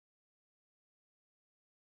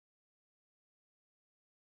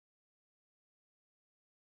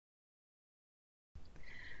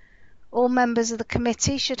All members of the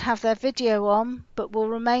committee should have their video on, but will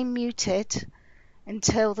remain muted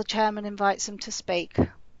until the chairman invites them to speak.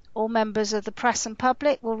 All members of the press and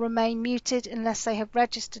public will remain muted unless they have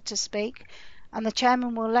registered to speak, and the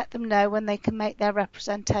chairman will let them know when they can make their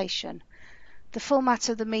representation. The format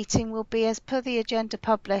of the meeting will be as per the agenda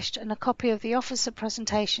published, and a copy of the officer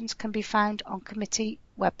presentations can be found on committee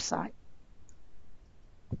website.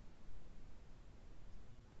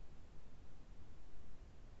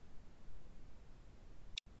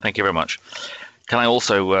 Thank you very much. Can I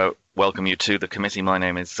also welcome you to the committee? My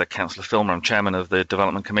name is Councillor Filmer. I'm Chairman of the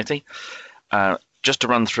Development Committee. Just to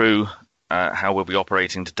run through how we'll be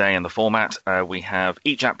operating today and the format, we have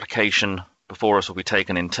each application before us will be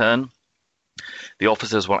taken in turn. The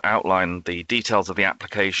officers will outline the details of the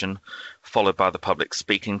application, followed by the public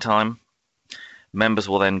speaking time. Members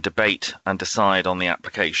will then debate and decide on the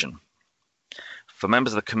application. For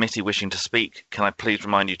members of the committee wishing to speak, can I please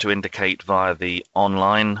remind you to indicate via the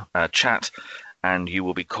online chat, and you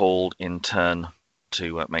will be called in turn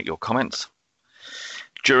to make your comments.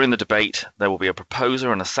 During the debate, there will be a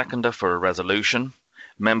proposer and a seconder for a resolution.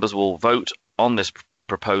 Members will vote on this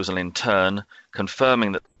proposal in turn,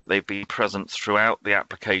 confirming that they be present throughout the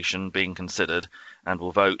application being considered, and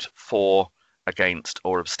will vote for, against,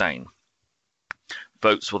 or abstain.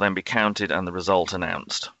 Votes will then be counted and the result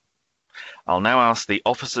announced. I'll now ask the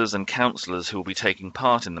officers and councillors who will be taking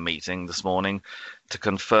part in the meeting this morning to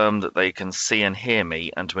confirm that they can see and hear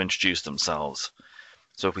me and to introduce themselves.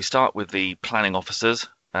 So if we start with the planning officers,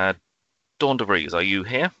 Dawn de Vries, are you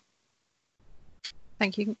here?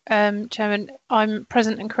 Thank you, Chairman. I'm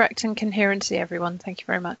present and correct and can hear and see everyone. Thank you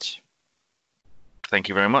very much. Thank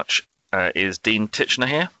you very much. Is Dean Titchener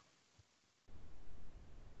here?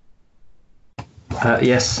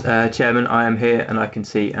 Yes, Chairman, I am here and I can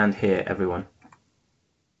see and hear everyone.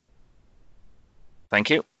 Thank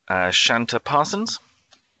you. Shanta Parsons?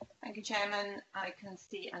 Thank you, Chairman. I can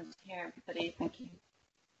see and hear everybody. Thank you.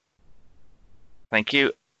 Thank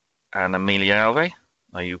you. And Amelia Alve,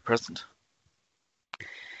 are you present?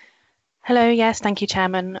 Hello, yes, thank you,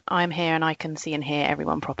 Chairman. I'm here and I can see and hear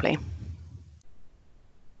everyone properly.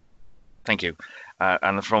 Thank you.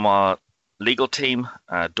 And from our legal team,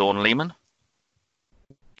 Dawn Lehman?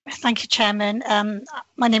 Thank you, Chairman.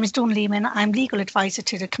 My name is Dawn Lehman. I'm legal advisor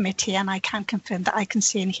to the committee and I can confirm that I can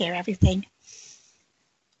see and hear everything.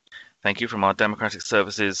 Thank you. From our Democratic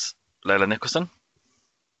Services, Leila Nicholson?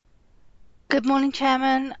 Good morning,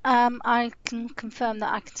 Chairman. I can confirm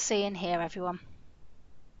that I can see and hear everyone.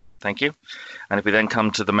 Thank you. And if we then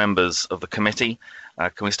come to the members of the committee,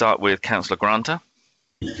 can we start with Councillor Granter?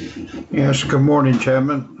 Yes, good morning,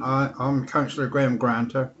 Chairman. I'm Councillor Graham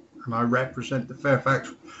Granter and I represent the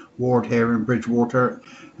Fairfax ward here in Bridgewater,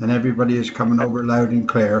 and everybody is coming over loud and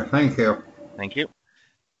clear. Thank you. Thank you.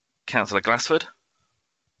 Councillor Glassford?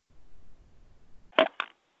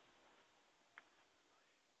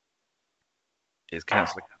 Is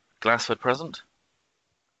Councillor Glassford present?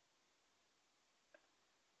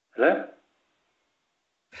 Hello?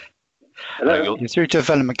 Hello? You're through to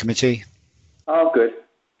Development Committee. Oh, good.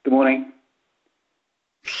 Good morning.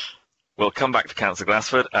 We'll come back to Councillor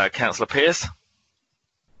Glassford. Councillor Pearce?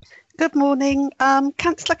 Good morning.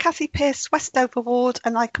 Councillor Cathy Pearce, Westover Ward,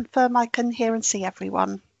 and I confirm I can hear and see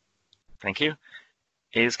everyone. Thank you.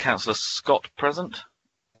 Is Councillor Scott present?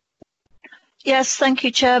 Yes, thank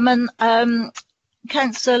you, Chairman.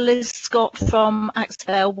 Councillor Liz Scott from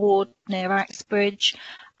Axevale Ward near Axbridge,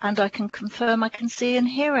 and I can confirm I can see and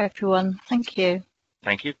hear everyone. Thank you.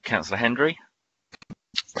 Thank you. Councillor Hendry?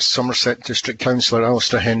 Somerset District Councillor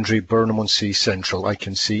Alistair Hendry, Burnham-on-Sea Central. I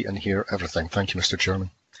can see and hear everything. Thank you, Mr.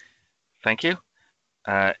 Chairman. Thank you.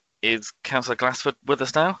 Is Councillor Glassford with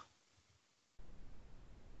us now?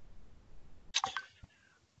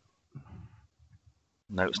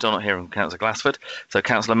 No, still not hearing Councillor Glassford. So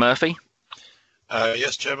Councillor Murphy?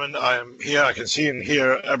 Yes, Chairman, I am here. I can see and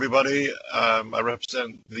hear everybody. I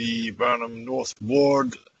represent the Burnham North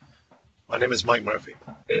Ward. My name is Mike Murphy.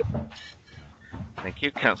 Thank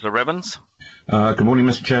you. Councillor Revens? Good morning,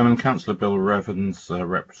 Mr. Chairman. Councillor Bill Revens,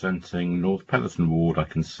 representing North Petherton Ward. I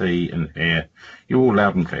can see and hear you all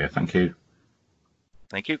loud and clear. Thank you.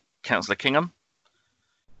 Thank you. Councillor Kingham?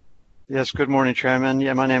 Yes, good morning, Chairman.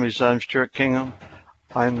 Yeah, my name is Stuart Kingham.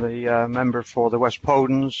 I'm the member for the West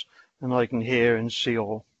Podens, and I can hear and see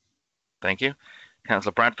all. Thank you.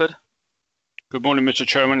 Councillor Bradford? Good morning, Mr.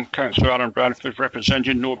 Chairman. Councillor Alan Bradford,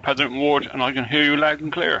 representing North Petherton Ward, and I can hear you loud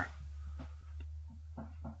and clear.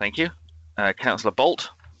 Thank you. Councillor Bolt?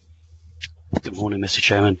 Good morning, Mr.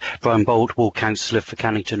 Chairman. Brian Bolt, Ward Councillor for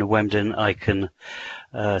Cannington and Wemden. I can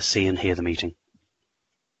see and hear the meeting.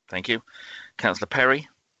 Thank you. Councillor Perry?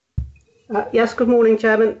 Yes, good morning,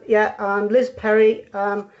 Chairman. Yeah, I'm Liz Perry,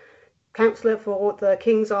 councillor for the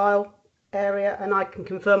King's Isle area, and I can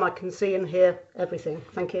confirm I can see and hear everything.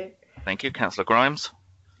 Thank you. Thank you. Councillor Grimes.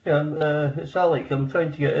 Yeah, it's Alec. I'm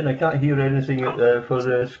trying to get in. I can't hear anything for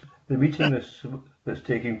the meeting that's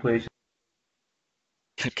taking place.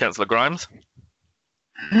 Councillor Grimes.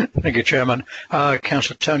 Thank you, Chairman.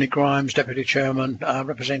 Councillor Tony Grimes, Deputy Chairman,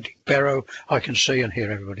 representing Barrow. I can see and hear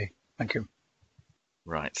everybody. Thank you.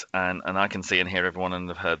 Right, and I can see and hear everyone and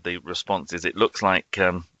have heard the responses. It looks like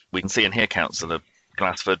we can see and hear Councillor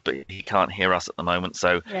Glassford, but he can't hear us at the moment.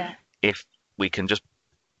 So if we can just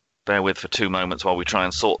bear with for 2 moments while we try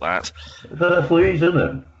and sort that. That's Louise,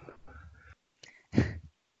 isn't it?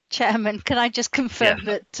 Chairman, can I just confirm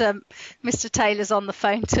that Mr. Taylor's on the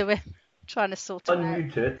phone to him, trying to sort it out?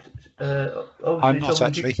 Unmute it. I'm not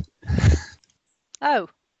actually. Oh.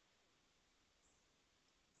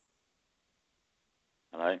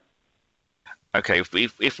 Hello. Okay,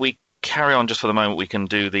 if we carry on just for the moment, we can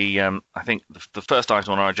do the. I think the first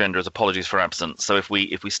item on our agenda is apologies for absence. So if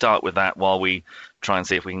we start with that while we try and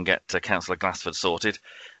see if we can get Councillor Glassford sorted.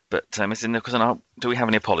 But Mrs. Nicholson, do we have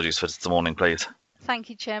any apologies for this morning, please? Thank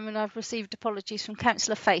you, Chairman. I've received apologies from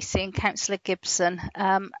Councillor Facey and Councillor Gibson.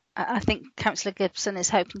 I think Councillor Gibson is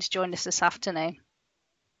hoping to join us this afternoon.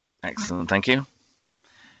 Excellent, thank you.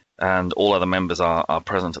 And all other members are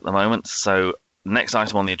present at the moment. So next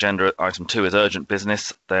item on the agenda, item 2, is urgent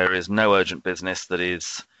business. There is no urgent business that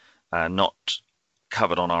is not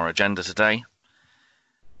covered on our agenda today.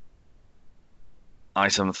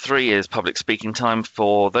 Item 3 is public speaking time.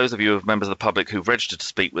 For those of you members of the public who've registered to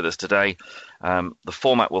speak with us today, the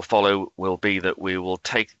format we'll follow will be that we will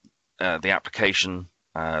take the application,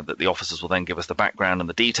 that the officers will then give us the background and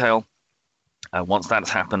the detail. Once that's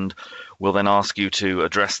happened, we'll then ask you to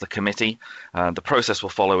address the committee. The process we'll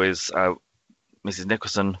follow is Mrs.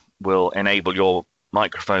 Nicholson will enable your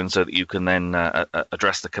microphone so that you can then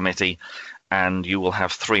address the committee, and you will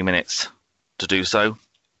have 3 minutes to do so.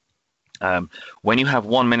 When you have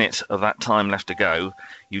 1 minute of that time left to go,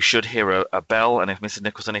 you should hear a bell, and if Mrs.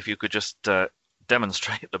 Nicholson, if you could just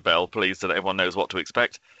demonstrate the bell, please, so that everyone knows what to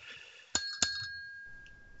expect.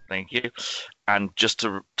 Thank you. And just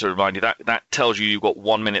to remind you, that tells you you've got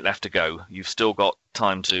 1 minute left to go. You've still got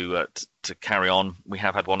time to carry on. We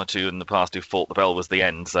have had 1 or 2 in the past who thought the bell was the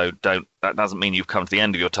end, so that doesn't mean you've come to the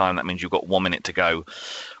end of your time. That means you've got 1 minute to go.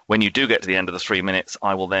 When you do get to the end of the 3 minutes,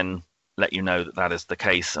 I will then let you know that is the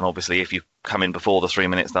case. And obviously, if you come in before the 3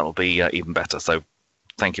 minutes, that will be even better. So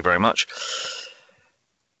thank you very much.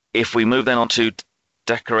 If we move then on to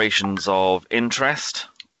declarations of interest.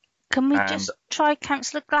 Can we just try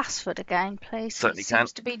Councillor Glassford again, please? Certainly can.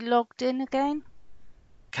 Seems to be logged in again.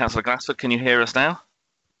 Councillor Glassford, can you hear us now?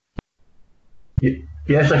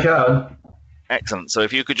 Yes, I can. Excellent. So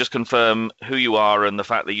if you could just confirm who you are and the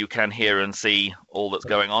fact that you can hear and see all that's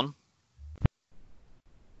going on.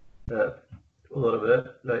 Hold on a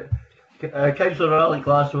minute. Right. Councillor Alec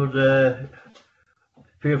Glassford,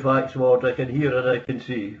 Fairfax Ward, I can hear and I can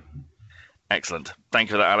see. Excellent. Thank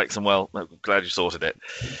you for that, Alex, and well, I'm glad you sorted it.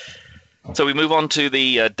 So we move on to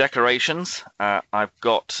the declarations. I've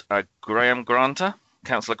got Graham Granter,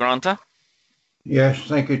 Councillor Granter. Yes,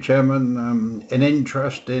 thank you, Chairman. An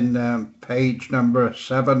interest in page number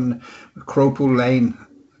 7, Cropel Lane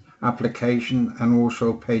application, and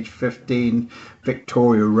also page 15,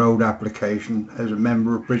 Victoria Road application, as a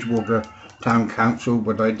member of Bridgewater Town Council,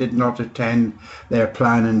 but I did not attend their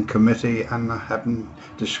planning committee and I haven't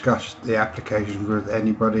discussed the applications with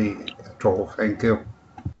anybody at all. Thank you.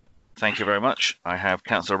 Thank you very much. I have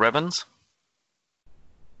Councillor Revens.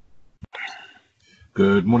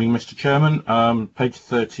 Good morning, Mr. Chairman. Page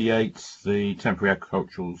 38, the temporary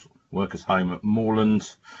agricultural workers' home at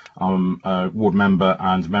Moorland. I'm a ward member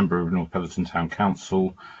and member of North Petherton Town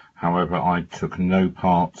Council. However, I took no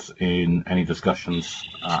part in any discussions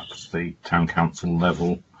at the Town Council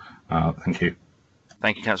level. Thank you.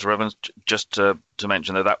 Thank you, Councillor Evans. Just to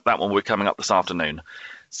mention that one will be coming up this afternoon.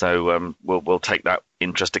 So we'll take that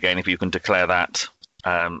interest again if you can declare that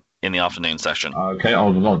in the afternoon session. Okay,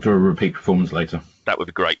 I'll do a repeat performance later. That would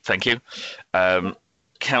be great. Thank you.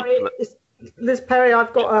 Liz Perry,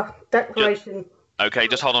 I've got a declaration. Okay,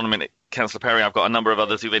 just hold on a minute. Councillor Perry, I've got a number of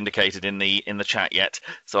others who've indicated in the chat yet.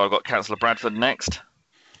 So I've got Councillor Bradford next.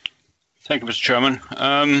 Thank you, Mr. Chairman.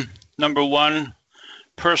 Number 1,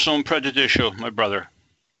 personal and prejudicial, my brother.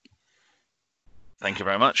 Thank you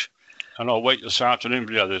very much. And I'll wait this afternoon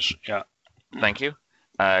for the others. Yeah. Thank you.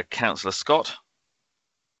 Councillor Scott.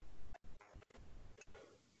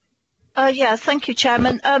 Yeah, thank you,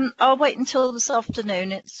 Chairman. I'll wait until this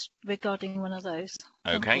afternoon. It's regarding one of those.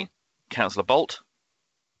 Okay. Councillor Bolt.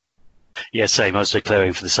 Yes, same. I was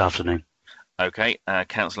declaring for this afternoon. Okay,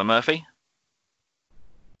 Councillor Murphy.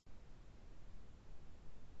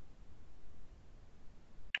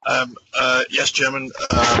 Yes, Chairman.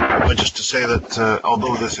 Just to say that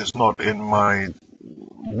although this is not in my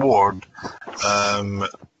ward,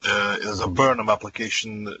 there's a Burnham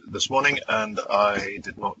application this morning, and I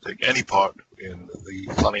did not take any part in the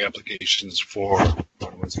planning applications for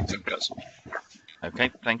Burnham and Town Council.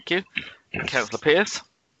 Okay, thank you. Councillor Pearce.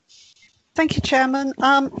 Thank you, Chairman.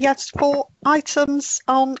 Yes, for items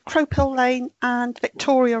on Cropill Lane and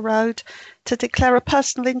Victoria Road, to declare a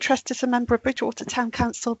personal interest as a member of Bridgewater Town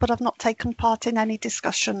Council, but I've not taken part in any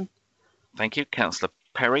discussion. Thank you. Councillor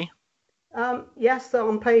Perry. Yes,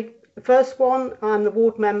 on the first one, I'm the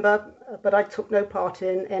ward member, but I took no part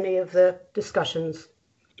in any of the discussions.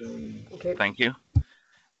 Okay. Thank you.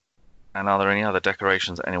 And are there any other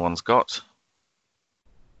decorations that anyone's got?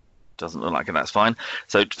 Doesn't look like it. That's fine.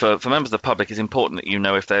 So for members of the public, it's important that you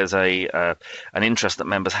know if there's an interest that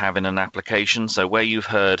members have in an application. So where you've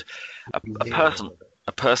heard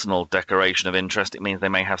a personal declaration of interest, it means they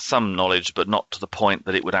may have some knowledge, but not to the point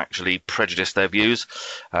that it would actually prejudice their views.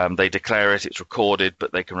 They declare it, it's recorded,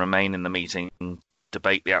 but they can remain in the meeting,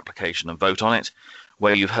 debate the application and vote on it.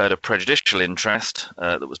 Where you've heard a prejudicial interest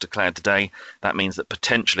that was declared today, that means that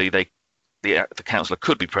potentially the councillor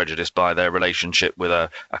could be prejudiced by their relationship with a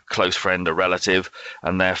close friend, a relative,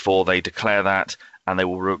 and therefore they declare that, and they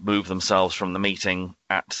will remove themselves from the meeting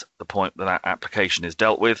at the point that that application is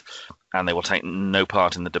dealt with, and they will take no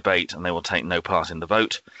part in the debate, and they will take no part in the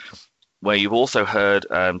vote. Where you've also heard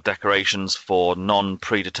declarations for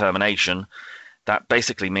non-predetermination, that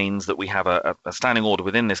basically means that we have a standing order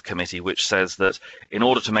within this committee which says that in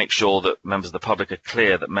order to make sure that members of the public are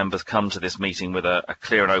clear that members come to this meeting with a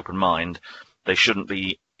clear and open mind, they shouldn't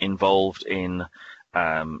be involved in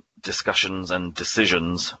discussions and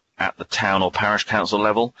decisions at the town or parish council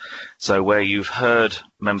level. So where you've heard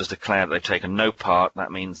members declare that they've taken no part,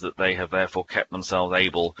 that means that they have therefore kept themselves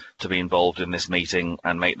able to be involved in this meeting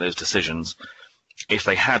and make those decisions. If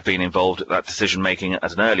they had been involved at that decision making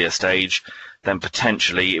at an earlier stage, then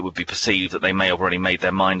potentially it would be perceived that they may have already made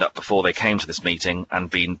their mind up before they came to this meeting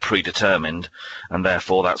and been predetermined, and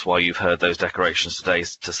therefore that's why you've heard those declarations today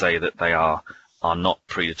to say that they are not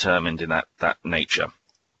predetermined in that nature.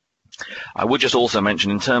 I would just also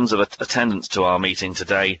mention, in terms of attendance to our meeting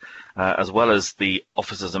today, as well as the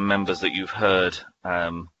officers and members that you've heard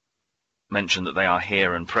mention that they are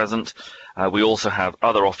here and present, we also have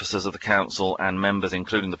other officers of the council and members,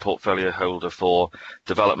 including the portfolio holder for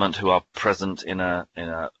development, who are present in a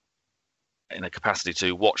capacity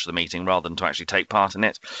to watch the meeting rather than to actually take part in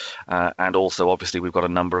it. And also, obviously, we've got a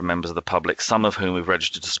number of members of the public, some of whom we've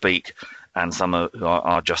registered to speak, and some who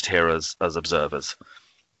are just here as observers.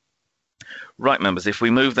 Right, members, if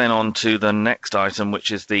we move then on to the next item,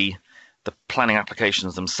 which is the planning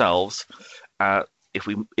applications themselves. If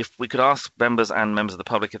we could ask members and members of the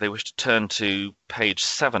public if they wish to turn to page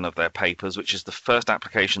 7 of their papers, which is the first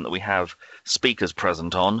application that we have speakers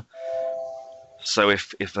present on. So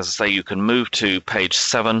if as I say, you can move to page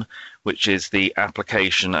 7, which is the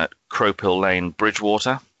application at Cropill Lane,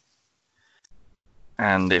 Bridgewater.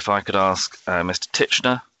 And if I could ask Mr.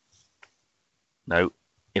 Titchener, no,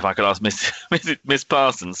 if I could ask Miss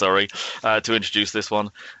Parsons, sorry, to introduce this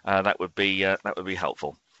one, that would be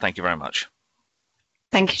helpful. Thank you very much.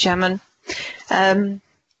 Thank you, Chairman. Can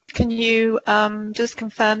you just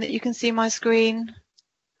confirm that you can see my screen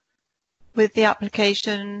with the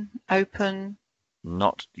application open?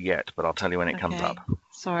 Not yet, but I'll tell you when it comes up.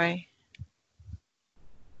 Sorry.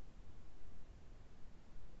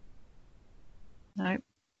 No.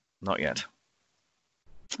 Not yet.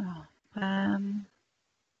 Oh,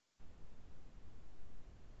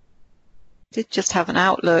 did just have an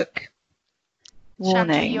Outlook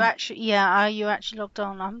warning. Are you actually logged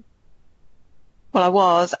on? Well, I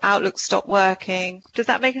was. Outlook stopped working. Does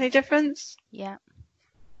that make any difference? Yeah.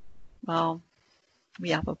 Well, we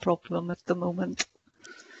have a problem at the moment.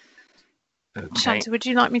 Okay. Shanti, would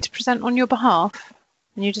you like me to present on your behalf?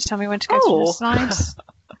 And you just tell me when to go through the slides?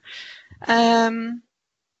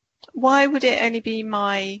 Why would it only be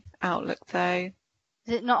my Outlook, though?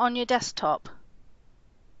 Is it not on your desktop?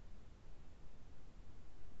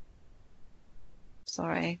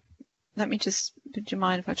 Sorry. Let me just, would you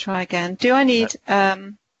mind if I try again? Do I need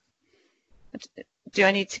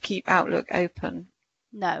to keep Outlook open?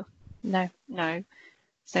 No. No.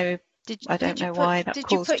 So I don't know why that caused a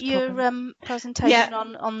problem. Did you put your presentation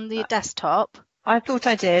on the desktop? I thought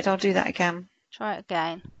I did. I'll do that again. Try it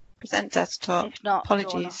again. Present desktop. If not,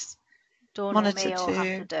 apologies. Dawn Monitor or me will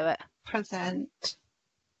have to do it. Present.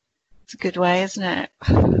 It's a good way, isn't it?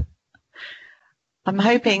 I'm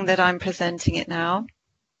hoping that I'm presenting it now.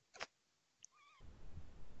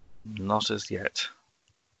 Not as yet.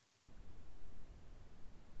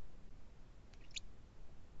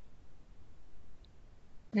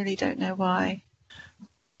 Really don't know why.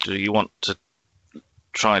 Do you want to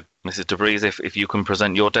try, Mrs. DeVries, if you can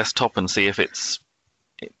present your desktop and see if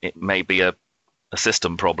it may be a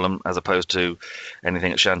system problem as opposed to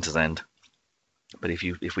anything at Shanta's end? But if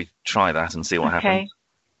we try that and see what happens.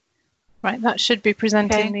 Right, that should be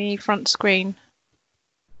presenting the front screen.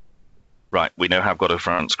 Right, we now have got a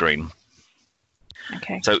front screen.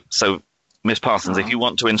 Okay. So Miss Parsons, if you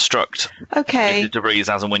want to instruct Mrs. DeVries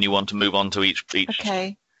as and when you want to move on to each.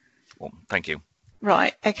 Okay. Well, thank you.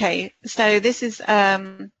 Right. Okay. So this is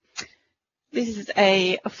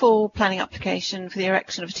a full planning application for the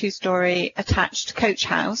erection of a two-storey attached coach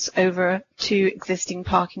house over 2 existing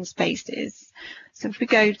parking spaces. So if we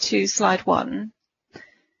go to slide 1,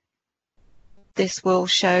 this will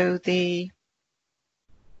show the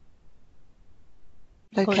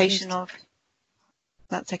location of.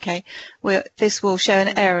 That's okay. This will show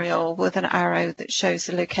an aerial with an arrow that shows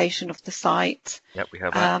the location of the site. Yep, we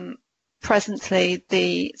have that. Presently,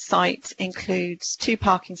 the site includes 2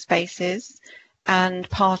 parking spaces and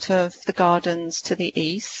part of the gardens to the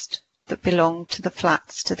east that belong to the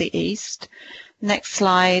flats to the east. Next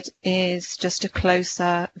slide is just a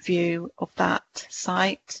closer view of that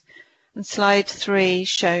site. And slide 3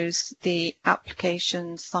 shows the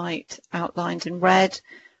application site outlined in red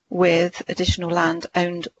with additional land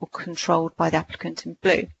owned or controlled by the applicant in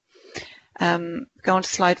blue. Go on to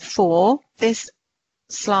slide 4. This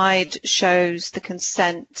slide shows the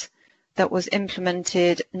consent that was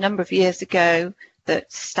implemented a number of years ago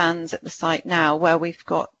that stands at the site now, where we've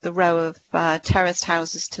got the row of terraced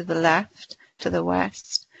houses to the left, to the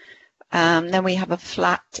west. Then we have a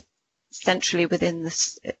flat centrally within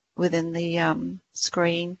the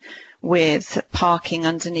screen with parking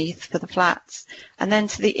underneath for the flats. And then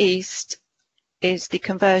to the east is the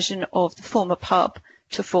conversion of the former pub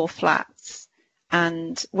to 4 flats.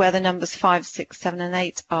 And where the numbers 5, 6, 7 and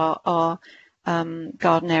 8 are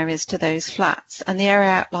garden areas to those flats. And the area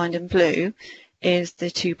outlined in blue is the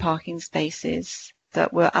 2 parking spaces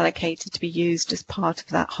that were allocated to be used as part of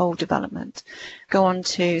that whole development. Go on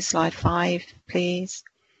to slide 5, please.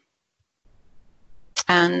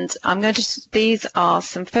 And I'm going to, these are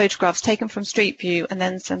some photographs taken from Street View and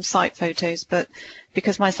then some site photos, but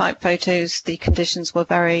because my site photos, the conditions were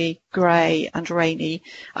very grey and rainy,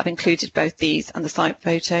 I've included both these and the site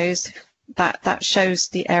photos. That shows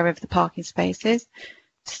the area of the parking spaces.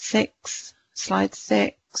 6, slide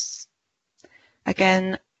 6.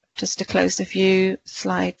 Again, just a closer view,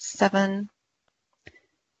 slide 7.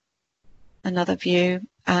 Another view,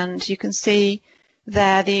 and you can see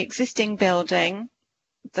there the existing building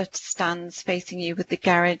that stands facing you with the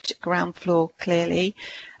garage ground floor clearly,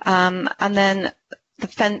 and then the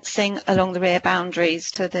fencing along the rear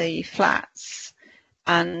boundaries to the flats.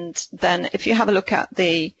 And then if you have a look at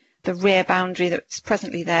the rear boundary that's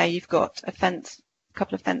presently there, you've got a fence, a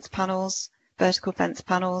couple of fence panels, vertical fence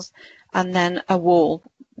panels, and then a wall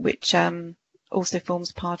which also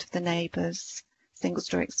forms part of the neighbour's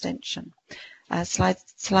single-story extension.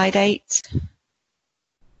 Slide 8.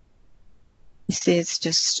 This is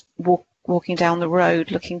just walking down the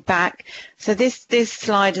road, looking back. So this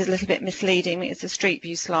slide is a little bit misleading. It's a street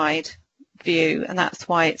view view, and that's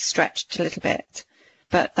why it's stretched a little bit.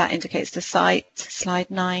 But that indicates the site. Slide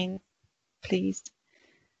 9, please.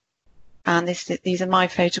 And these are my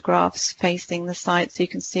photographs facing the site, so you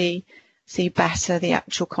can see better the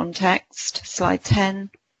actual context. Slide 10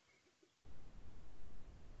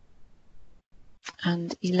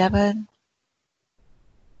 and 11.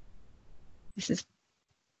 This is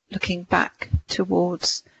looking back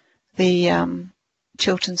towards the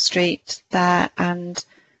Chiltern Street there, and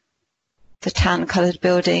the tan-coloured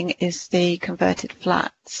building is the converted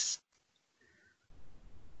flats.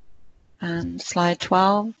 And slide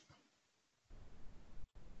 12.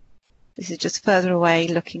 This is just further away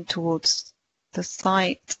looking towards the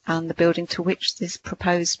site and the building to which this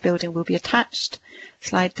proposed building will be attached.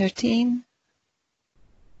 Slide 13.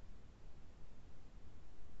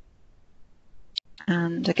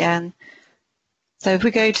 And again, so if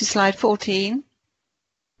we go to slide 14,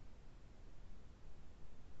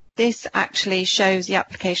 this actually shows the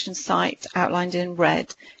application site outlined in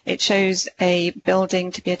red. It shows a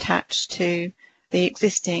building to be attached to the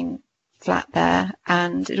existing flat there,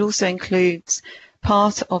 and it also includes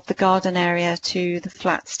part of the garden area to the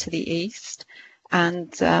flats to the east.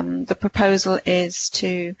 And the proposal is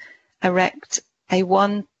to erect a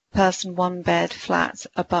 1 person one bed flat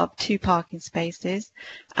above 2 parking spaces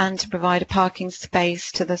and to provide a parking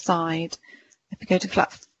space to the side. If we go to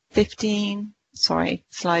flat 15, sorry,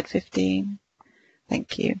 slide 15.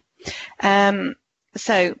 Thank you.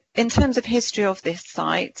 So in terms of history of this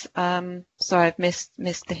site, sorry, I've missed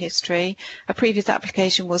the history. A previous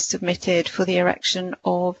application was submitted for the erection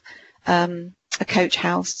of a coach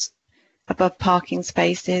house above parking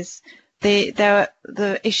spaces. The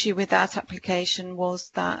issue with that application was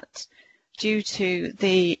that due to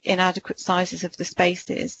the inadequate sizes of the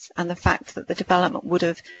spaces and the fact that the development would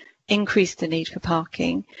have increased the need for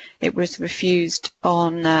parking, it was refused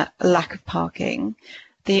on lack of parking.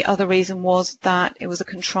 The other reason was that it was a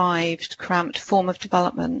contrived, cramped form of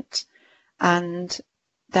development, and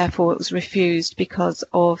therefore it was refused because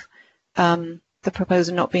of the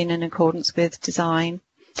proposal not being in accordance with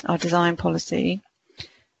our design policy.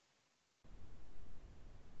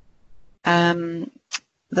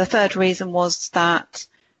 The third reason was that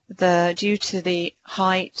due to the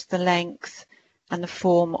height, the length, and the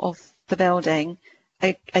form of the building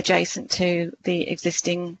adjacent to the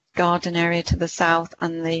existing garden area to the south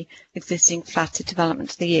and the existing flatted development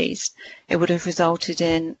to the east, it would have resulted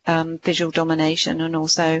in visual domination and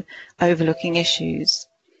also overlooking issues.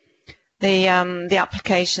 The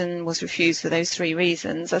application was refused for those 3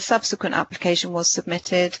 reasons. A subsequent application was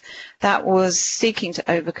submitted that was seeking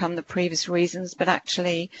to overcome the previous reasons, but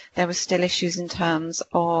actually there were still issues in terms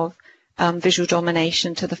of visual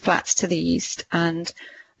domination to the flats to the east and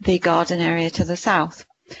the garden area to the south.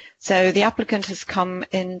 So the applicant has come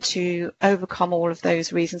in to overcome all of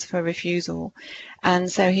those reasons for refusal,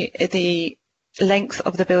 and so the length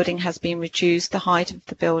of the building has been reduced. The height of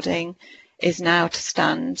the building is now to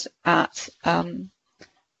stand at, let me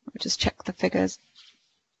just check the figures,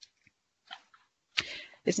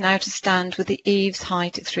 is now to stand with the eaves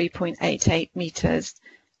height at 3.88 metres,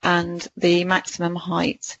 and the maximum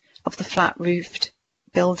height of the flat roofed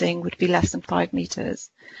building would be less than 5 metres.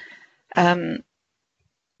 Sorry,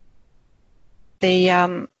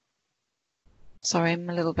 I'm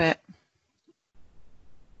a little bit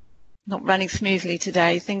not running smoothly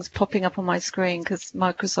today. Things popping up on my screen because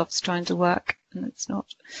Microsoft's trying to work and it's not.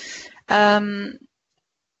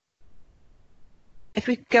 If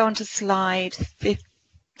we go on to slide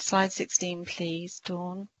 16, please,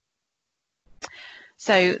 Dawn.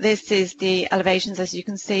 So this is the elevations. As you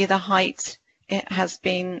can see, the height, it has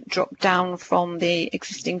been dropped down from the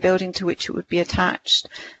existing building to which it would be attached.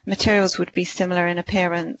 Materials would be similar in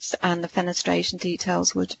appearance and the fenestration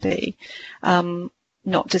details would be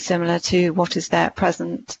not dissimilar to what is there at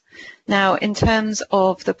present. Now, in terms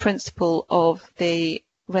of the principle of the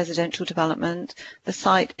residential development, the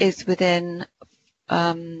site is within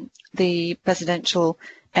the residential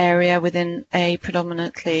area within a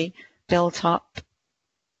predominantly built up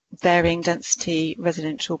varying density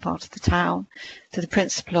residential part of the town. So the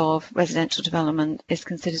principle of residential development is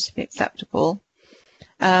considered to be acceptable.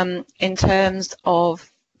 In terms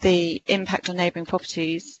of the impact on neighbouring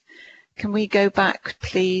properties, can we go back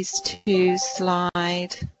please to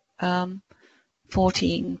slide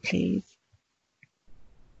 14, please?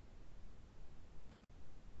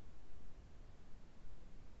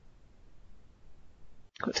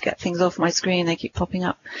 Got to get things off my screen, they keep popping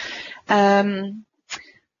up.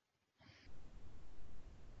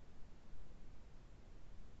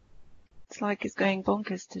 It's like it's going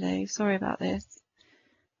bonkers today. Sorry about this.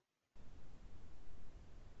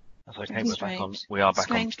 That's okay. We are back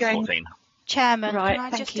on 14. Chairman, right,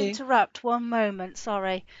 can I just interrupt 1 moment?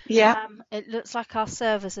 Sorry. Yeah. It looks like our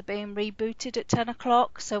servers are being rebooted at 10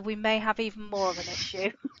 o'clock, so we may have even more of an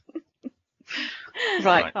issue.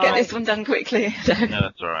 Right, get this one done quickly. No,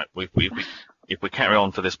 that's all right. If we carry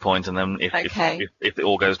on for this point, and then if it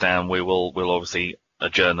all goes down, we'll obviously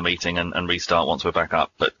adjourn the meeting and restart once we're back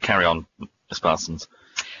up. But carry on, Ms. Parsons.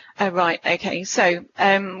 Right, okay. So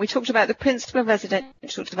we talked about the principle of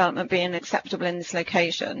residential development being acceptable in this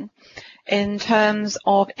location. In terms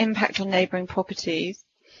of impact on neighbouring properties,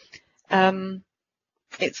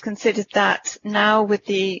 it's considered that now with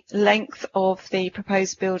the length of the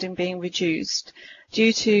proposed building being reduced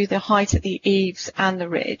due to the height at the eaves and the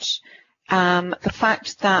ridge, the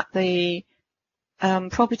fact that the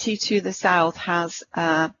property to the south has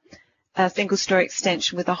a single-story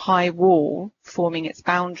extension with a high wall forming its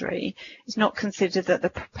boundary, it's not considered that the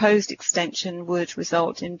proposed extension would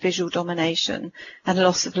result in visual domination and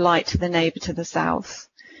loss of light to the neighbour to the south.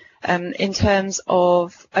 In terms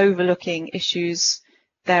of overlooking issues,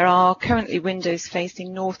 there are currently windows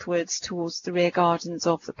facing northwards towards the rear gardens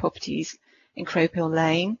of the properties in Cropill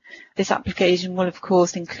Lane. This application will of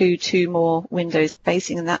course include 2 more windows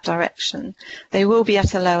facing in that direction. They will be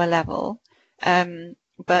at a lower level,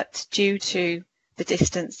 but due to the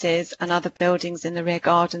distances and other buildings in the rear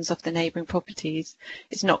gardens of the neighbouring properties,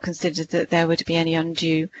 it's not considered that there would be any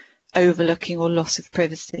undue overlooking or loss of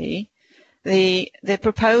privacy. The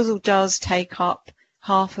proposal does take up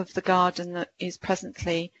half of the garden that is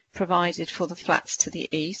presently provided for the flats to the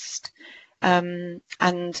east, and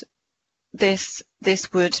this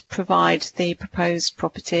would provide the proposed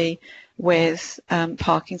property with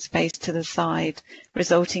parking space to the side,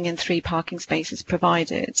 resulting in 3 parking spaces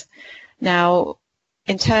provided. Now,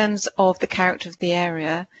 in terms of the character of the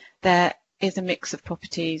area, there is a mix of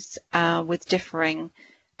properties with differing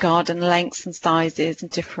garden lengths and sizes and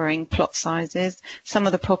differing plot sizes. Some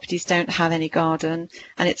of the properties don't have any garden,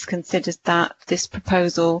 and it's considered that this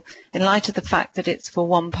proposal, in light of the fact that it's for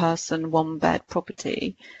 1 person, 1 bed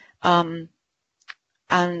property, and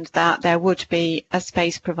that there would be a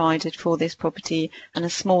space provided for this property and a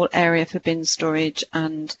small area for bin storage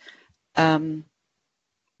and,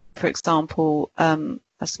 for example,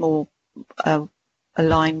 a small a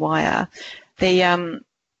line wire,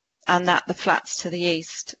 and that the flats to the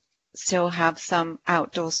east still have some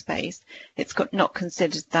outdoor space. It's not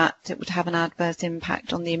considered that it would have an adverse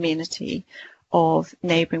impact on the amenity of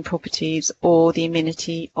neighbouring properties or the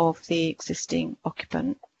amenity of the existing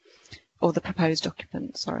occupant, or the proposed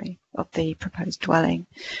occupant, sorry, of the proposed dwelling.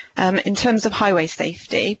 In terms of highway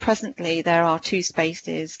safety, presently there are 2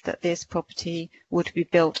 spaces that this property would be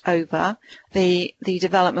built over. The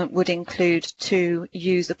development would include 2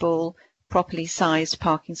 usable, properly sized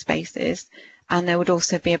parking spaces, and there would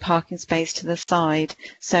also be a parking space to the side.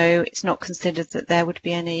 So it's not considered that there would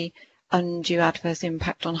be any undue adverse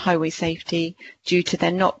impact on highway safety due to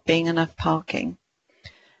there not being enough parking.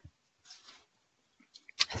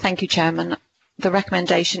 Thank you, Chairman. The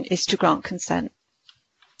recommendation is to grant consent.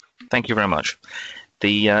 Thank you very much.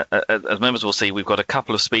 As members will see, we've got a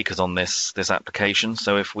couple of speakers on this application.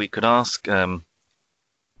 So if we could ask Mick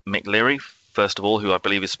Leary, first of all, who I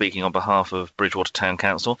believe is speaking on behalf of Bridgewater Town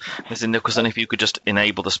Council. Mrs. Nicholson, if you could just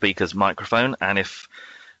enable the speaker's microphone, and if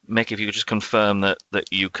Mick, if you could just confirm that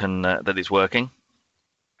you can that it's working.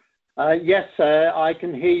 Yes, I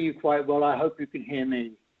can hear you quite well. I hope you can hear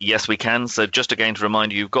me. Yes, we can. So just again to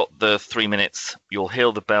remind you, you've got the 3 minutes. You'll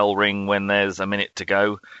hear the bell ring when there's a minute to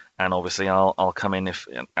go, and obviously I'll come in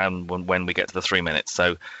when we get to the 3 minutes.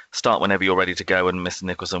 So start whenever you're ready to go, and Mr.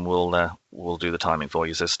 Nicholson will do the timing for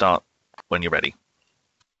you. So start when you're ready.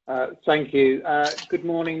 Thank you. Good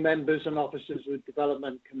morning, members and officers of the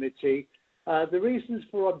Development Committee. The reasons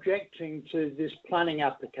for objecting to this planning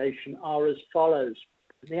application are as follows.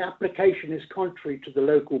 The application is contrary to the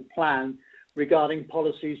local plan regarding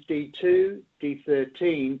policies D2,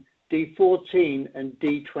 D13, D14 and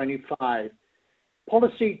D25.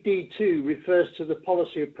 Policy D2 refers to the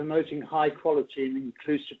policy of promoting high quality and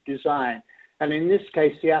inclusive design, and in this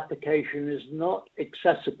case the application is not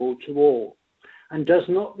accessible to all and does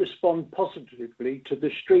not respond positively to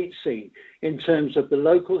the street scene in terms of the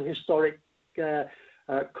local historic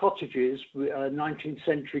cottages, 19th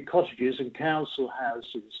century cottages and council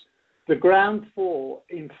houses. The ground floor,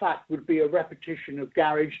 in fact, would be a repetition of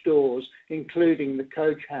garage doors, including the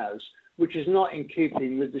coach house, which is not in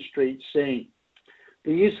keeping with the street scene.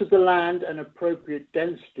 The use of the land and appropriate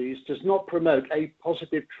densities does not promote a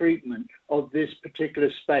positive treatment of this particular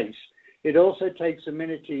space. It also takes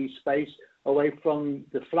amenity space away from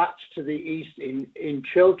the flats to the east in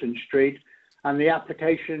Chiltern Street, and the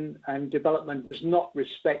application and development does not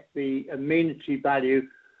respect the amenity value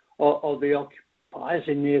of the occupiers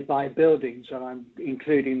in nearby buildings, and I'm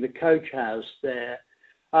including the coach house there.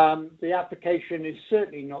 The application is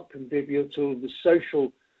certainly not convivial to the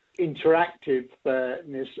social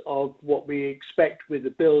interactiveness of what we expect with the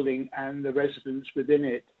building and the residents within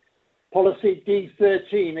it. Policy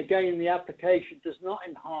D13, again, the application does not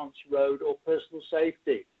enhance road or personal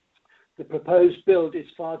safety. The proposed build is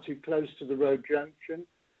far too close to the road junction.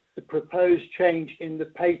 The proposed change in the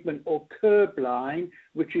pavement or curb line,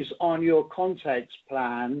 which is on your context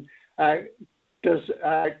plan,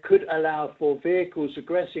 could allow for vehicles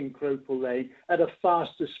aggressing Cropill Lane at a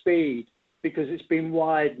faster speed because it's been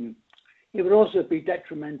widened. It would also be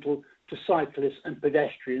detrimental to cyclists and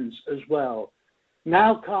pedestrians as well.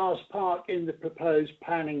 Now cars parked in the proposed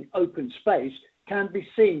planning open space can be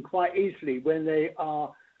seen quite easily when they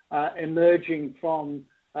are emerging from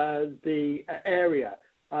the area.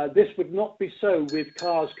 This would not be so with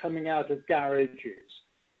cars coming out of garages.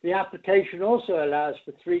 The application also allows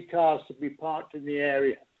for 3 cars to be parked in the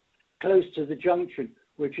area close to the junction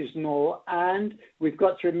which is more. And we've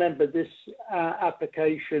got to remember this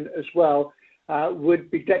application as well would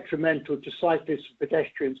be detrimental to cyclists and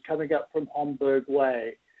pedestrians coming up from Homburg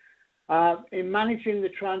Way. In managing the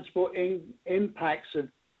transport impacts of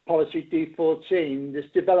Policy D14, this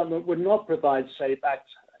development would not provide safe access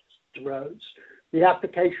to roads. The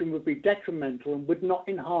application would be detrimental and would not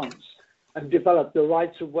enhance and develop the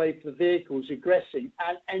rights of way for vehicles egressing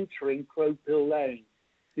and entering Cropill Lane.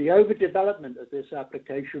 The overdevelopment of this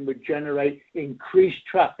application would generate increased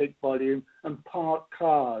traffic volume and parked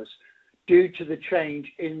cars due to the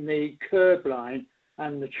change in the curb line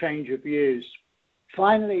and the change of use.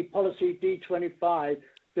 Finally, Policy D25,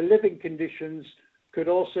 the living conditions could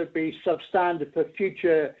also be substandard for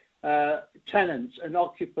future tenants and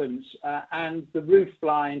occupants, and the roof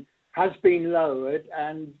line has been lowered,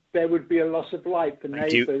 and there would be a loss of light for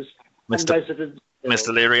neighbours and residents.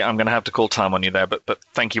 Mr. Leary, I'm going to have to call time on you there, but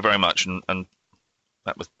thank you very much, and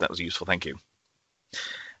that was useful. Thank you.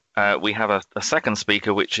 We have a second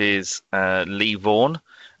speaker, which is Lee Vaughan.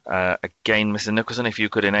 Again, Mr. Nicholson, if you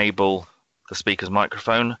could enable the speaker's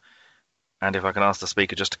microphone, and if I can ask the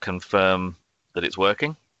speaker just to confirm that it's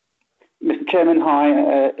working. Mr. Chairman,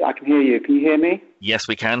 hi. I can hear you. Can you hear me? Yes,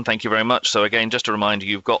 we can. Thank you very much. So again, just a reminder,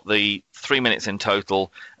 you've got the 3 minutes in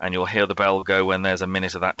total, and you'll hear the bell go when there's a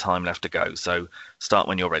minute of that time left to go. So start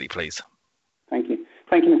when you're ready, please. Thank you.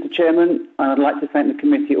 Thank you, Mr. Chairman. I'd like to thank the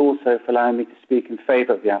committee also for allowing me to speak in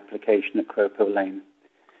favour of the application at Cropill Lane.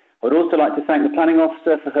 I would also like to thank the planning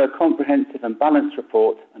officer for her comprehensive and balanced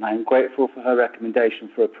report, and I am grateful for her recommendation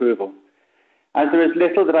for approval. As there is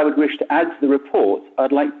little that I would wish to add to the report,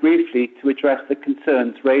 I'd like briefly to address the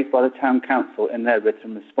concerns raised by the Town Council in their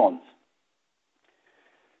written response.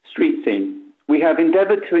 Street scene. We have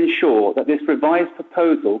endeavoured to ensure that this revised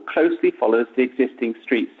proposal closely follows the existing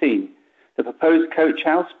street scene. The proposed coach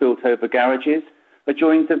house built over garages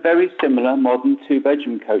adjoins a very similar modern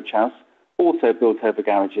two-bedroom coach house also built over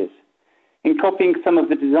garages. In copying some of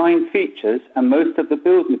the design features and most of the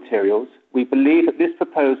build materials, we believe that this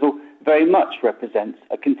proposal very much represents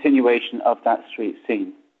a continuation of that street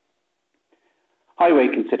scene. Highway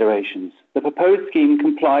considerations. The proposed scheme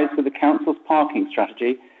complies with the Council's parking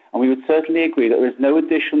strategy, and we would certainly agree that there is no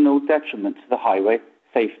additional detriment to the highway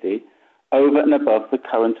safety over and above the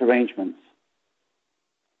current arrangements.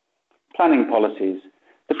 Planning policies.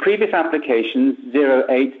 The previous applications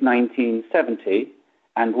 08-1970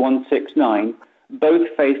 and 169 both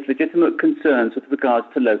faced legitimate concerns with regards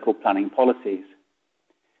to local planning policies.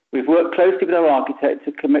 We've worked closely with our architect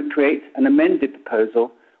to create an amended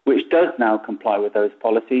proposal which does now comply with those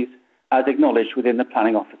policies, as acknowledged within the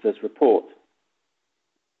planning officer's report.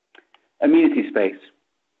 Amenity space.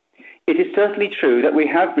 It is certainly true that we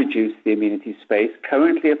have reduced the amenity space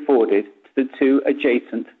currently afforded to the two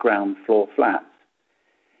adjacent ground floor flats.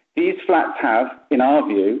 These flats have, in our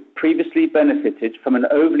view, previously benefited from an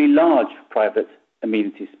overly large private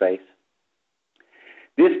amenity space.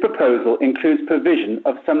 This proposal includes provision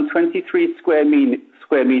of some 23 square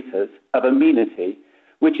metres of amenity,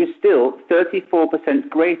 which is still 34%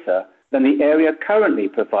 greater than the area currently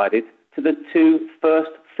provided to the two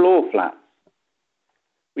first floor flats.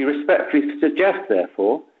 We respectfully suggest,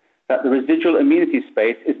 therefore, that the residual amenity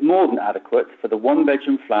space is more than adequate for the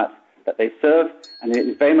one-bedroom flat that they serve, and it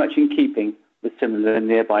is very much in keeping with similar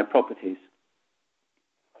nearby properties.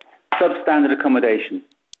 Substandard accommodation.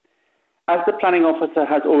 As the planning officer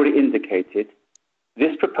has already indicated,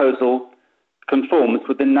 this proposal conforms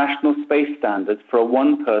with the national space standards for a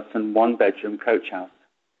one-person, one-bedroom coach house.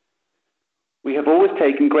 We have always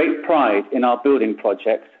taken great pride in our building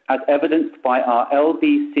projects, as evidenced by our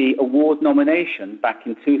LBC award nomination back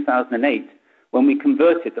in 2008, when we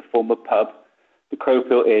converted the former pub, the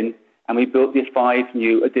Cropill Inn, and we built the 5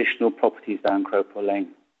 new additional properties down Cropill Lane.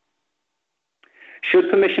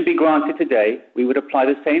 Should permission be granted today, we would apply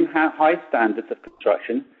the same high standards of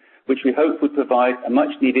construction, which we hope would provide a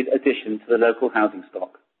much-needed addition to the local housing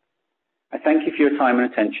stock. I thank you for your time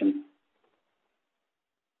and attention.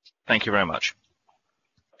 Thank you very much.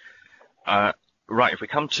 Right, if we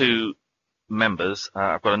come to members,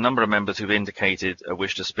 I've got a number of members who've indicated a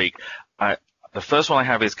wish to speak. The first one I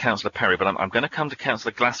have is Councillor Perry, but I'm going to come to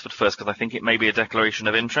Councillor Glassford first because I think it may be a declaration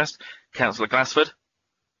of interest. Councillor Glassford.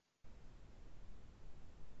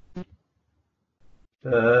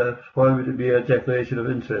 Why would it be a declaration of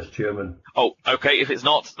interest, Chairman? Oh, okay. If it's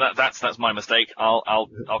not, that's my mistake.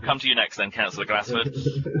 I'll come to you next then, Councillor Glassford.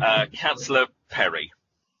 Councillor Perry.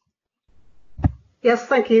 Yes,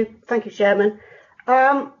 thank you, Chairman.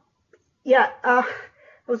 I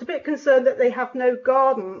was a bit concerned that they have no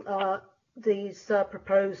garden. These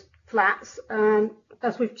proposed flats, and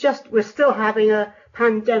as we're still having a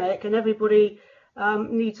pandemic, and everybody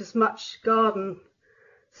needs as much garden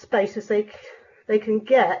space as they can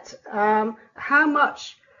get. How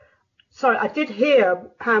much? Sorry, I did hear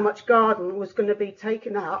how much garden was going to be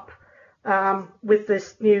taken up with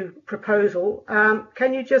this new proposal.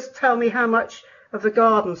 Can you just tell me how much of the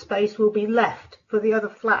garden space will be left for the other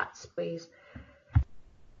flats, please?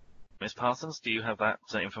 Ms. Parsons, do you have that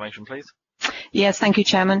information, please? Yes, thank you,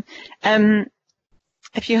 Chairman.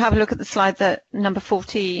 If you have a look at the slide, that number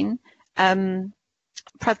 14,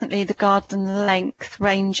 presently the garden length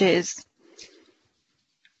ranges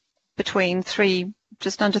between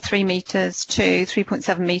just under 3 metres to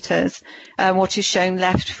 3.7 metres, what is shown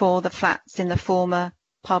left for the flats in the former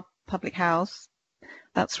public house.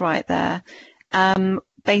 That's right there.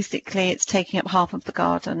 Basically, it's taking up half of the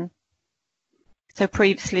garden. So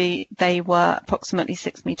previously they were approximately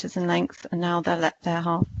 6 metres in length, and now they're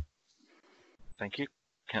half. Thank you.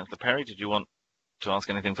 Councillor Perry, did you want to ask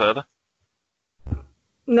anything further?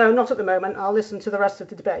 No, not at the moment. I'll listen to the rest of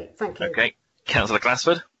the debate. Thank you. Okay. Councillor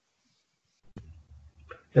Glassford?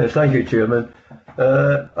 Yes, thank you, Chairman.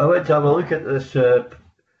 I went to have a look at this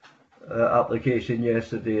application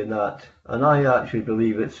yesterday and I actually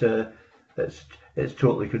believe it's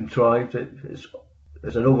totally contrived. It's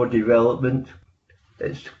an overdevelopment.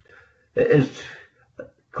 It is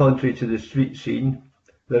contrary to the street scene.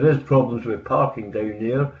 There is problems with parking down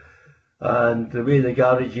there, and the way the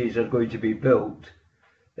garages are going to be built,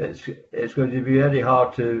 it's going to be very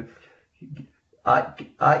hard to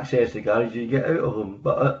access the garages and get out of them.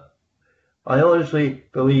 But I honestly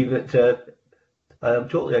believe that I am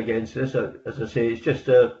totally against this. As I say, it's just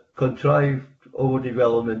a contrived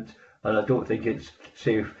overdevelopment, and I don't think it's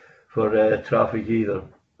safe for traffic either.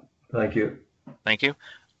 Thank you. Thank you.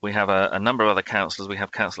 We have a number of other councillors. We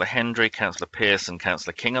have Councillor Hendry, Councillor Pearce and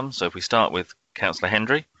Councillor Kingham. So if we start with Councillor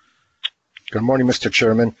Hendry. Good morning, Mr.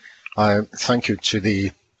 Chairman. Thank you to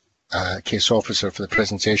the case officer for the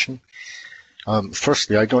presentation.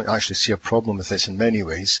 Firstly, I don't actually see a problem with this in many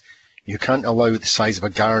ways. You can't allow the size of a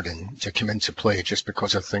garden to come into play just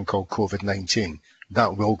because of a thing called COVID-19.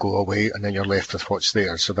 That will go away and then you're left with what's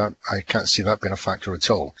there. So that I can't see that being a factor at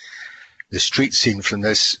all. The street scene from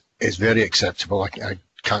this is very acceptable. I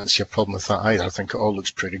can't see a problem with that either. I think it all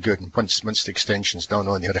looks pretty good. And once the extension's done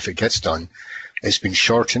on there, if it gets done, it's been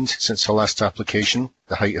shortened since the last application.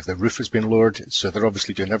 The height of the roof has been lowered. So they're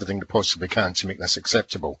obviously doing everything they possibly can to make this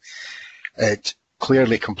acceptable. It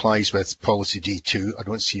clearly complies with policy D2. I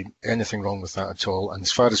don't see anything wrong with that at all. And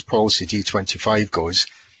as far as policy D25 goes,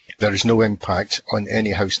 there is no impact on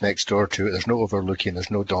any house next door to it. There's no overlooking,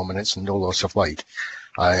 there's no dominance and no loss of light.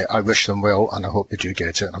 I wish them well and I hope they do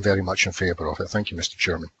get it. I'm very much in favour of it. Thank you, Mr.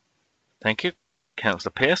 Chairman. Thank you.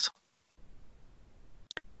 Councillor Pearce.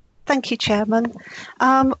 Thank you, Chairman.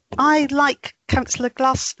 I, like Councillor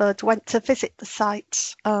Glassford, went to visit the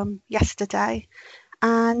site yesterday.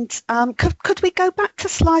 And could we go back to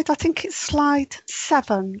I think it's slide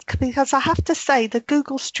 7, because I have to say the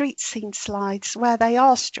Google Street Scene slides, where they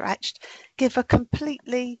are stretched, give a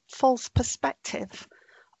completely false perspective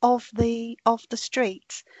of the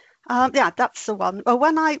street. Yeah, that's the one. Well,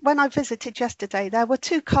 when I visited yesterday, there were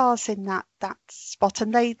 2 cars in that spot,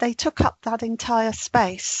 and they took up that entire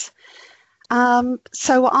space.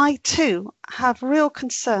 So I too have real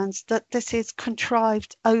concerns that this is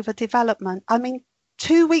contrived overdevelopment. I mean,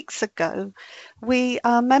 2 weeks ago, we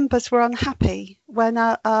members were unhappy when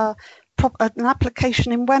an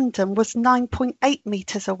application in Wendham was 9.8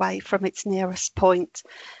 metres away from its nearest point.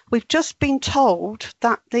 We've just been told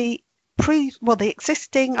that the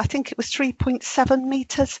existing, I think it was 3.7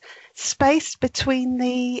 metres space between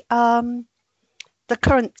the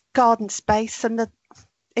current garden space and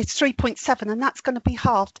it's 3.7, and that's going to be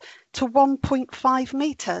halved to 1.5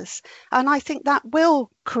 metres. And I think that will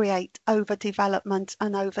create overdevelopment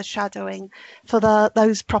and overshadowing for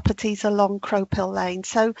those properties along Cropill Lane.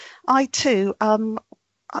 So I too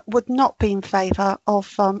would not be in favour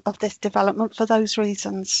of this development for those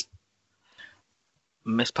reasons.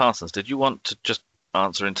 Ms. Parsons, did you want to just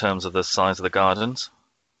answer in terms of the size of the gardens?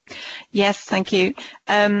 Yes, thank you.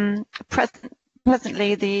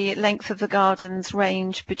 Presently, the length of the gardens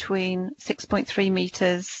range between 6.3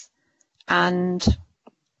 metres and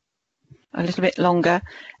a little bit longer,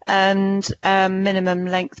 and minimum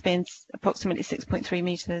length being approximately 6.3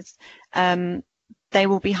 metres. They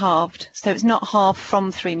will be halved. So it's not halved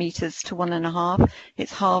from 3 metres to 1.5.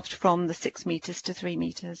 It's halved from the 6 metres to 3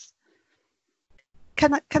 metres.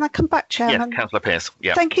 Can I come back, Chairman? Yes, Councillor Pearce.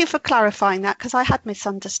 Yeah. Thank you for clarifying that, because I had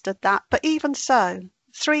misunderstood that. But even so,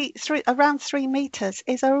 around 3 meters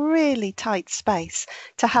is a really tight space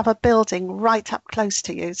to have a building right up close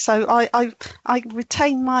to you. So I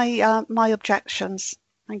retain my my objections.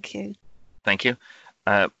 Thank you. Thank you.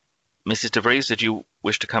 Mrs. De Vries, did you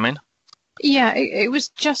wish to come in? Yeah, it was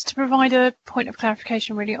just to provide a point of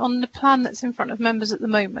clarification really on the plan that's in front of members at the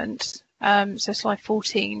moment. So slide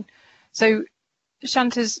 14. So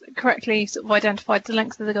Shanta's correctly sort of identified the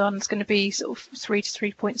length of the garden is going to be sort of 3 to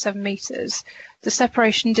 3.7 metres. The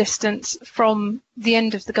separation distance from the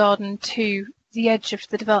end of the garden to the edge of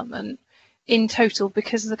the development in total,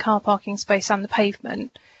 because of the car parking space and the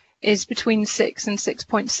pavement, is between 6 and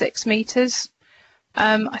 6.6 metres.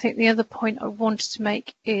 I think the other point I wanted to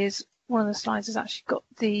make is one of the slides has actually got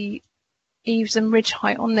the eaves and ridge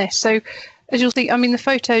height on this. So as you'll see, I mean, the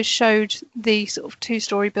photos showed the sort of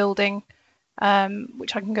 2-storey building,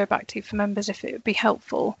 which I can go back to for members if it would be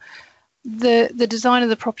helpful. The design of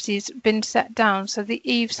the property has been set down, so the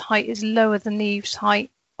eaves height is lower than the eaves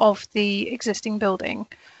height of the existing building,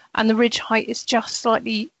 and the ridge height is just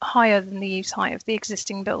slightly higher than the eaves height of the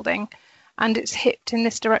existing building, and it's hipped in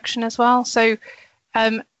this direction as well. So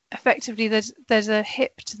effectively there's a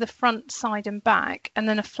hip to the front, side and back, and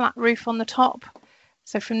then a flat roof on the top.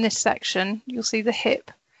 So from this section you'll see the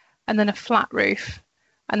hip and then a flat roof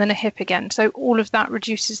and then a hip again. So all of that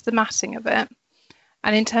reduces the massing of it.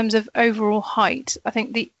 And in terms of overall height, I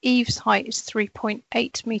think the eaves height is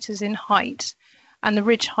 3.8 metres in height and the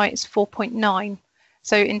ridge height is 4.9.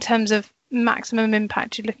 So in terms of maximum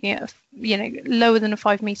impact, you're looking at lower than a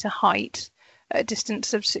 5 metre height at a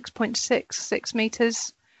distance of 6.66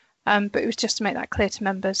 metres. But it was just to make that clear to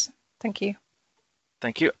members. Thank you.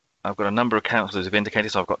 Thank you. I've got a number of councillors who've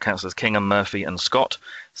indicated, so I've got councillors Kingham, Murphy and Scott.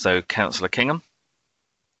 So Councillor Kingham.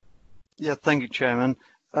 Yeah, thank you, Chairman.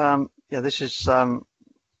 Yeah, this is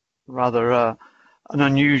rather an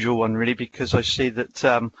unusual one, really, because I see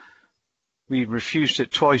that we refused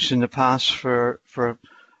it twice in the past for a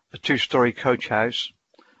 2-storey coach house.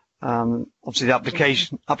 Obviously, the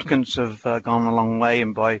applicants have gone a long way,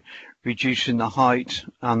 and by reducing the height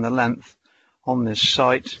and the length on this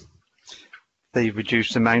site, they've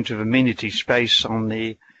reduced the amount of amenity space on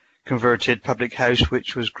the converted public house,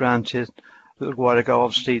 which was granted a little while ago.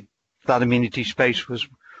 Obviously, that amenity space was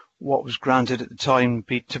what was granted at the time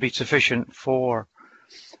to be sufficient for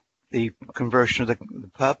the conversion of the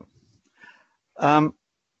pub. I'm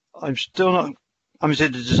still not. I mean, the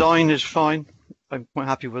design is fine. I'm quite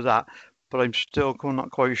happy with that, but I'm still not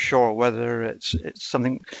quite sure whether it's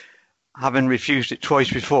something, having refused it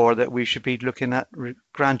twice before, that we should be looking at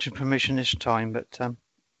granting permission this time. But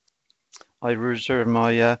I reserve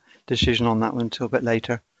my decision on that one until a bit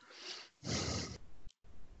later.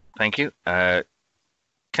 Thank you.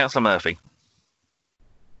 Councillor Murphy.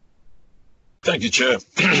 Thank you, Chair.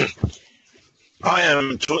 I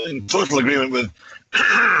am in total agreement with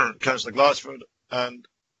Councillor Glassford and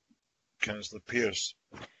Councillor Pearce.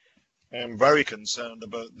 I am very concerned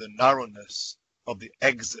about the narrowness of the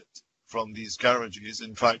exit from these garages.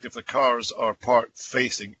 In fact, if the cars are parked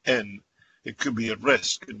facing in, it could be at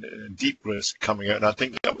risk, a deep risk coming out. And I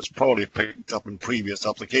think that was probably picked up in previous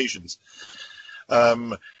applications.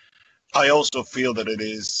 I also feel that it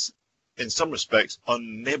is, in some respects,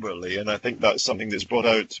 unneighbourly, and I think that's something that's brought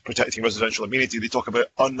out, protecting residential amenity. They talk about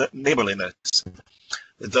unneighbourliness.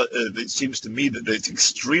 It seems to me that it's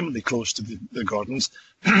extremely close to the gardens,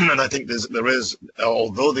 and I think there is,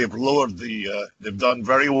 although they've lowered they've done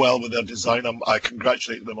very well with their design. I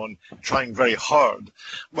congratulate them on trying very hard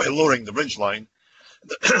by lowering the ridge line,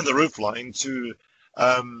 the roof line, to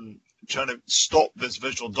trying to stop this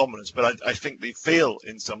visual dominance. But I think they fail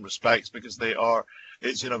in some respects because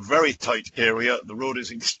it's in a very tight area. The road is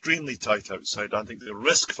extremely tight outside. I think the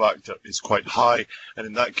risk factor is quite high, and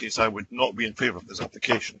in that case I would not be in favour of this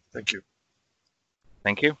application. Thank you.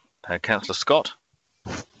 Thank you. Councillor Scott.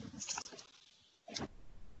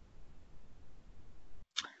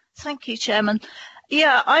 Thank you, Chairman.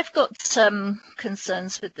 Yeah, I've got some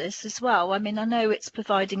concerns with this as well. I mean, I know it's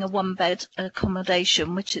providing a 1-bed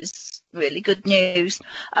accommodation, which is really good news.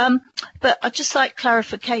 But I'd just like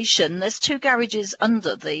clarification. There's 2 garages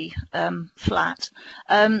under the flat.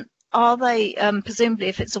 Are they, presumably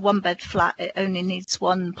if it's a 1-bed flat, it only needs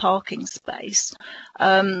 1 parking space.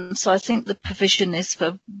 So I think the provision is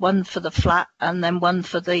for 1 for the flat and then 1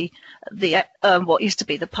 for the what used to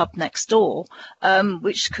be the pub next door,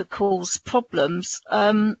 which could cause problems.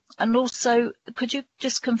 And also, could you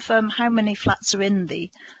just confirm how many flats are in the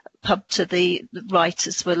pub to the right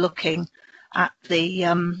as we're looking at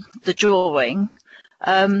the drawing?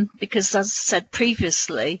 Because as said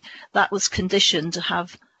previously, that was conditioned to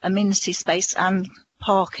have amenity space and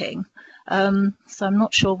parking, So I'm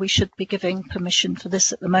not sure we should be giving permission for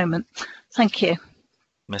this at the moment. Thank you.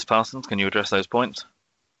 Ms Parsons, can you address those points?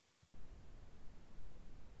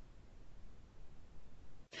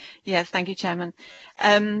 Yes, thank you, Chairman.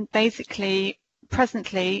 Basically,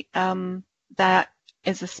 presently, there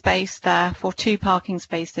is a space there for 2 parking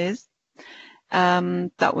spaces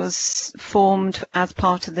that was formed as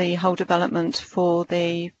part of the whole development for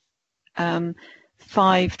the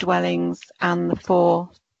 5 dwellings and the 4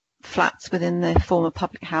 flats within the former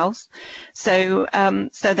public house. So,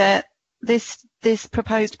 this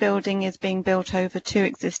proposed building is being built over 2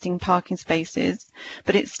 existing parking spaces,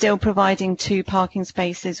 but it's still providing 2 parking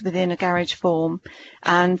spaces within a garage form,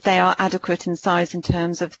 and they are adequate in size in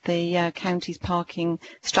terms of the county's parking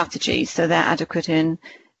strategy. So they're adequate in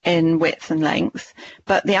width and length,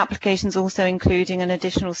 but the application is also including an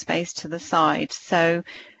additional space to the side. So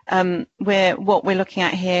what we're looking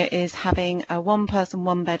at here is having a 1-person,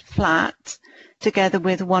 1-bed flat together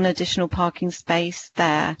with 1 additional parking space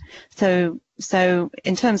there. So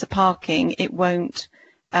in terms of parking, it won't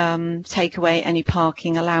take away any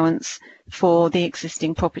parking allowance for the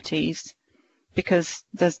existing properties, because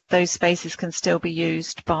those spaces can still be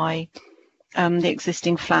used by the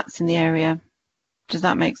existing flats in the area. Does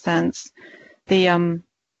that make sense?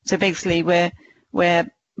 So basically,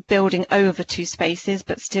 we're building over 2 spaces,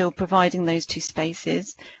 but still providing those 2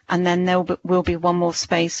 spaces, and then there will be 1 more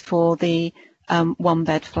space for the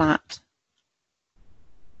 1-bed flat.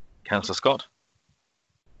 Councillor Scott?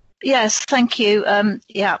 Yes, thank you.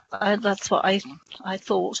 That's what I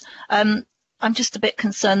thought. I'm just a bit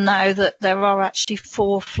concerned now that there are actually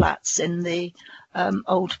 4 flats in the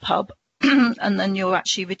old pub, and then you're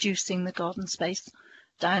actually reducing the garden space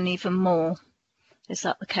down even more. Is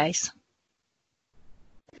that the case?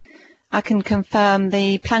 I can confirm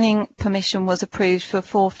the planning permission was approved for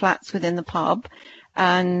 4 flats within the pub,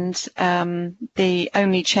 and the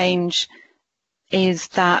only change is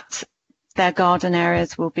that their garden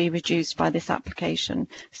areas will be reduced by this application.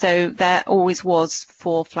 So there always was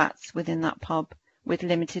 4 flats within that pub with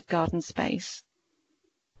limited garden space.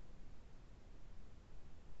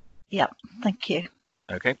 Yep, thank you.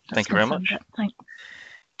 Okay, thank you very much. Thank you.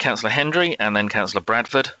 Councillor Hendry and then Councillor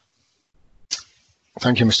Bradford.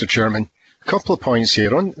 Thank you, Mr. Chairman. A couple of points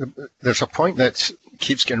here. There's a point that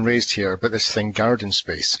keeps getting raised here about this thing, garden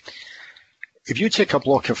space. If you take a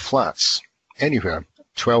block of flats anywhere,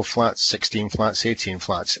 12 flats, 16 flats, 18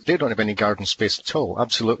 flats, they don't have any garden space at all,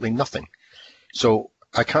 absolutely nothing. So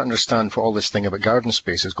I can't understand what all this thing about garden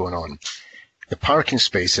space is going on. The parking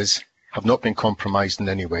spaces have not been compromised in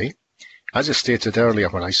any way. As I stated earlier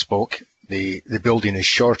when I spoke, the building is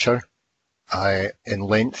shorter in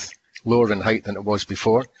length, lower in height than it was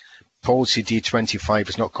before. Policy D25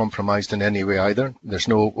 is not compromised in any way either. There's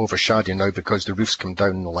no overshadowing now because the roof's come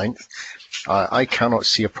down in length. I cannot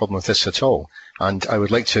see a problem with this at all. And I would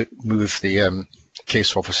like to move the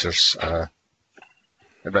case officer's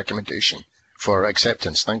recommendation for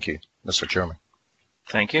acceptance. Thank you, Mr. Chairman.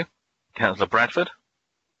 Thank you. Councillor Bradford.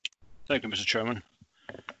 Thank you, Mr. Chairman.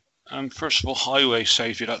 First of all, highway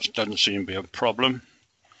safety, that doesn't seem to be a problem.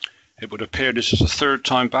 It would appear this is the 3rd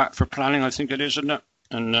time back for planning, I think it is, isn't it?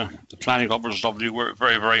 And the planning officers obviously worked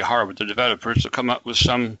very, very hard with the developers to come up with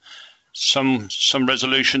some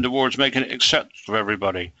resolution towards making it acceptable for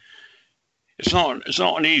everybody. It's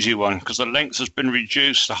not an easy one because the length has been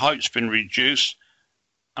reduced, the height's been reduced,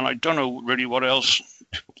 and I don't know really what else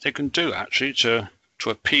they can do actually to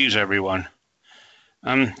appease everyone.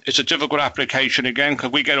 It's a difficult application again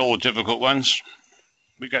because we get all the difficult ones.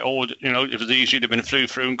 We get all, if it's easy, they've been flew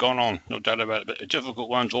through and gone on, no doubt about it. But the difficult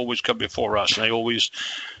ones always come before us, and they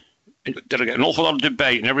get an awful lot of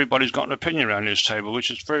debate, and everybody's got an opinion around this table,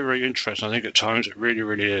 which is very, very interesting. I think at times it really,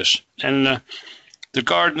 really is. And the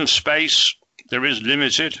garden space, there is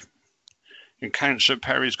limited. And Councillor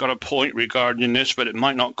Perry's got a point regarding this, but it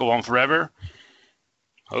might not go on forever.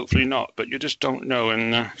 Hopefully not, but you just don't know.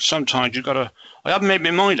 And sometimes you've got to... I haven't made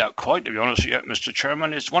my mind up quite, to be honest yet, Mr.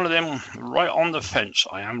 Chairman. It's one of them right on the fence.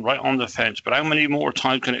 I am right on the fence. But how many more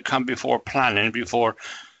times can it come before planning, before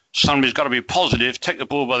somebody's got to be positive, take the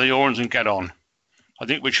bull by the horns and get on? I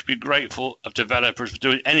think we should be grateful of developers for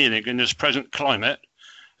doing anything in this present climate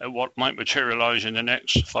and what might materialise in the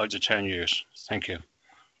next 5 to 10 years. Thank you.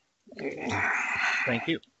 Thank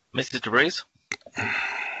you. Mrs. DeVries?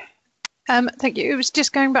 Thank you. It was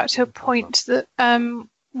just going back to a point that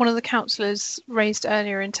one of the councillors raised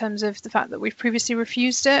earlier in terms of the fact that we've previously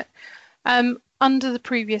refused it. Under the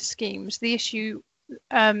previous schemes, the issue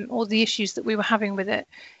or the issues that we were having with it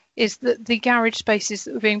is that the garage spaces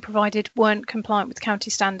that were being provided weren't compliant with county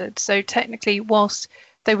standards. So technically, whilst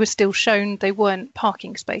they were still shown they weren't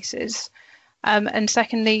parking spaces. And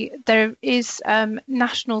secondly, there is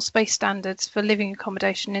national space standards for living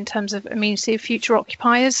accommodation in terms of amenity of future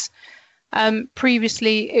occupiers.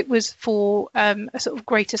 Previously, it was for a sort of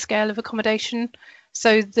greater scale of accommodation,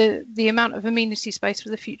 so the amount of amenity space for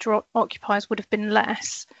the future occupiers would have been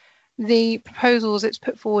less. The proposals it's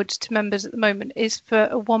put forward to members at the moment is for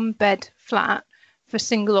a one-bed flat for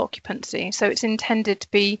single occupancy. So it's intended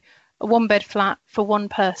to be a one-bed flat for one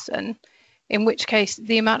person, in which case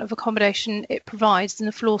the amount of accommodation it provides and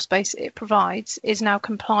the floor space it provides is now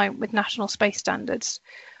compliant with national space standards.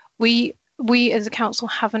 We as a council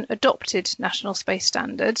haven't adopted national space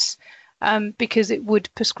standards because it would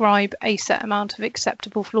prescribe a set amount of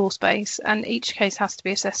acceptable floor space, and each case has to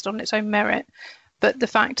be assessed on its own merit. But the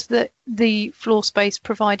fact that the floor space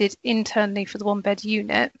provided internally for the one-bed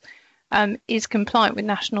unit is compliant with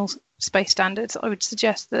national space standards, I would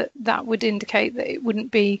suggest that that would indicate that it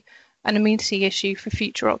wouldn't be an amenity issue for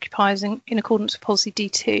future occupiers in accordance with policy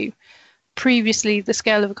D2. Previously, the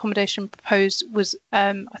scale of accommodation proposed was,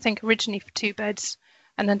 I think, originally for 2 beds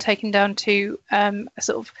and then taken down to a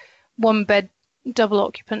sort of 1-bed double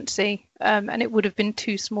occupancy, and it would have been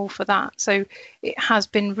too small for that. So it has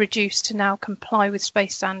been reduced to now comply with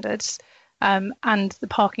space standards, and the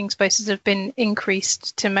parking spaces have been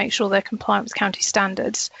increased to make sure they're compliant with county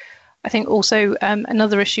standards. I think also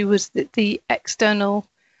another issue was that the external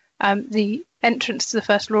the entrance to the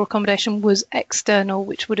first floor accommodation was external,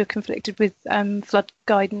 which would have conflicted with flood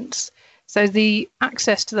guidance. So the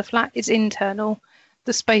access to the flat is internal.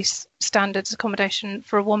 The space standards accommodation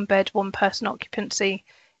for a 1-bed, 1-person occupancy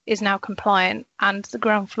is now compliant, and the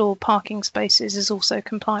ground floor parking spaces is also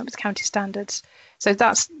compliant with county standards. So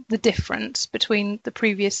that's the difference between the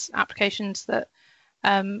previous applications that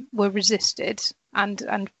were resisted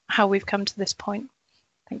and how we've come to this point.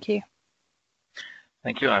 Thank you.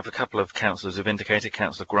 Thank you. I have a couple of councillors who've indicated,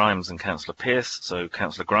 Councillor Grimes and Councillor Pearce. So,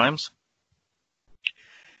 Councillor Grimes.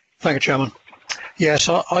 Thank you, Chairman. Yes,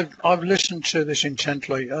 I've listened to this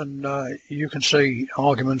intently, and you can see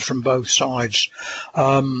arguments from both sides.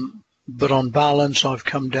 But on balance, I've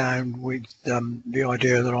come down with the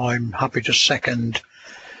idea that I'm happy to second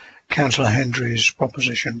Councillor Hendry's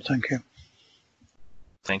proposition. Thank you.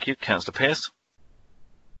 Thank you. Councillor Pearce.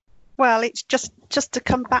 Well, it's just to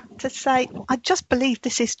come back to say, I just believe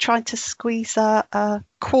this is trying to squeeze a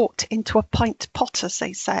quart into a pint pot, as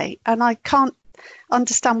they say, and I can't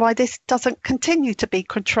understand why this doesn't continue to be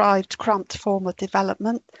contrived, cramped form of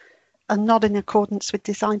development and not in accordance with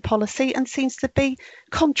design policy, and seems to be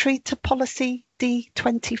contrary to policy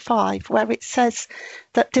D25, where it says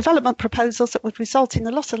that development proposals that would result in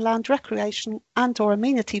the loss of land, recreation and or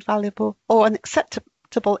amenity valuable or an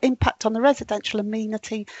acceptable impact on the residential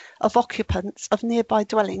amenity of occupants of nearby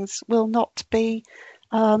dwellings will not be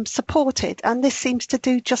supported, and this seems to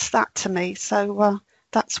do just that to me, so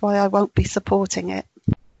that's why I won't be supporting it.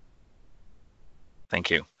 Thank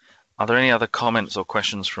you. Are there any other comments or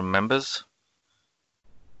questions from members?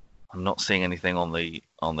 I'm not seeing anything on the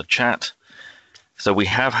chat. So we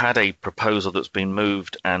have had a proposal that's been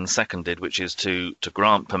moved and seconded, which is to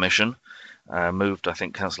grant permission. Moved, I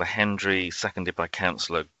think, Councillor Hendry, seconded by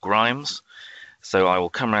Councillor Grimes. So I will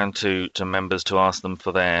come round to members to ask them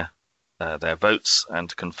for their votes and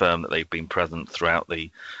to confirm that they've been present throughout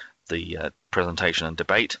the presentation and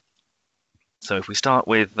debate. So if we start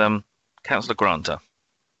with Councillor Granter.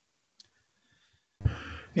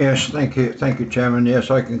 Yes, thank you, Chairman. Yes,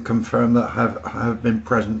 I can confirm that I have been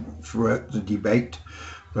present throughout the debate,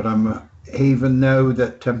 but even though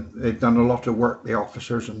that they've done a lot of work, the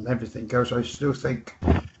officers and everything else, I still think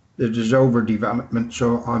that there's overdevelopment,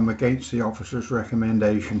 so I'm against the officers'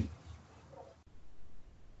 recommendation.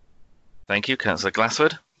 Thank you, Councillor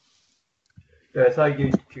Glassford. Yeah, thank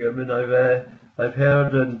you, Chairman. I've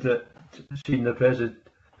heard and seen the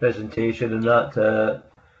presentation and that,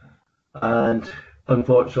 and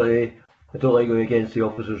unfortunately, I don't like going against the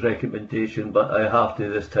officer's recommendation, but I have to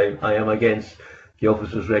this time. I am against the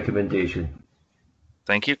officer's recommendation.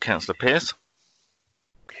 Thank you, Councillor Pearce.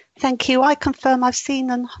 Thank you. I confirm I've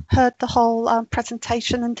seen and heard the whole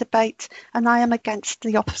presentation and debate, and I am against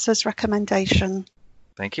the officer's recommendation.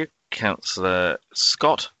 Thank you, Councillor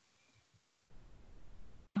Scott.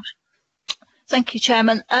 Thank you,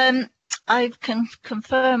 Chairman. I can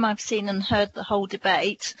confirm I've seen and heard the whole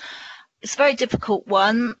debate. It's a very difficult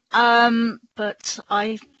one, but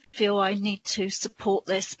I feel I need to support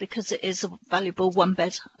this because it is a valuable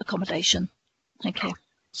 1-bed accommodation. Thank you.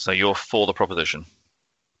 So you're for the proposition?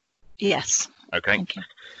 Yes. Okay. Thank you.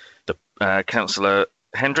 Councillor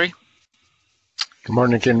Hendry. Good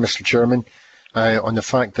morning again, Mr. Chairman. On the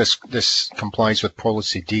fact this complies with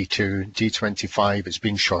policy D2, D25, it's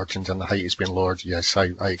been shortened and the height has been lowered. Yes,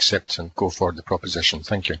 I accept and go for the proposition.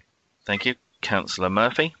 Thank you. Thank you. Councillor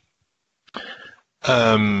Murphy.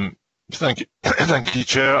 Thank you, thank you,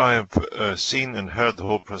 Chair. I have seen and heard the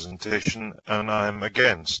whole presentation, and I am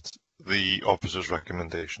against the officer's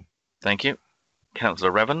recommendation. Thank you.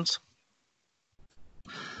 Councillor Revens.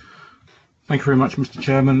 Thank you very much, Mr.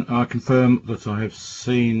 Chairman. I confirm that I have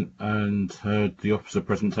seen and heard the officer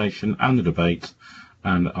presentation and the debate,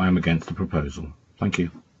 and I am against the proposal. Thank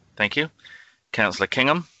you. Thank you. Councillor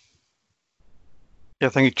Kingham. Yeah,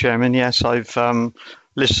 thank you, Chairman. Yes, I've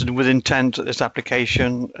listened with intent at this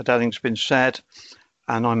application. Everything's been said,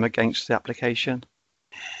 and I'm against the application.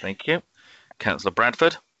 Thank you. Councillor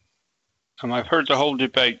Bradford. I've heard the whole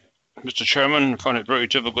debate, Mr. Chairman. I find it a very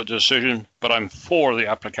difficult decision, but I'm for the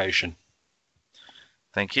application.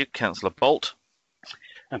 Thank you. Councillor Bolt.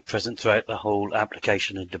 I'm present throughout the whole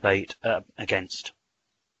application and debate, against.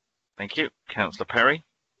 Thank you. Councillor Perry.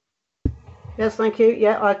 Yes, thank you.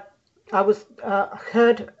 Yeah, I was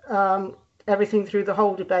heard everything through the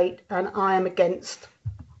whole debate, and I am against.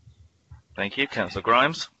 Thank you. Councillor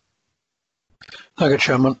Grimes. Thank you,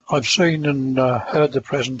 Chairman. I've seen and heard the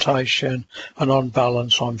presentation, and on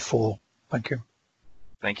balance, I'm for. Thank you.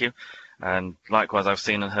 Thank you. And likewise, I've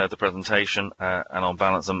seen and heard the presentation, and on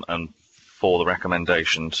balance, and for the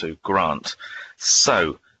recommendation to grant.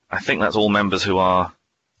 So, I think that's all members who are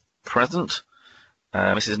present.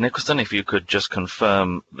 Mrs. Nicholson, if you could just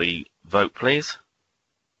confirm the vote, please.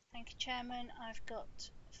 Thank you, Chairman. I've got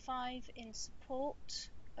 5 in support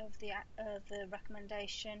of the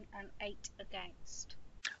recommendation and 8 against.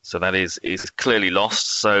 So that is clearly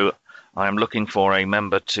lost. So I am looking for a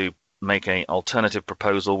member to make an alternative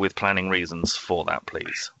proposal with planning reasons for that,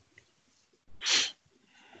 please.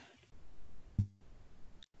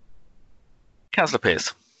 Councillor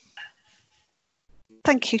Pearce.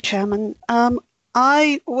 Thank you, Chairman.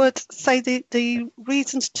 I would say the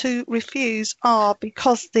reasons to refuse are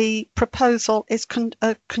because the proposal is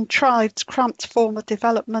a contrived, cramped form of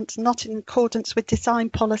development, not in accordance with design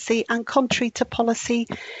policy and contrary to policy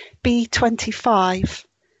B25.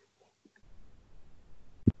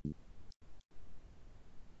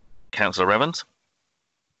 Councillor Revens.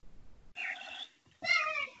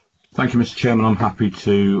 Thank you, Mr. Chairman. I'm happy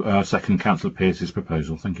to second Councillor Pearce's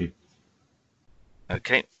proposal. Thank you.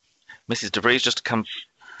 Okay. Mrs. De Vries, just to come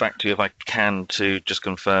back to you if I can, to just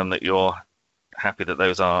confirm that you're happy that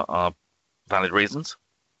those are valid reasons.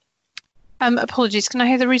 Apologies, can I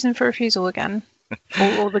hear the reason for refusal again?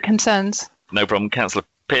 or the concerns? No problem. Councillor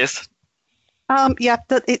Pearce. Yeah,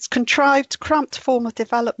 that it's contrived, cramped form of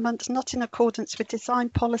development, not in accordance with design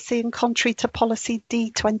policy and contrary to policy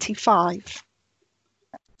D25.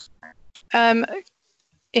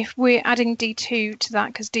 If we're adding D2 to that,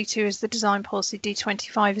 because D2 is the design policy,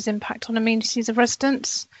 D25 is impact on amenities of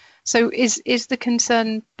residents. So is the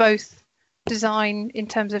concern both design in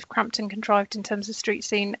terms of cramped and contrived in terms of street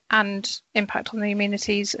scene and impact on the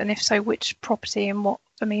amenities? And if so, which property and what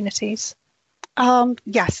amenities?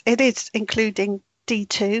 Yes, it is including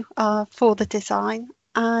D2 for the design,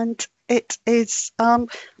 and it is, well,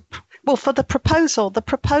 for the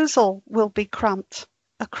proposal will be cramped.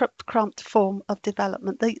 A cramped form of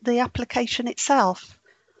development, the application itself.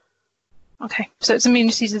 Okay, so it's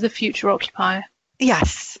amenities of the future occupier.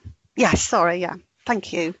 Yes, sorry, yeah,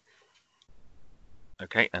 thank you.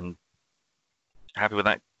 Okay, and happy with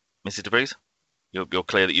that, Mrs. De Vries? You're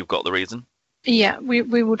clear that you've got the reason? Yeah, we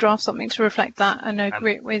will draft something to reflect that and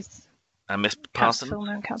agree it with Ms. Parson?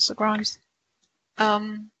 Councillor and Councillor Grimes.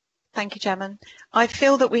 Thank you, Chairman. I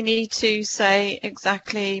feel that we need to say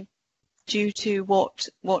exactly due to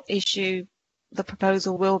what issue the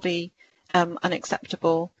proposal will be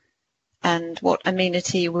unacceptable and what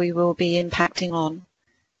amenity we will be impacting on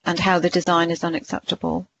and how the design is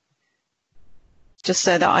unacceptable, just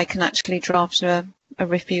so that I can actually draft a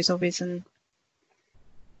refusal reason.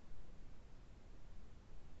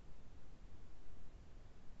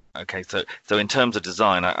 Okay, so in terms of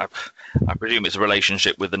design, I presume it's a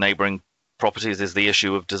relationship with the neighbouring properties is the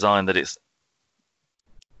issue of design that is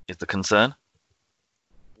the concern?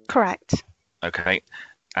 Correct. Okay,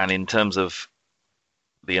 and in terms of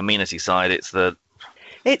the amenity side, it's the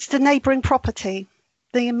neighbouring property,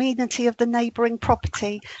 the amenity of the neighbouring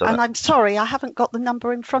property. So and I'm sorry, I haven't got the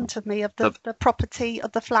number in front of me of the property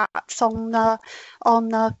of the flats on so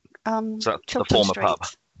Chiltern the former Street. pub.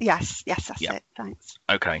 Yes, that's it. Thanks.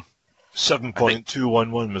 Okay.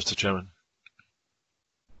 7.211, Mr. Chairman.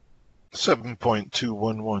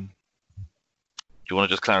 7.211. Do you want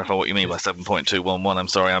to just clarify what you mean by 7.211? I'm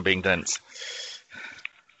sorry, I'm being dense.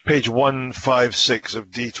 page 156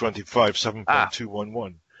 of D25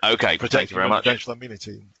 7.211. Okay, thank you very much. Residential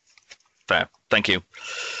amenity. Fair, thank you.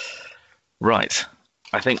 Right,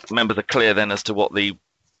 I think members are clear then as to what the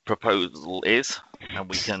proposal is, and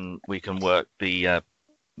we can work the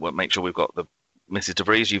make sure we've got the Mrs. De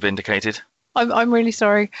Vries you've indicated. I'm really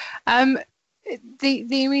sorry.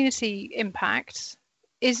 The amenity impact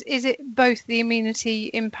is it both the amenity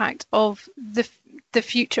impact of the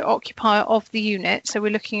future occupier of the unit, so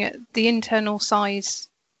we're looking at the internal size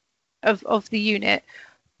of the unit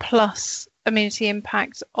plus amenity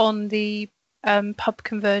impact on the pub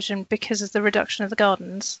conversion because of the reduction of the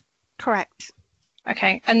gardens? Correct.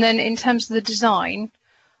 Okay, and then in terms of the design,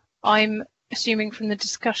 I'm assuming from the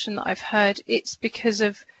discussion that I've heard, it's because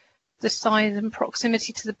of the size and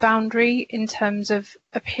proximity to the boundary in terms of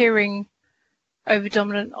appearing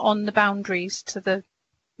over-dominant on the boundaries to the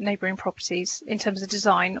neighbouring properties in terms of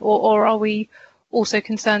design, or are we also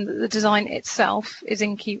concerned that the design itself is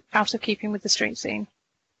out of keeping with the street scene?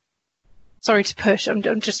 Sorry to push,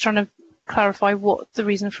 I'm just trying to clarify what the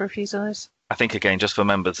reason for refusal is. I think, again, just for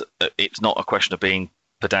members, it's not a question of being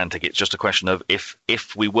pedantic. It's just a question of if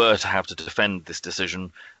we were to have to defend this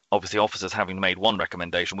decision, obviously officers having made one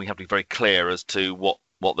recommendation, we have to be very clear as to what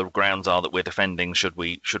the grounds are that we're defending should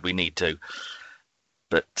we need to.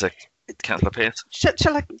 But Councillor Pearce?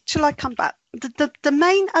 Shall I come back? The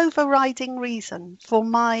main overriding reason for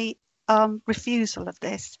my refusal of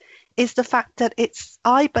this is the fact that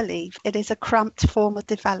I believe it is a cramped form of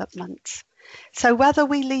development. So whether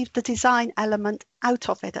we leave the design element out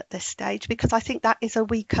of it at this stage, because I think that is a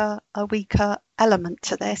weaker element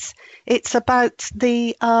to this, it's about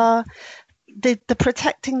the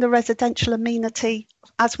protecting the residential amenity,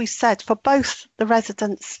 as we said, for both the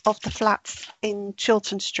residents of the flats in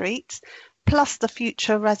Chiltern Street, plus the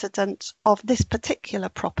future resident of this particular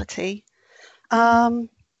property, and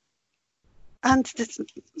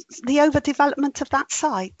the overdevelopment of that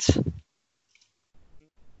site.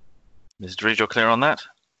 Ms. Dries, you're clear on that?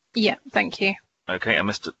 Yeah, thank you. Okay, and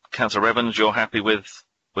Mr. Councillor Evans, you're happy with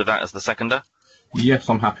that as the seconder? Yes,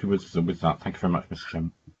 I'm happy with that. Thank you very much, Mr.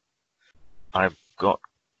 Chairman. I've got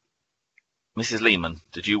Mrs. Lehman.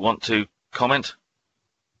 Did you want to comment?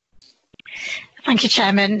 Thank you,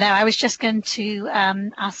 Chairman. No, I was just going to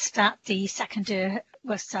ask that the seconder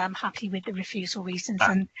was happy with the refusal reasons,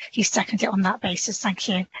 and he seconded it on that basis. Thank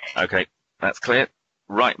you. Okay, that's clear.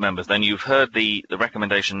 Right, members, then you've heard the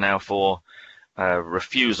recommendation now for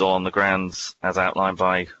refusal on the grounds as outlined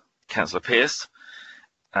by Councillor Pearce.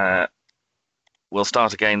 We'll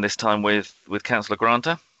start again this time with Councillor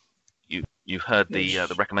Granter. You've heard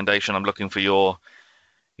the recommendation. I'm looking for your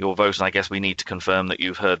vote, and I guess we need to confirm that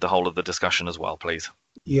you've heard the whole of the discussion as well, please.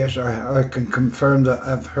 Yes, I can confirm that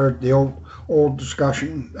I've heard the all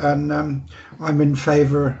discussion, and I'm in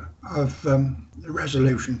favour of the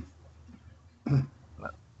resolution.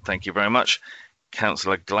 Thank you very much.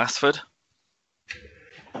 Councillor Glassford.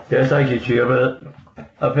 Yes, thank you, Chairman.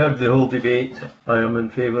 I've heard the whole debate. I am in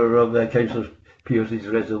favour of Councillor Pearce's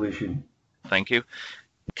resolution. Thank you.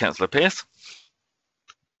 Councillor Pearce.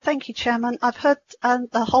 Thank you, Chairman. I've heard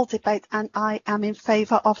the whole debate and I am in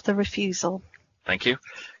favour of the refusal. Thank you.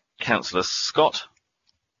 Councillor Scott.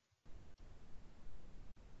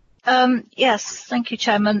 Yes, thank you,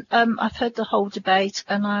 Chairman. I've heard the whole debate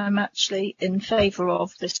and I'm actually in favour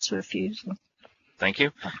of this refusal. Thank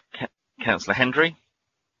you. Councillor Hendry.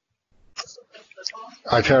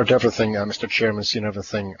 I've heard everything, Mr. Chairman, seen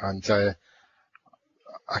everything, and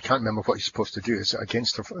I can't remember what you're supposed to do. Is it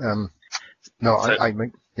against the... no, so,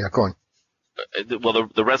 yeah, go on. Well,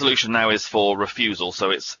 the resolution now is for refusal,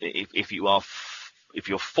 so it's if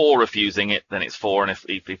you're for refusing it, then it's for, and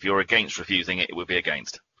if you're against refusing it, it would be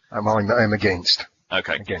against. I'm against.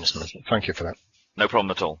 Okay. Against. Thank you for that. No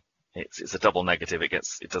problem at all. It's a double negative.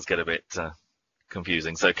 It does get a bit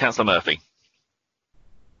confusing. So, Councillor Murphy.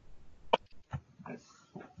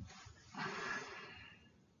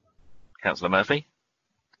 Councillor Murphy.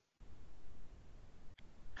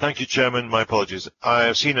 Thank you, Chairman. My apologies. I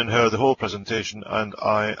have seen and heard the whole presentation, and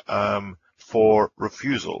I am for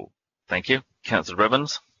refusal. Thank you. Councillor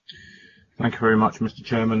Evans. Thank you very much, Mr.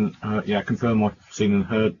 Chairman. I confirm I've seen and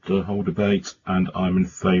heard the whole debate, and I'm in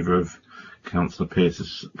favour of Councillor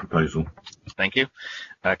Pearce's proposal. Thank you.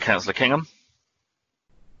 Councillor Kingham.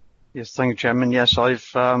 Yes, thank you, Chairman. Yes,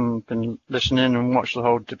 I've been listening and watched the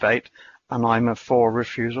whole debate, and I'm for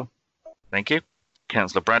refusal. Thank you.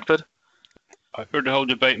 Councillor Bradford. I've heard the whole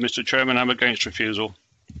debate, Mr. Chairman. I'm against refusal.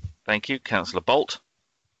 Thank you. Councillor Bolt.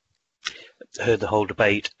 Heard the whole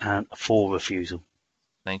debate and for refusal.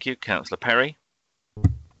 Thank you. Councillor Perry.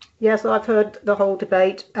 Yes, I've heard the whole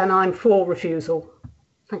debate and I'm for refusal.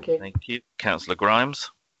 Thank you. Thank you. Councillor Grimes.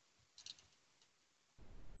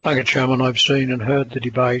 Thank you, Chairman. I've seen and heard the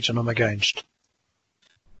debate and I'm against.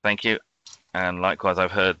 Thank you. And likewise,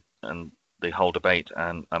 I've heard the whole debate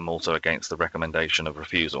and I'm also against the recommendation of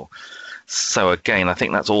refusal. So again, I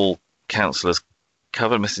think that's all councillors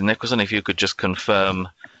covered. Mrs Nicholson, if you could just confirm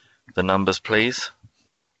the numbers, please.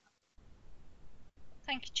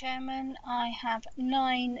 Thank you, Chairman. I have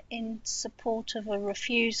 9 in support of a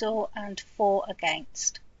refusal and 4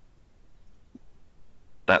 against.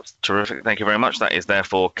 That's terrific. Thank you very much. That is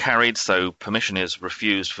therefore carried. So permission is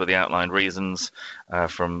refused for the outlined reasons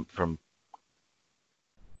from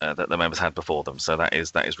that the members had before them. So that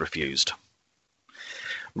is refused.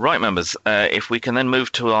 Right, members. If we can then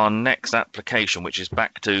move to our next application, which is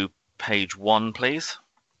back to page 1, please.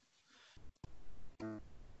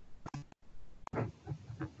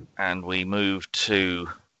 And we move to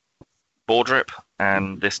Bordrip,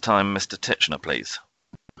 and this time Mr. Titchener, please.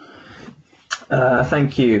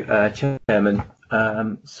 Thank you, Chairman.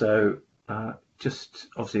 Just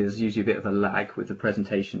obviously there's usually a bit of a lag with the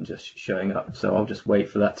presentation just showing up, so I'll just wait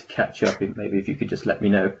for that to catch up. Maybe if you could just let me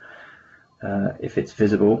know if it's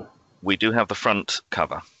visible. We do have the front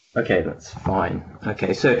cover. Okay, that's fine.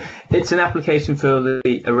 Okay, so it's an application for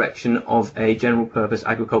the erection of a general purpose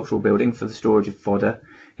agricultural building for the storage of fodder.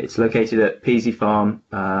 It's located at Peasy Farm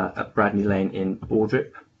at Bradney Lane in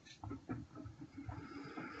Bordrip.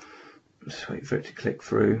 Just wait for it to click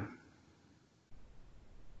through.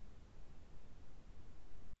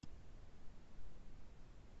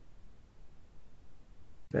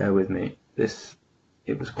 Bear with me.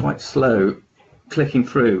 It was quite slow clicking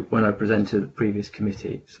through when I presented the previous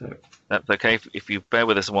committee. So that's okay. If you bear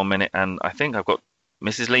with us 1 minute, and I think I've got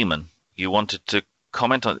Mrs. Lehman. You wanted to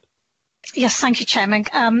comment on it? Yes, thank you, Chairman.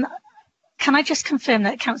 Can I just confirm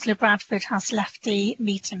that Councillor Bradford has left the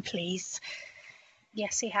meeting, please?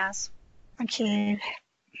 Yes, he has. Thank you.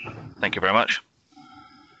 Thank you very much.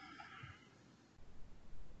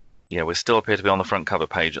 Yeah, we still appear to be on the front cover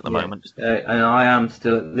page at the moment. And I am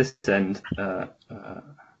still at this end.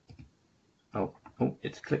 Oh,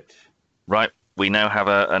 it's clicked. Right, we now have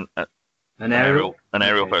an aerial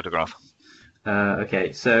photograph.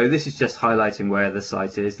 Okay, so this is just highlighting where the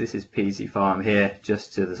site is. This is Peasy Farm here,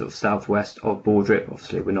 just to the sort of southwest of Bordrip.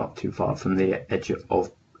 Obviously, we're not too far from the edge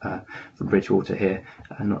of from Bridgewater here,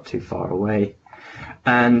 not too far away.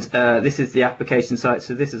 And this is the application site.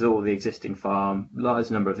 So this is all the existing farm,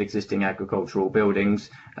 large number of existing agricultural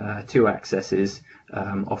buildings, 2 accesses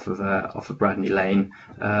off of Bradney Lane,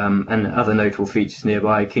 and other notable features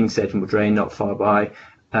nearby. King Sedgemoor Drain not far by,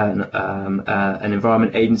 an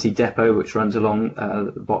Environment Agency depot which runs along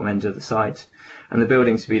the bottom end of the site, and the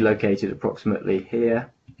buildings to be located approximately here.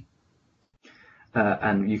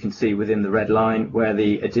 And you can see within the red line where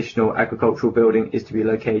the additional agricultural building is to be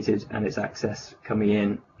located and its access coming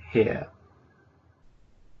in here.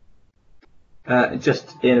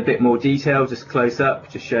 Just in a bit more detail, just close up,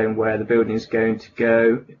 just showing where the building is going to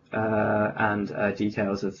go, and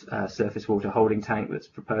details of surface water holding tank that's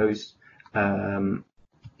proposed, so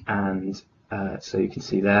you can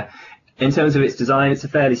see there. In terms of its design, it's a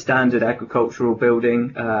fairly standard agricultural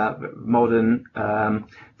building, modern,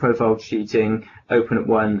 profiled sheeting, open at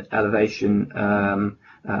one elevation,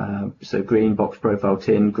 so green box profile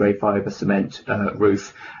tin, grey fibre cement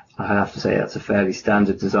roof. I have to say that's a fairly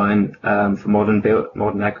standard design for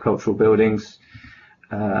modern agricultural buildings.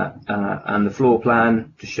 And the floor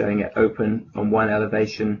plan, just showing it open on one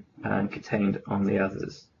elevation and contained on the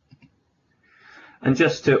others. And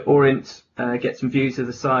just to orient, get some views of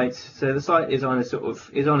the site. So the site is on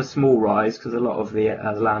a small rise because a lot of the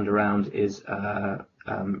land around is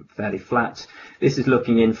fairly flat. This is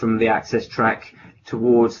looking in from the access track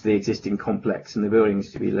towards the existing complex, and the building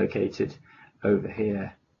is to be located over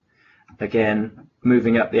here. Again,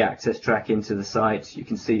 moving up the access track into the site, you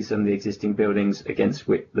can see some of the existing buildings against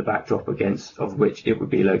which the backdrop of which it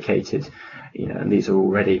would be located. And these are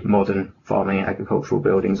already modern farming and agricultural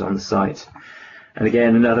buildings on the site. And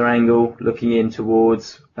again, another angle looking in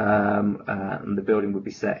towards, and the building would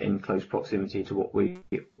be set in close proximity to what we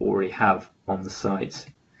already have on the site.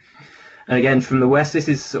 And again, from the west, this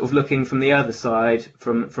is sort of looking from the other side,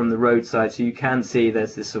 from the roadside. So you can see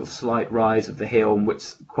there's this sort of slight rise of the hill on which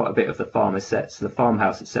quite a bit of the farm is set. So the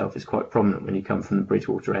farmhouse itself is quite prominent when you come from the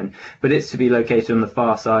Bridgewater end. But it's to be located on the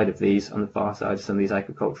far side of these, on the far side of some of these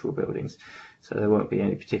agricultural buildings. So there won't be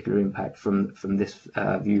any particular impact from this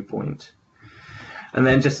viewpoint. And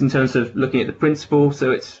then just in terms of looking at the principle,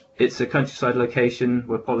 so it's It's a countryside location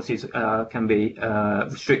where policies can be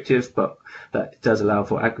restrictive, but that does allow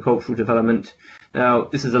for agricultural development. Now,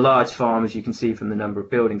 this is a large farm, as you can see from the number of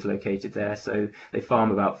buildings located there. So they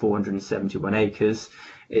farm about 471 acres.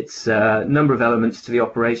 It's a number of elements to the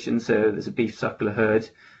operation. So there's a beef suckler herd.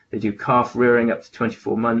 They do calf rearing up to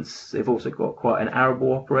 24 months. They've also got quite an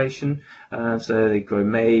arable operation. So they grow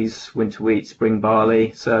maize, winter wheat, spring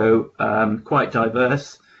barley. So quite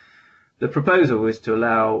diverse. The proposal is to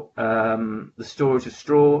allow the storage of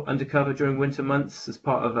straw under cover during winter months as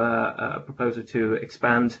part of a proposal to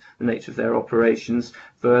expand the nature of their operations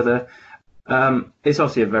further. It's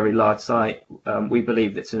obviously a very large site. We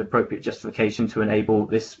believe it's an appropriate justification to enable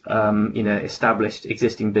this, established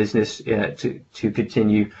existing business to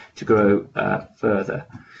continue to grow further.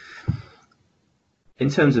 In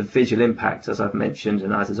terms of visual impact, as I've mentioned,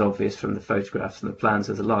 and as is obvious from the photographs and the plans,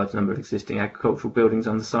 there's a large number of existing agricultural buildings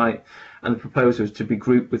on the site, and the proposal is to be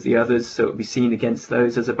grouped with the others, so it will be seen against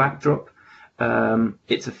those as a backdrop.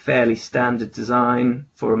 It's a fairly standard design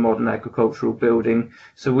for a modern agricultural building,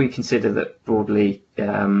 so we consider that broadly,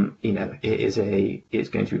 it is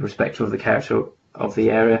going to be respectful of the character of the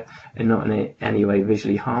area and not in any way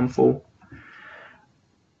visually harmful.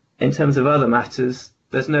 In terms of other matters,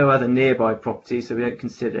 there's no other nearby property, so we don't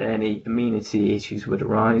consider any amenity issues would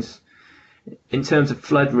arise. In terms of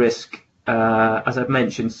flood risk, as I've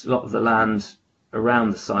mentioned, a lot of the land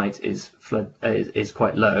around the site is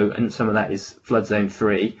quite low, and some of that is flood zone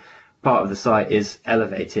 3. Part of the site is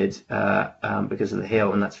elevated because of the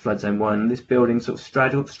hill, and that's flood zone 1. This building sort of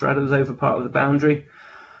straddles over part of the boundary.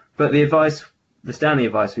 But the standing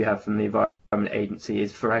advice we have from the Environment Agency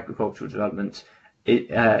is for agricultural development.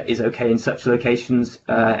 It is okay in such locations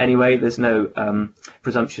anyway. There's no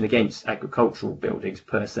presumption against agricultural buildings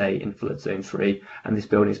per se in flood zone 3, and this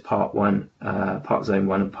building is part zone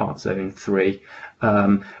 1 and part zone 3.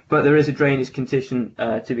 But there is a drainage condition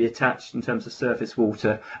to be attached in terms of surface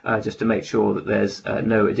water, just to make sure that there's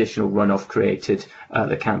no additional runoff created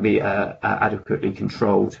that can't be adequately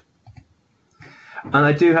controlled. And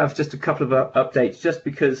I do have just a couple of updates, just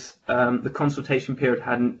because the consultation period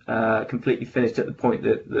hadn't completely finished at the point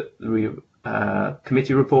that the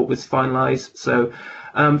committee report was finalised. So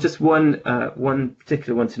just one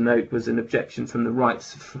particular one to note was an objection from the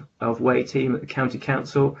Rights of Way team at the County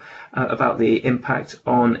Council about the impact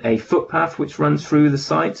on a footpath which runs through the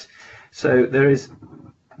site. So there is,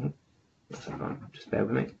 just bear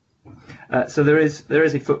with me. So there is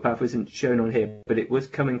a footpath, which isn't shown on here, but it was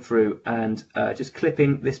coming through and just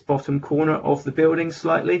clipping this bottom corner of the building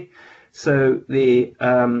slightly. So the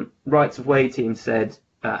Rights of Way team said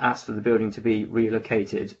asked for the building to be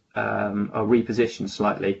relocated or repositioned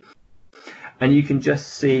slightly, and you can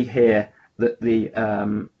just see here that the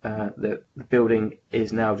building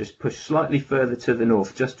is now just pushed slightly further to the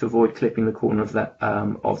north, just to avoid clipping the corner of that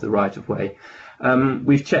of the right of way.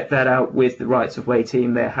 We've checked that out with the Rights of Way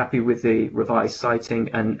team. They're happy with the revised siting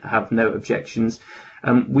and have no objections.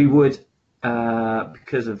 We would,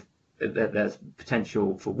 because of there's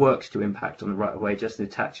potential for works to impact on the right of way, just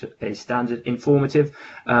attach a standard informative,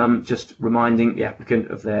 just reminding the applicant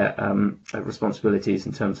of their responsibilities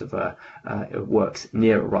in terms of works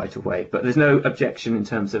near a right of way. But there's no objection in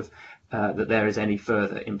terms of that there is any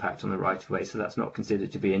further impact on the right of way, so that's not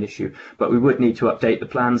considered to be an issue. But we would need to update the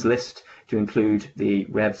plans list to include the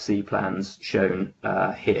Rev C plans shown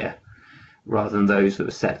here, rather than those that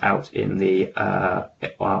were set out in the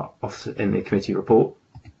committee report.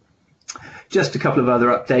 Just a couple of other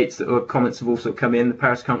updates that were comments have also come in. The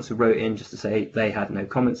Parish Council wrote in just to say they had no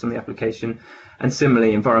comments on the application, and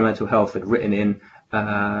similarly Environmental Health had written in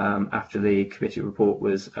after the committee report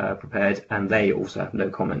was prepared, and they also have no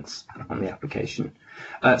comments on the application.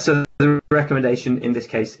 So the recommendation in this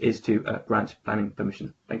case is to grant planning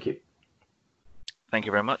permission. Thank you. Thank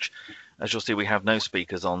you very much. As you'll see, we have no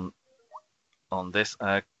speakers on this.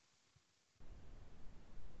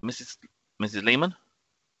 Mrs. Lehman?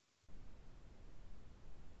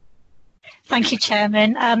 Thank you,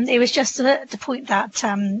 Chairman. It was just the point that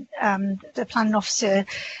the planning officer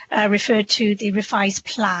referred to the revised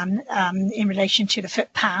plan in relation to the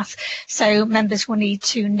footpath. So members will need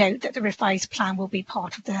to note that the revised plan will be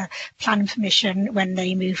part of the planning permission when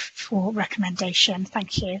they move for recommendation.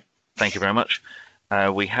 Thank you. Thank you very much.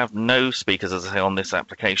 We have no speakers, as I say, on this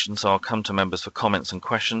application, so I'll come to members for comments and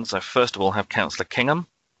questions. I first of all have Councillor Kingham.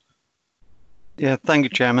 Yeah, thank you,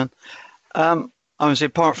 Chairman. Obviously,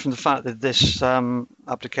 apart from the fact that this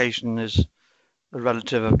application is a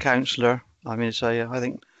relative of councillor, I mean, I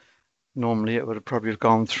think normally it would have probably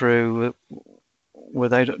gone through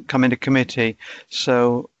without coming to committee.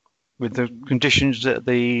 So with the conditions that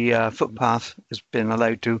the footpath has been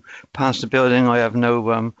allowed to pass the building, I have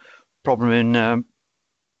no problem in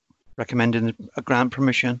recommending a grant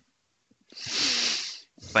permission.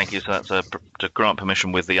 Thank you. So that's to grant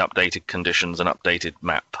permission with the updated conditions and updated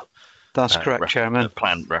map. That's correct, Chairman.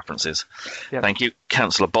 Plan references. Yep. Thank you.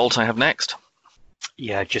 Councillor Bolt, I have next.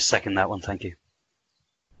 Yeah, just second that one. Thank you.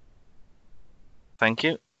 Thank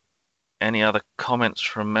you. Any other comments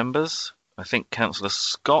from members? I think Councillor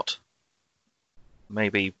Scott may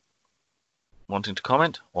be wanting to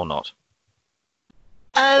comment or not.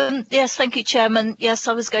 Yes, thank you, Chairman. Yes,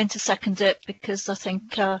 I was going to second it because I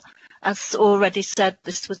think, as already said,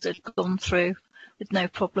 this was gone through with no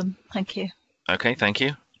problem. Thank you. Okay, thank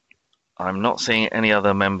you. I'm not seeing any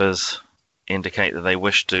other members indicate that they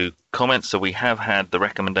wish to comment, so we have had the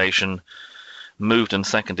recommendation moved and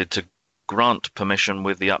seconded to grant permission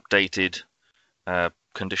with the updated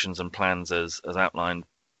conditions and plans as outlined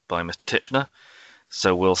by Mr. Tipner.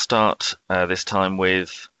 So we'll start this time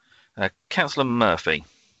with Councillor Murphy.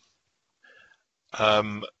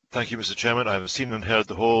 Thank you, Mr. Chairman. I have seen and heard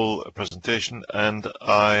the whole presentation, and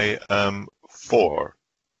I am for.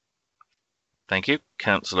 Thank you.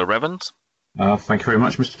 Councillor Revens. Thank you very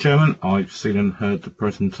much, Mr. Chairman. I've seen and heard the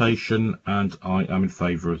presentation, and I am in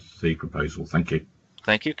favour of the proposal. Thank you.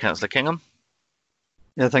 Thank you. Councillor Kingham.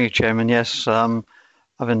 Yeah, thank you, Chairman. Yes,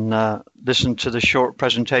 having listened to the short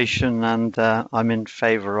presentation, and I'm in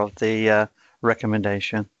favour of the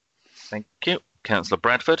recommendation. Thank you. Councillor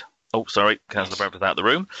Bradford. Oh, sorry, Councillor Bradford's out of the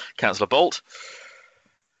room. Councillor Bolt.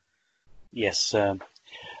 Yes, a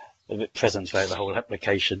bit present throughout the whole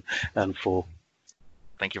application and for.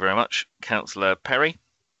 Thank you very much. Councillor Perry.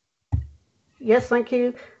 Yes, thank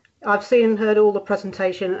you. I've seen and heard all the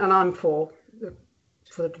presentation, and I'm for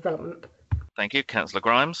the development. Thank you. Councillor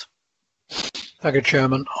Grimes. Thank you,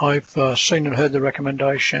 Chairman. I've seen and heard the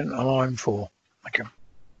recommendation, and I'm for. Thank you.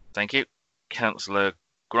 Thank you. Councillor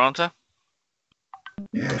Granter.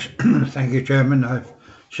 Yes, thank you, Chairman. I've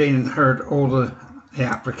seen and heard all the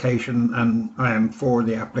application, and I am for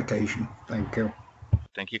the application. Thank you.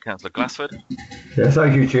 Thank you. Councillor Glassford. Yeah,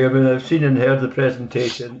 thank you, Chairman. I've seen and heard the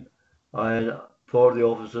presentation, and for the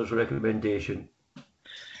officer's recommendation.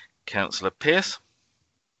 Councillor Pearce.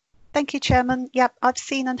 Thank you, Chairman. Yep, I've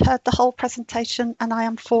seen and heard the whole presentation, and I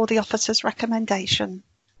am for the officer's recommendation.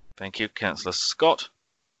 Thank you. Councillor Scott.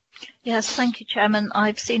 Yes, thank you, Chairman.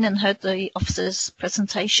 I've seen and heard the officer's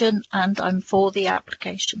presentation, and I'm for the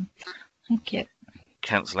application. Thank you.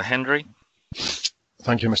 Councillor Hendry.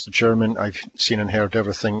 Thank you, Mr. Chairman. I've seen and heard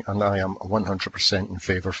everything, and I am 100% in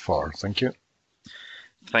favour for. Thank you.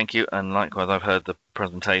 Thank you. And likewise, I've heard the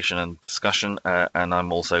presentation and discussion, and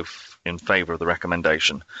I'm also in favour of the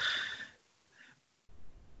recommendation.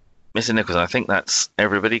 Mr. Nichols, I think that's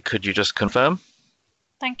everybody. Could you just confirm?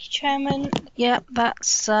 Thank you, Chairman. Yep,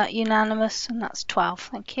 that's unanimous, and that's 12.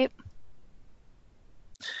 Thank you.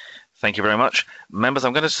 Thank you very much. Members,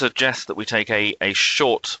 I'm going to suggest that we take a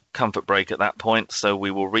short comfort break at that point. So we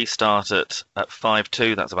will restart at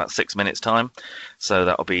 5:02. That's about 6 minutes time. So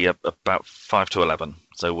that'll be about 5 to 11.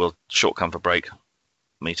 So we'll short comfort break.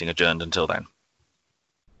 Meeting adjourned until then.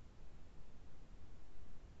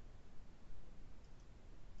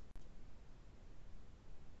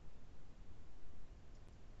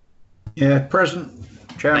 Yeah, present,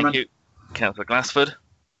 Chairman. Thank you. Councillor Glassford.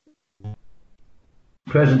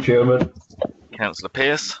 Present, Chairman. Councillor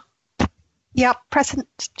Pearce. Yep, present,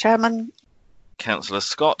 Chairman. Councillor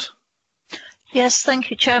Scott. Yes,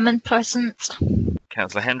 thank you, Chairman. Present.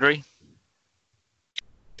 Councillor Hendry.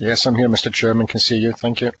 Yes, I'm here, Mr. Chairman. Can see you.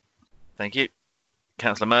 Thank you. Thank you.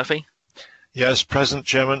 Councillor Murphy. Yes, present,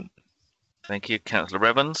 Chairman. Thank you. Councillor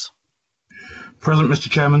Evans. Present,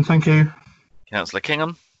 Mr. Chairman. Thank you. Councillor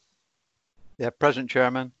Kingham. Yeah, present,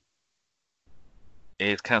 Chairman.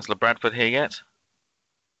 Is Councillor Bradford here yet?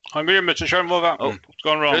 I'm here, Mr. Chairman. What's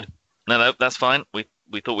gone wrong? Good. No, that's fine. We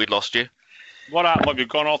thought we'd lost you. What happened? Have you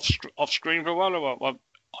gone off screen for a while, or what?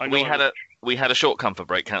 We had a short comfort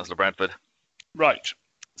break, Councillor Bradford. Right.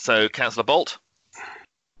 So, Councillor Bolt.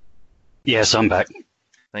 Yes, I'm back.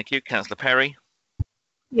 Thank you. Councillor Perry.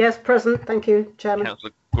 Yes, present. Thank you, Chairman.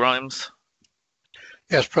 Councillor Grimes.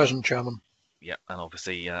 Yes, present, Chairman. Yeah, and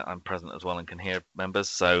obviously I'm present as well and can hear members.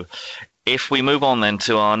 So if we move on then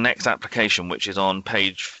to our next application, which is on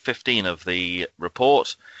page 15 of the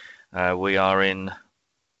report, we are in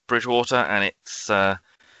Bridgewater, and it's Amelia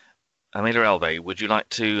Elvey. Would you like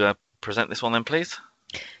to present this one then, please?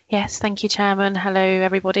 Yes, thank you, Chairman. Hello,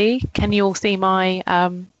 everybody. Can you all see my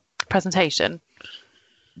presentation?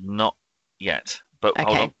 Not yet, but okay.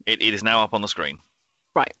 Hold on. It is now up on the screen.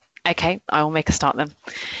 Right. Okay, I will make a start then.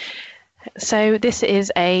 So this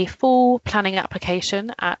is a full planning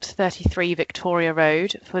application at 33 Victoria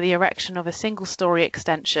Road for the erection of a single-storey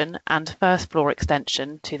extension and first floor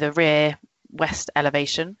extension to the rear west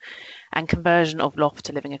elevation and conversion of loft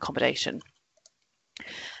to living accommodation.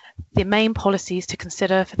 The main policies to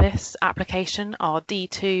consider for this application are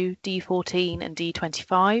D2, D14 and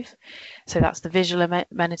D25. So that's the visual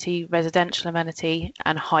amenity, residential amenity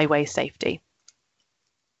and highway safety.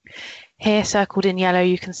 Here, circled in yellow,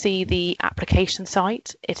 you can see the application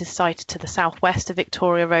site. It is sited to the southwest of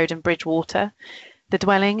Victoria Road and Bridgewater. The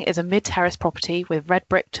dwelling is a mid-terrace property with red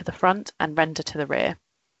brick to the front and render to the rear.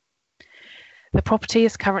 The property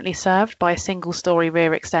is currently served by a single-storey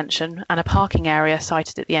rear extension and a parking area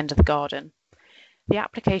sited at the end of the garden. The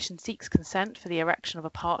application seeks consent for the erection of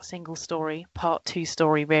a part single-storey, part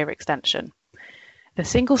two-storey rear extension. The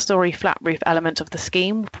single-storey flat roof element of the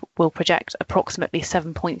scheme will project approximately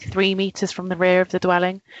 7.3 metres from the rear of the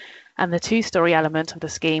dwelling, and the two-storey element of the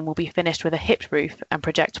scheme will be finished with a hipped roof and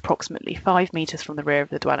project approximately 5 metres from the rear of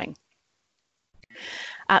the dwelling.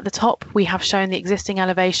 At the top, we have shown the existing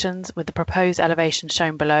elevations with the proposed elevation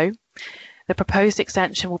shown below. The proposed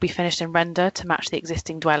extension will be finished in render to match the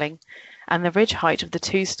existing dwelling, and the ridge height of the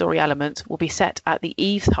two-storey element will be set at the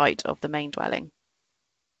eaves height of the main dwelling.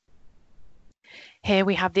 Here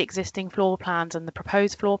we have the existing floor plans and the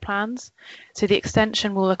proposed floor plans. So the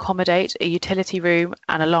extension will accommodate a utility room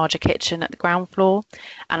and a larger kitchen at the ground floor,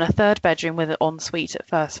 and a third bedroom with an ensuite at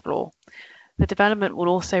first floor. The development will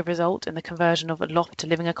also result in the conversion of a loft to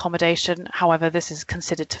living accommodation. However, this is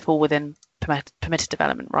considered to fall within permitted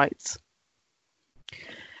development rights.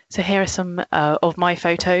 So here are some of my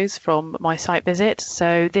photos from my site visit.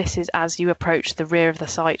 So this is as you approach the rear of the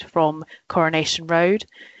site from Coronation Road.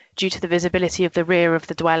 Due to the visibility of the rear of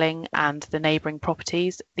the dwelling and the neighbouring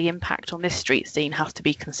properties, the impact on this street scene has to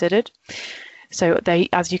be considered. So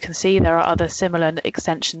as you can see, there are other similar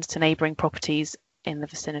extensions to neighbouring properties in the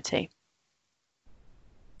vicinity.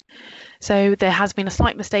 So there has been a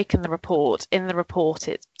slight mistake in the report. In the report,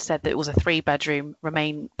 it said that it was a three-bedroom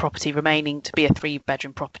property remaining to be a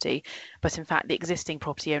three-bedroom property, but in fact the existing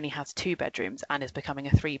property only has 2 bedrooms and is becoming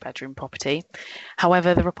a 3-bedroom property.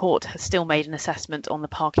 However, the report has still made an assessment on the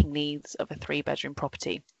parking needs of a 3-bedroom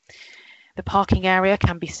property. The parking area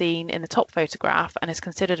can be seen in the top photograph and is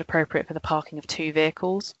considered appropriate for the parking of 2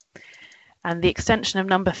 vehicles. And the extension of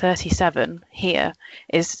number 37 here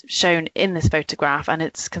is shown in this photograph, and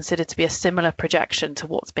it's considered to be a similar projection to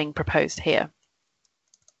what's being proposed here.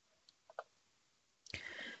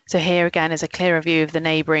 So here again is a clearer view of the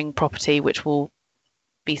neighbouring property, which will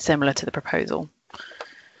be similar to the proposal.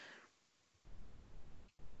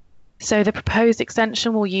 So the proposed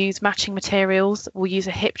extension will use matching materials, will use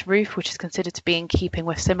a hipped roof, which is considered to be in keeping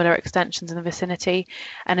with similar extensions in the vicinity,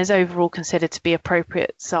 and is overall considered to be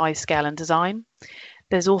appropriate size, scale and design.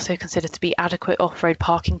 There's also considered to be adequate off-road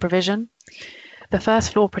parking provision. The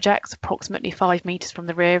first floor projects approximately 5 metres from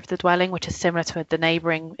the rear of the dwelling, which is similar to the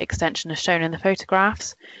neighbouring extension as shown in the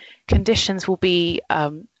photographs. Conditions will be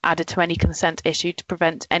added to any consent issued to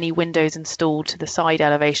prevent any windows installed to the side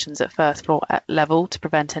elevations at first floor level to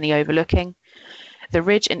prevent any overlooking. The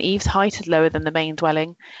ridge and eaves height is lower than the main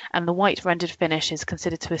dwelling, and the white rendered finish is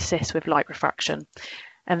considered to assist with light refraction,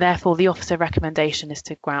 and therefore the officer recommendation is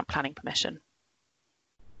to grant planning permission.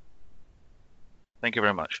 Thank you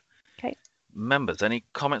very much. Okay. Members, any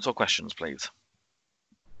comments or questions, please?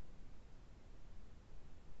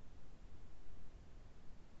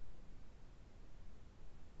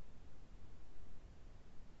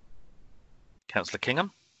 Councillor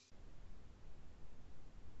Kingham.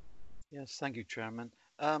 Yes, thank you, Chairman.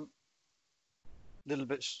 Little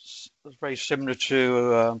bit very similar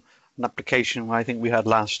to an application I think we had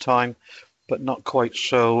last time, but not quite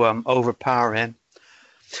so overpowering.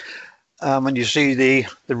 And you see the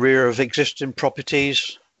rear of existing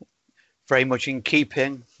properties, very much in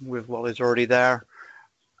keeping with what is already there.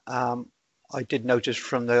 I did notice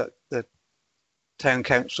from the Town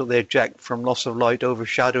Council they object from loss of light,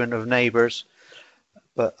 overshadowing of neighbours.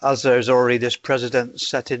 But as there's already this precedent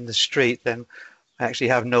set in the street, then I actually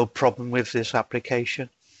have no problem with this application.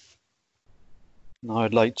 And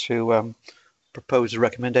I'd like to propose a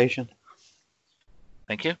recommendation.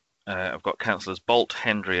 Thank you. I've got Councillors Bolt,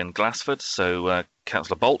 Hendry and Glassford. So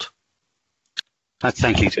Councillor Bolt.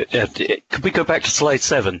 Thank you. Could we go back to slide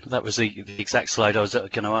 7? That was the exact slide I was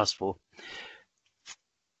going to ask for.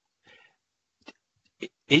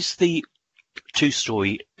 Is the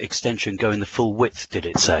 2-storey extension going the full width, did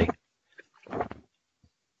it say?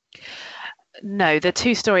 No, the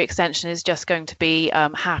 2-storey extension is just going to be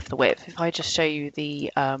half the width. If I just show you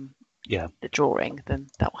the drawing, then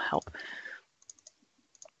that will help.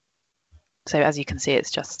 So as you can see,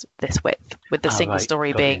 it's just this width, with the single right,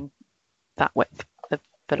 story got being you. that width, the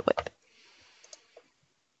full width.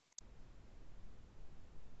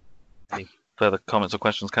 Any further comments or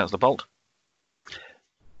questions, Councillor Bolt?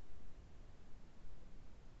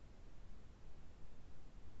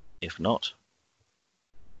 If not,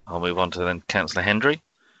 I'll move on to then Councillor Hendry.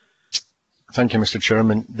 Thank you, Mr.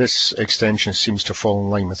 Chairman. This extension seems to fall in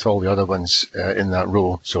line with all the other ones in that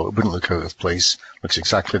row, so it wouldn't look out of place. Looks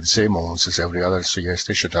exactly the same almost as every other, so yes,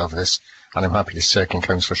 they should have this. And I'm happy to second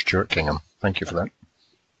Councillor Stuart Kingham. Thank you for that.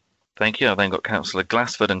 Thank you. I've then got Councillor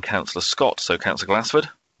Glassford and Councillor Scott. So Councillor Glassford.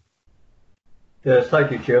 Yes,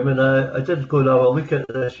 thank you, Chairman. I did go and have a look at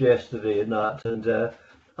this yesterday and that, and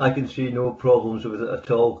I can see no problems with it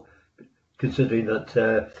at all, considering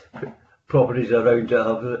that properties around it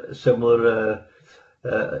have similar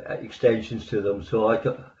extensions to them. So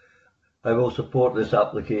I will support this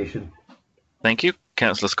application. Thank you.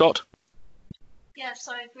 Councillor Scott. Yes,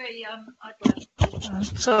 I agree.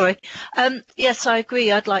 Yes, I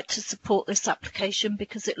agree. I'd like to support this application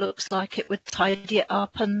because it looks like it would tidy it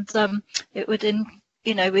up and it would,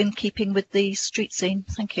 in keeping with the street scene.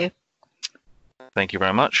 Thank you. Thank you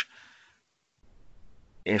very much.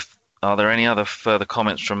 Are there any other further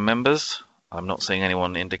comments from members? I'm not seeing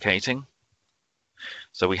anyone indicating.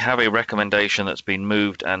 So we have a recommendation that's been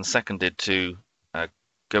moved and seconded to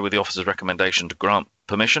go with the officer's recommendation to grant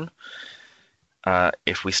permission.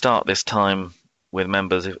 If we start this time with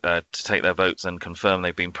members to take their votes and confirm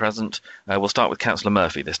they've been present, we'll start with Councillor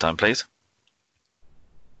Murphy this time, please.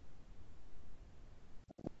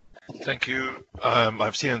 Thank you.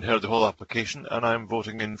 I've seen and heard the whole application, and I'm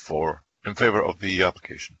voting in favour of the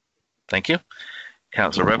application. Thank you.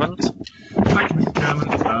 Councillor Evans. Thank you, Mr.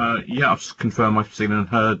 Chairman. Yeah, I've confirmed I've seen and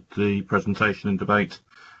heard the presentation and debate,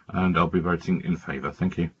 and I'll be voting in favour.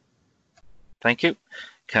 Thank you. Thank you.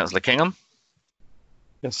 Councillor Kingham.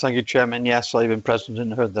 Yes, thank you, Chairman. Yes, I've been present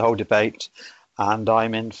and heard the whole debate, and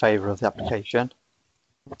I'm in favour of the application.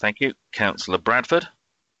 Thank you. Councillor Bradford.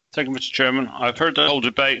 Thank you, Mr. Chairman. I've heard the whole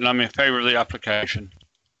debate and I'm in favour of the application.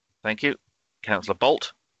 Thank you. Councillor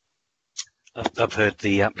Bolt. I've heard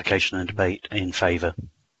the application and debate in favour.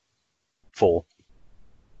 4.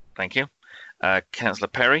 Thank you. Councillor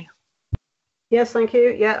Perry. Yes, thank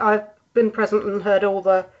you. Yeah, I've been present and heard all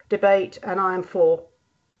the debate, and I am for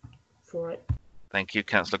it. Thank you.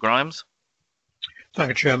 Councillor Grimes. Thank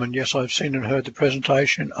you, Chairman. Yes, I've seen and heard the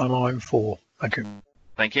presentation, and I'm for. Thank you.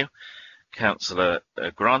 Thank you. Councillor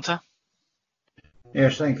Granter.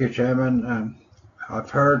 Yes, thank you, Chairman. I've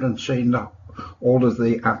heard and seen all of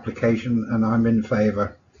the application, and I'm in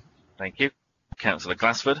favour. Thank you. Councillor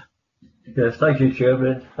Glassford. Yes, thank you,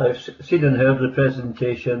 Chairman. I've seen and heard the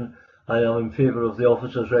presentation. I am in favour of the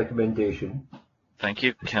officer's recommendation. Thank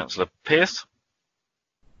you. Councillor Pearce.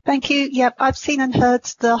 Thank you. Yep, I've seen and heard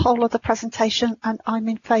the whole of the presentation, and I'm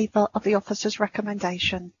in favour of the officer's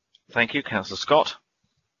recommendation. Thank you. Councillor Scott.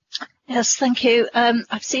 Yes, thank you.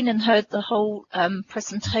 I've seen and heard the whole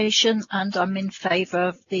presentation, and I'm in favour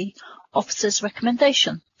of the officer's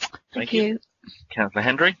recommendation. Thank you. Councillor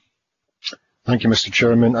Hendry. Thank you, Mr.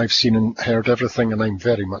 Chairman. I've seen and heard everything, and I'm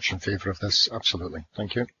very much in favour of this. Absolutely.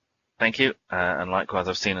 Thank you. Thank you. And likewise,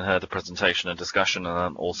 I've seen and heard the presentation and discussion, and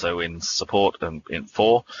I'm also in support and in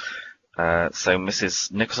for. So,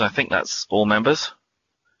 Mrs. Nicholson, I think that's all members.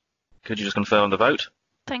 Could you just confirm the vote?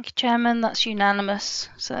 Thank you, Chairman. That's unanimous.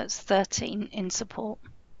 So it's 13 in support.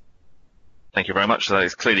 Thank you very much. So that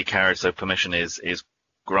is clearly carried, so permission is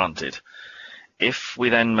granted. If we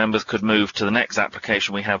then, members, could move to the next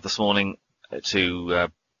application we have this morning to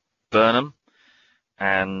Burnham.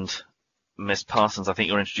 And Miss Parsons, I think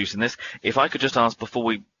you're introducing this. If I could just ask before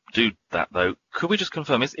we do that, though, could we just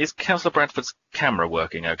confirm, is Councillor Bradford's camera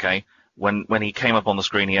working okay? When he came up on the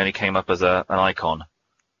screen, he only came up as an icon.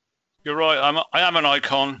 You're right. I am an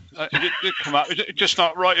icon. It did come out. It's just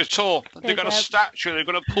not right at all. They've got a statue. They're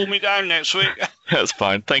going to pull me down next week. That's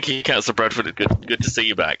fine. Thank you, Councillor Bradford. Good to see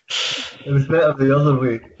you back. It was better the other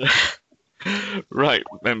way. Right,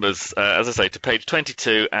 members. As I say, to page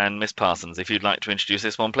 22, and Miss Parsons, if you'd like to introduce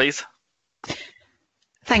this one, please.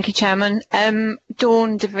 Thank you, Chairman.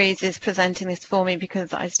 Dawn DeVries is presenting this for me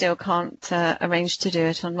because I still can't arrange to do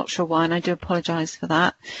it. I'm not sure why, and I do apologise for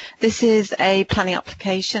that. This is a planning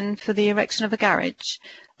application for the erection of a garage.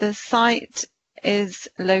 The site is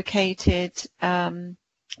located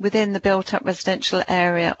within the built-up residential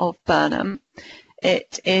area of Burnham.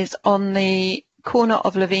 It is on the corner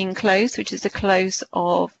of Levine Close, which is a close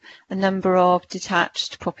of a number of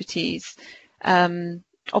detached properties.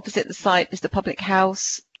 Opposite the site is the public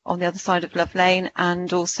house, on the other side of Love Lane,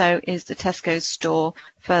 and also is the Tesco's store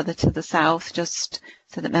further to the south, just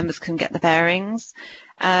so that members can get the bearings.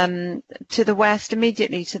 To the west,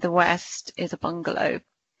 immediately to the west, is a bungalow.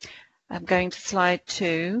 I'm going to slide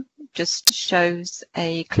 2, just shows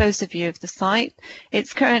a closer view of the site.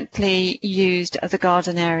 It's currently used as a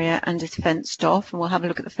garden area and is fenced off, and we'll have a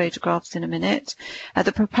look at the photographs in a minute.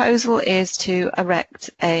 The proposal is to erect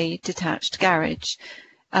a detached garage.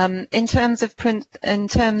 In terms of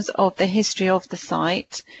the history of the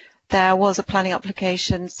site, there was a planning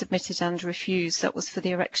application submitted and refused that was for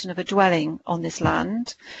the erection of a dwelling on this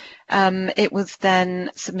land. It was then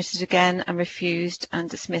submitted again and refused and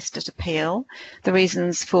dismissed at appeal. The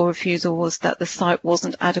reasons for refusal was that the site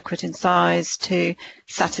wasn't adequate in size to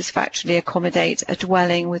satisfactorily accommodate a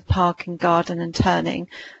dwelling with parking, garden and turning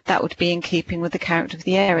that would be in keeping with the character of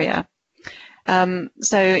the area.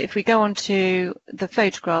 So if we go on to the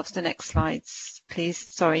photographs, the next slides, please.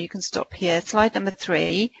 Sorry, you can stop here. Slide number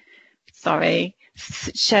 3, sorry,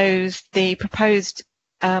 shows the proposed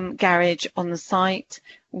garage on the site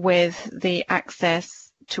with the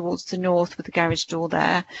access towards the north with the garage door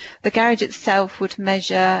there. The garage itself would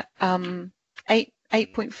measure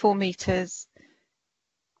 8.4 metres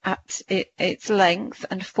at its length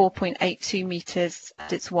and 4.82 metres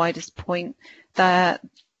at its widest point. That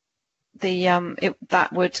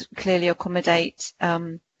would clearly accommodate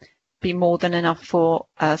be more than enough for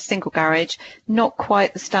a single garage. Not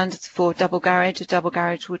quite the standards for double garage. A double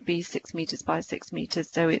garage would be 6 metres by 6 metres,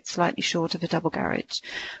 so it's slightly short of a double garage.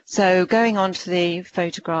 So going on to the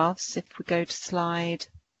photographs, if we go to slide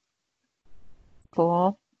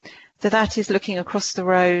 4, so that is looking across the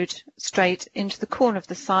road straight into the corner of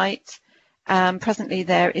the site. Presently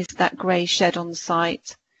there is that grey shed on the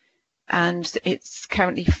site, and it's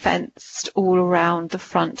currently fenced all around the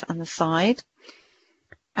front and the side.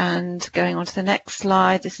 And going on to the next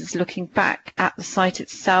slide, this is looking back at the site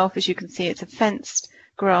itself. As you can see, it's a fenced,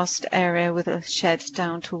 grassed area with a shed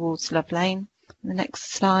down towards Love Lane. The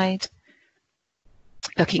next slide.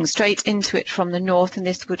 Looking straight into it from the north, and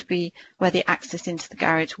this would be where the access into the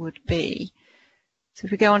garage would be. So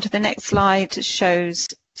if we go on to the next slide, it shows,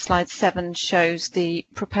 slide 7 shows the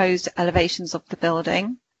proposed elevations of the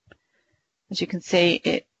building. As you can see,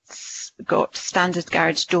 it's got standard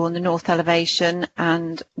garage door on the north elevation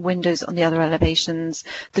and windows on the other elevations.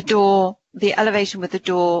 The elevation with the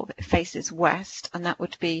door faces west, and that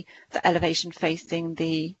would be the elevation facing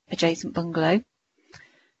the adjacent bungalow.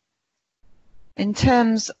 In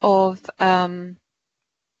terms of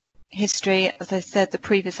history, as I said, the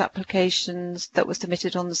previous applications that were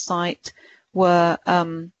submitted on the site were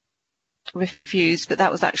refused, but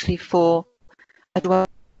that was actually for a dwelling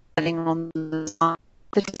on the site.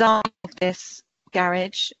 The design of this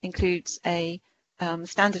garage includes a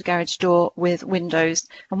standard garage door with windows,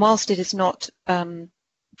 and whilst it is not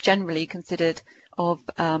generally considered of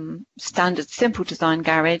standard simple design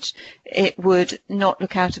garage, it would not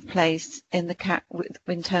look out of place in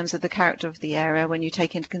terms of the character of the area when you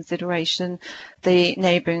take into consideration the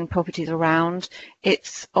neighbouring properties around.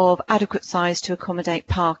 It's of adequate size to accommodate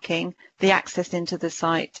parking. The access into the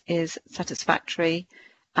site is satisfactory,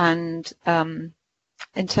 and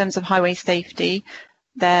in terms of highway safety,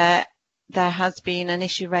 there has been an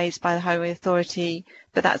issue raised by the Highway Authority,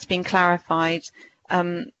 but that's been clarified.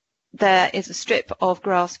 There is a strip of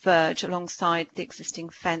grass verge alongside the existing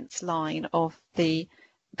fence line of the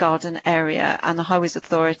garden area, and the Highways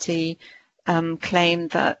Authority claim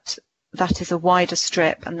that that is a wider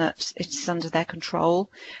strip and that it is under their control.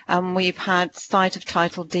 We've had sight of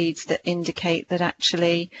title deeds that indicate that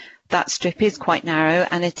actually that strip is quite narrow,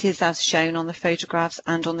 and it is as shown on the photographs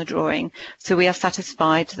and on the drawing. So we are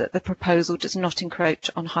satisfied that the proposal does not encroach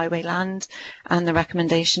on highway land, and the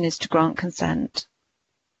recommendation is to grant consent.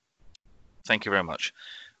 Thank you very much.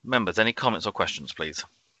 Members, any comments or questions, please?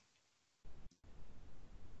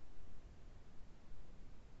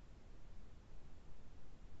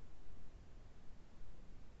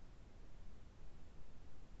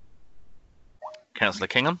 Councillor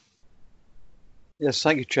Kingham. Yes,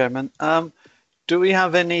 thank you, Chairman. Do we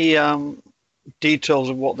have any details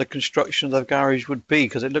of what the construction of the garage would be?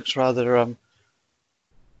 Because it looks rather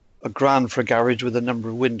a grand for a garage with a number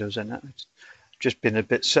of windows in it. It's just been a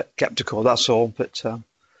bit sceptical, that's all. But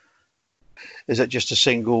is it just a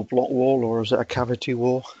single block wall, or is it a cavity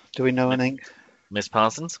wall? Do we know anything? Ms.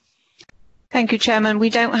 Parsons. Thank you, Chairman. We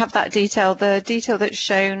don't have that detail. The detail that's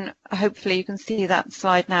shown, hopefully you can see that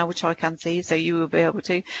slide now, which I can see, so you will be able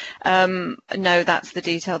to. No, that's the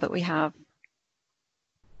detail that we have.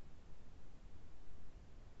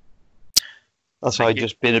 That's why I've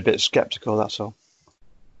just been a bit sceptical, that's all.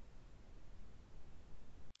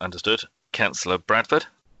 Understood. Councillor Bradford.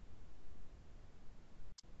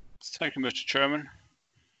 Thank you, Mr. Chairman.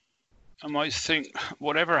 I think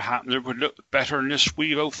whatever happened, it would look better than this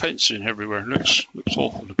wee old fencing everywhere. Looks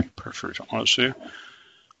awful, to be perfectly honest here.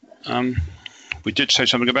 We did say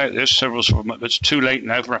something about this several, but it's too late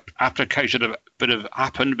now for application of bit have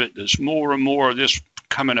happened, but there's more and more of this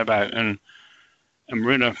coming about, and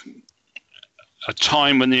we're in a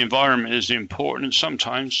time when the environment is important, and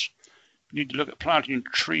sometimes you need to look at planting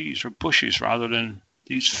trees or bushes rather than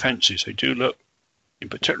these fences. They do look, in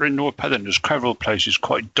particular in North Petherton, there's several places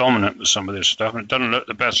quite dominant with some of this stuff, and it doesn't look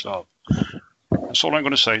the best of. That's all I'm going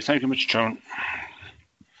to say. Thank you, Mr. Chairman.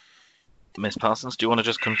 Ms. Parsons, do you want to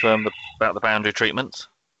just confirm about the boundary treatments?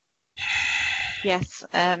 Yes.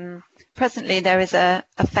 Presently, there is a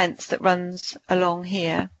fence that runs along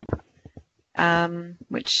here,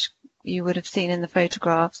 which you would have seen in the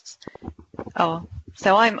photographs. Oh,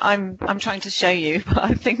 so I'm trying to show you, but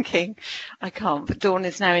I'm thinking I can't. But Dawn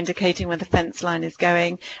is now indicating where the fence line is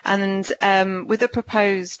going, and with the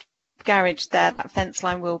proposed garage there, that fence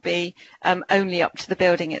line will be only up to the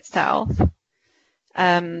building itself.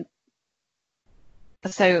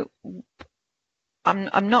 So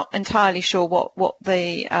I'm not entirely sure what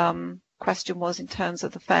the question was in terms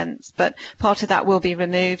of the fence, but part of that will be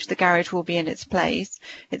removed. The garage will be in its place.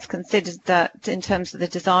 It's considered that in terms of the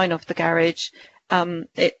design of the garage,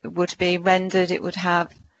 it would be rendered, it would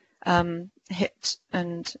have hipped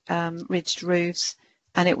and ridged roofs,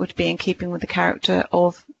 and it would be in keeping with the character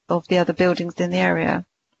of the other buildings in the area.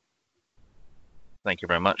 Thank you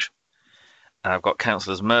very much. I've got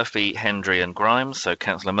Councillors Murphy, Hendry and Grimes. So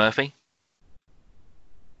Councillor Murphy.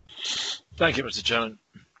 Thank you, Mr. Chairman.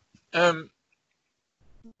 I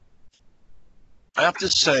have to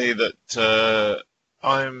say that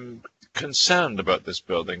I'm concerned about this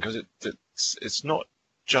building because it's not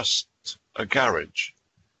just a garage.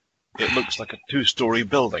 It looks like a two-story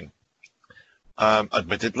building.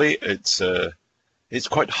 Admittedly, it's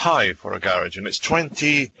quite high for a garage, and it's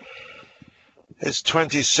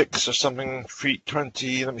 26 or something feet,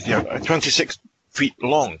 26 feet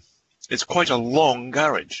long. It's quite a long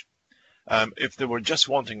garage. If they were just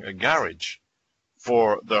wanting a garage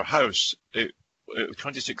for their house,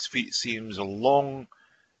 26 feet seems a long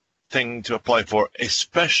thing to apply for,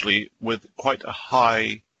 especially with quite a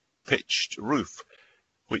high pitched roof,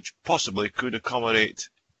 which possibly could accommodate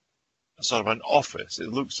a sort of an office. It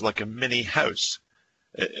looks like a mini house.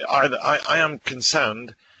 I am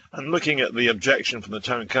concerned. And looking at the objection from the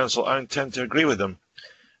Town Council, I intend to agree with them.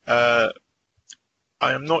 I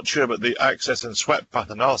am not sure about the access and swept path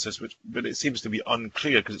analysis, but it seems to be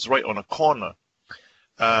unclear because it's right on a corner.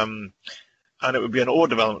 And it would be an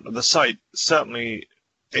overdevelopment of the site. Certainly,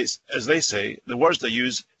 it's, as they say, the words they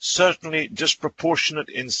use, certainly disproportionate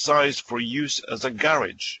in size for use as a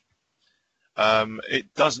garage.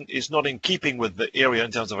 It's not in keeping with the area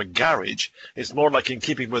in terms of a garage. It's more like in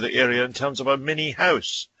keeping with the area in terms of a mini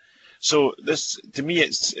house. So this, to me,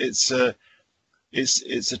 it's a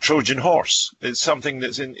Trojan horse. It's something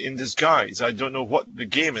that's in disguise. I don't know what the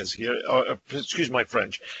game is here. Excuse my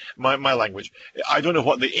French, my language. I don't know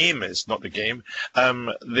what the aim is, not the game.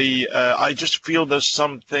 I just feel there's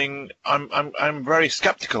something. I'm very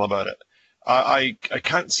skeptical about it. I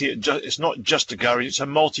can't see it. It's not just a garage. It's a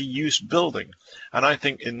multi-use building, and I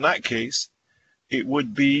think in that case, it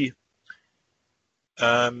would be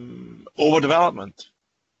overdevelopment.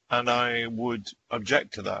 And I would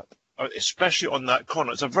object to that, especially on that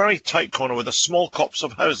corner. It's a very tight corner with a small copse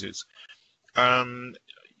of houses. I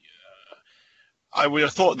would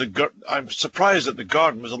have thought I'm surprised that the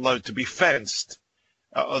garden was allowed to be fenced,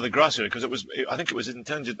 or the grass area, because I think it was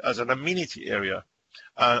intended as an amenity area,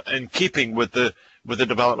 in keeping with the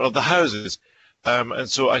development of the houses. And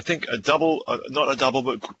so I think a double, not a double,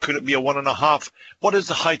 but could it be a 1.5? What is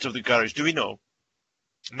the height of the garage? Do we know?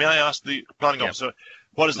 May I ask the planning officer?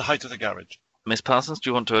 What is the height of the garage? Ms. Parsons, do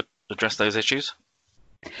you want to address those issues?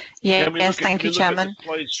 Yes, thank you, Chairman.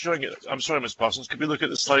 Showing it. I'm sorry, Ms. Parsons. Could we look at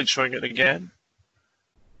the slide showing it again?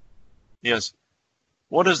 Yes.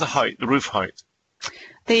 What is the height, the roof height?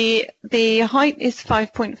 The height is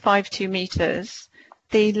 5.52 metres.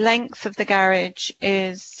 The length of the garage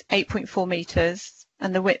is 8.4 metres,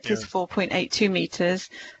 and the width is 4.82 metres.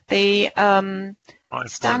 The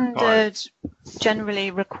standard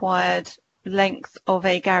generally required length of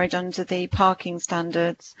a garage under the parking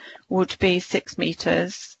standards would be 6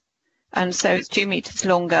 metres, and so it's 2 metres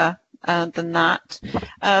longer than that.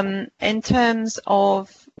 In terms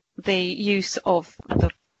of the use of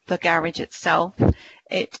the garage itself,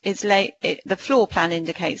 the floor plan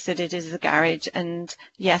indicates that it is a garage, and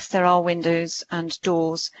yes, there are windows and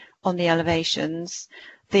doors on the elevations.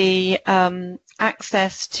 the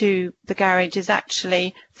access to the garage is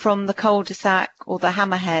actually from the cul-de-sac or the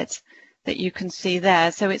hammerhead that you can see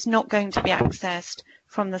there. So it's not going to be accessed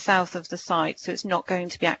from the south of the site, so it's not going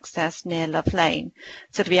to be accessed near Love Lane.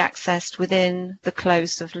 So it'll be accessed within the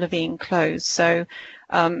close of Levine Close. So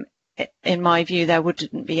in my view, there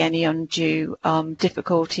wouldn't be any undue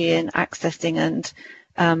difficulty in accessing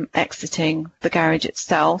and exiting the garage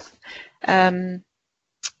itself.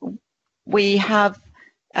 We have,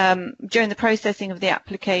 during the processing of the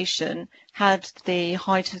application, had the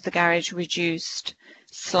height of the garage reduced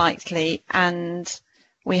slightly, and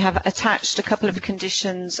we have attached a couple of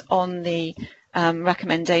conditions on the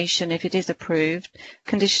recommendation if it is approved.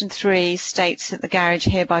 Condition 3 states that the garage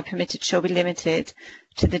hereby permitted shall be limited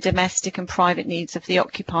to the domestic and private needs of the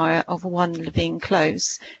occupier of 1 Levine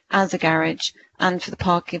Close as a garage, and for the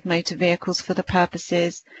parking of motor vehicles for the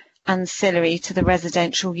purposes ancillary to the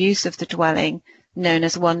residential use of the dwelling known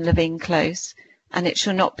as 1 Levine Close, and it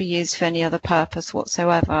shall not be used for any other purpose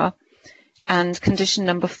whatsoever. And condition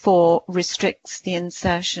number 4 restricts the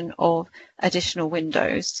insertion of additional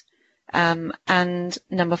windows. And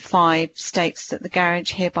number 5 states that the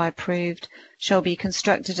garage hereby approved shall be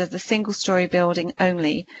constructed as a single-storey building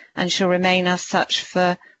only and shall remain as such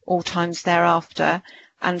for all times thereafter.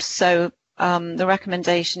 And so the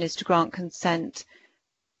recommendation is to grant consent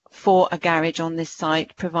for a garage on this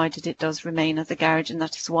site, provided it does remain as a garage, and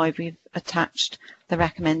that is why we've attached the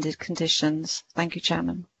recommended conditions. Thank you,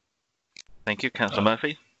 Chairman. Thank you. Councillor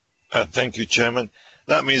Murphy. Thank you, Chairman.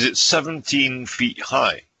 That means it's 17 feet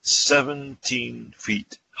high. 17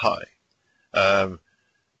 feet high.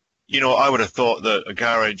 You know, I would have thought that a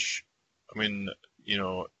garage, I mean, you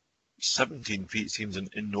know, 17 feet seems an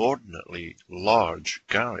inordinately large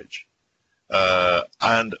garage.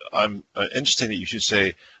 And I'm interested that you should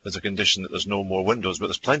say there's a condition that there's no more windows, but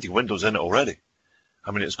there's plenty of windows in it already. I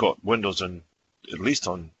mean, it's got windows on at least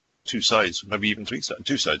on 2 sides, maybe even 2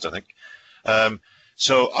 sides, I think.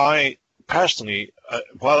 So I personally,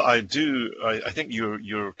 while I think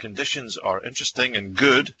your conditions are interesting and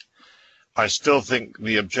good, I still think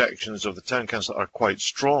the objections of the town council are quite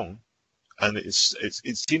strong, and it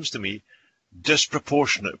seems to me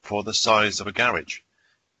disproportionate for the size of a garage.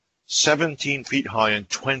 17 feet high and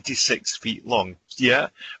 26 feet long. Yeah,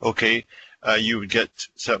 okay, you would get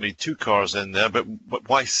certainly 2 cars in there, but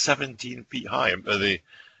why 17 feet high?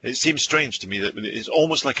 It seems strange to me that it's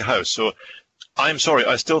almost like a house. So I'm sorry,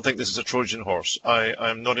 I still think this is a Trojan horse.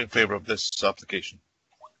 I'm not in favour of this application.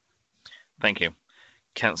 Thank you.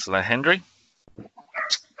 Councillor Hendry.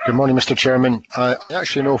 Good morning, Mr. Chairman. I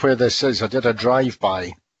actually know where this is. I did a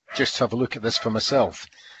drive-by just to have a look at this for myself.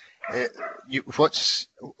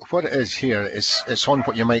 What it is here is it's on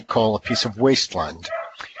what you might call a piece of wasteland.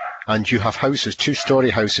 And you have houses,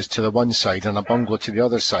 2-storey houses to the one side and a bungalow to the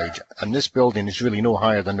other side. And this building is really no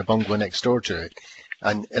higher than the bungalow next door to it.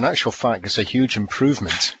 And in actual fact, it's a huge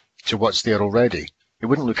improvement to what's there already. It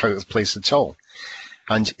wouldn't look out of place at all.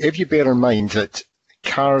 And if you bear in mind that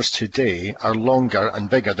cars today are longer and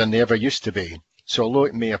bigger than they ever used to be. So although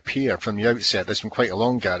it may appear from the outset there's been quite a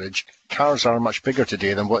long garage, cars are much bigger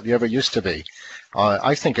today than what they ever used to be.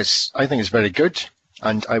 I think it's very good.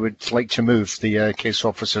 And I would like to move the case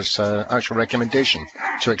officer's actual recommendation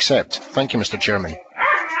to accept. Thank you, Mr. Chairman.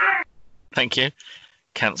 Thank you.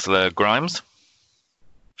 Councillor Grimes.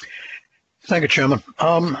 Thank you, Chairman.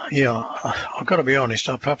 Yeah, I've got to be honest,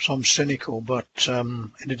 perhaps I'm cynical, but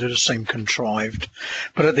it does seem contrived.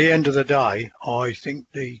 But at the end of the day, I think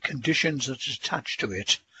the conditions that are attached to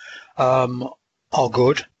it are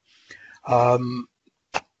good.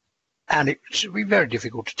 And it would be very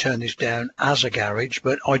difficult to turn this down as a garage,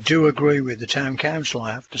 but I do agree with the town council,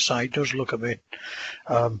 I have to say. It does look a bit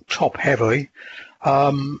top heavy.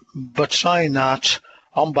 But saying that,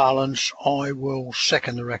 on balance, I will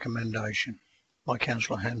second the recommendation by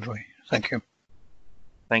Councillor Hendry. Thank you.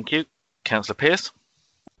 Thank you. Councillor Pearce.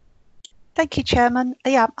 Thank you, Chairman.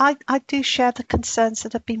 Yeah, I do share the concerns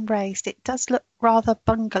that have been raised. It does look rather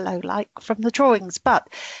bungalow-like from the drawings, but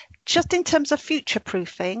just in terms of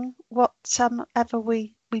future-proofing, whatever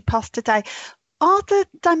we pass today, are the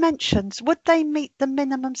dimensions, would they meet the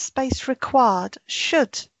minimum space required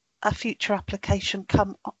should a future application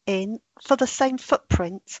come in for the same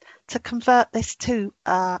footprint to convert this to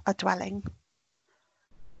a dwelling?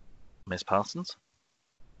 Ms. Parsons.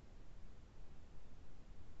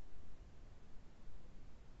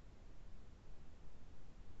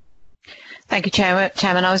 Thank you,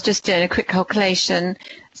 Chairman. I was just doing a quick calculation.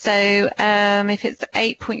 So if it's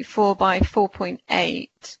 8.4 by 4.8,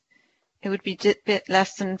 it would be a bit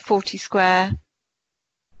less than 40 square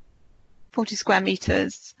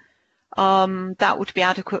meters. that would be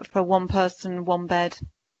adequate for a one person, one bed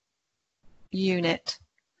unit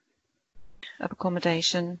of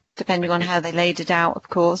accommodation, depending on how they laid it out, of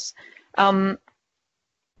course. Thank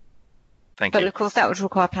But you. of course, that would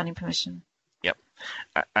require planning permission. Yep.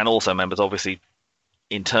 And also, members, obviously,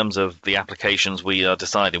 in terms of the applications we are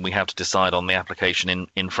deciding, we have to decide on the application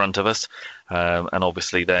in front of us. And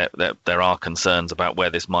obviously, there are concerns about where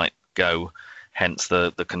this might go, hence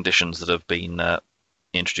the conditions that have been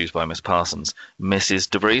introduced by Ms. Parsons. Mrs.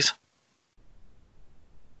 De Vries?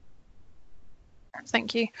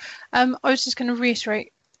 Thank you. I was just going to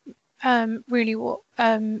reiterate really what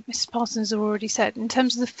Mrs. Parsons has already said. In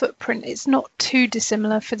terms of the footprint, it's not too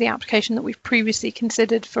dissimilar for the application that we've previously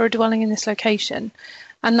considered for a dwelling in this location,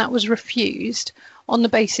 and that was refused on the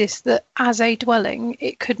basis that as a dwelling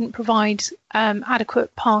it couldn't provide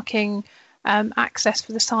adequate parking, access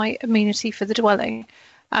for the site, amenity for the dwelling.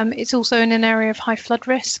 It's also in an area of high flood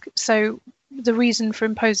risk, so the reason for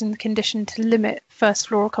imposing the condition to limit first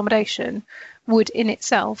floor accommodation would in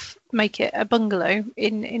itself make it a bungalow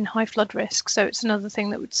in high flood risk. So it's another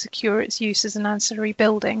thing that would secure its use as an ancillary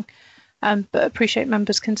building, but appreciate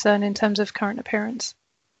members' concern in terms of current appearance.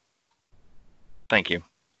 Thank you.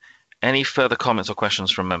 Any further comments or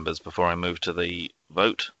questions from members before I move to the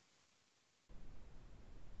vote?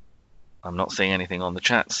 I'm not seeing anything on the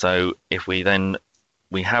chat, so if we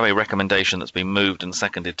have a recommendation that's been moved and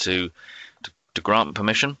seconded to grant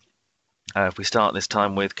permission. If we start this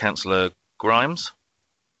time with Councillor Grimes.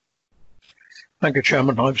 Thank you,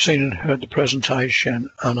 Chairman. I've seen and heard the presentation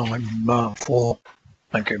and I'm for.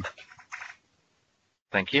 Thank you.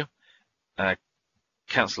 Thank you.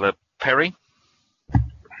 Councillor Perry.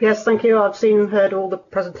 Yes, thank you. I've seen and heard all the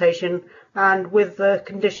presentation, and with the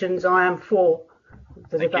conditions, I am for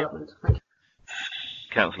the development. Thank you.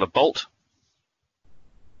 Councillor Bolt.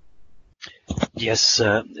 Yes,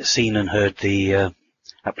 seen and heard the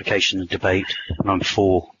application and debate, and I'm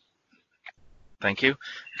for. Thank you.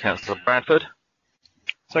 Councillor Bradford.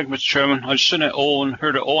 Thank you, Mr. Chairman. I've seen it all and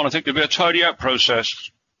heard it all, and I think there'll be a tidy up process.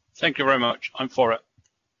 Thank you very much. I'm for it.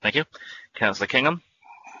 Thank you. Councillor Kingham.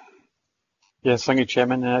 Yes, thank you,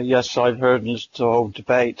 Chairman. Yes, I've heard the whole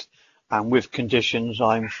debate, and with conditions,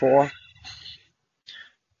 I'm for.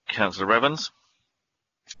 Councillor Evans.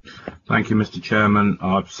 Thank you, Mr. Chairman.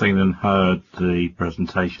 I've seen and heard the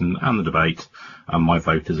presentation and the debate, and my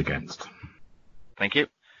vote is against. Thank you.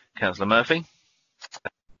 Councillor Murphy.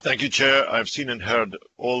 Thank you, Chair. I've seen and heard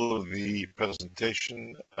all of the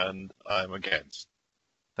presentation, and I'm against.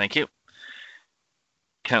 Thank you.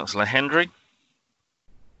 Councillor Hendry.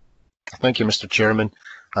 Thank you, Mr. Chairman.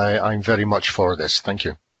 I'm very much for this. Thank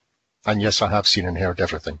you. And yes, I have seen and heard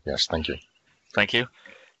everything. Yes, thank you. Thank you.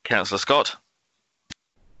 Councillor Scott.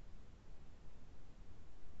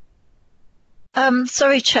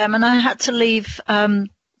 Sorry, Chairman, I had to leave the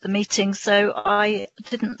meeting, so I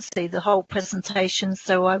didn't see the whole presentation,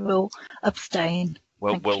 so I will abstain.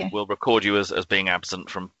 We'll record you as being absent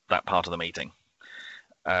from that part of the meeting.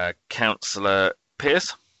 Councillor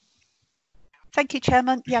Pearce. Thank you,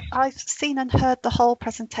 Chairman. Yep, I've seen and heard the whole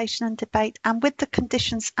presentation and debate, and with the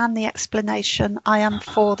conditions and the explanation, I am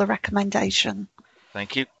for the recommendation.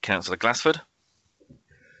 Thank you. Councillor Glassford.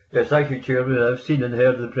 Yes, thank you, Chairman. I've seen and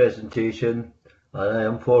heard the presentation, and I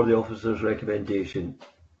am for the officer's recommendation.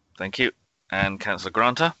 Thank you. And Councillor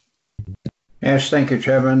Granter. Yes, thank you,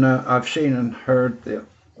 Chairman. I've seen and heard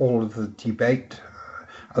all of the debate.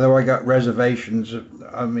 Although I got reservations,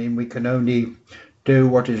 I mean, we can only do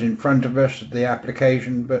what is in front of us, the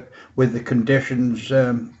application, but with the conditions,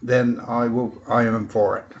 then I am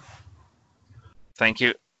for it. Thank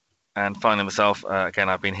you. And finally, myself, again,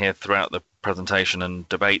 I've been here throughout the presentation and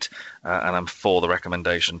debate, and I'm for the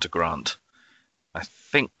recommendation to grant. I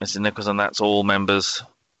think, Mr. Nicholson, that's all members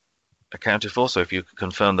accounted for, so if you could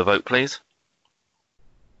confirm the vote, please.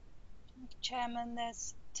 Chairman,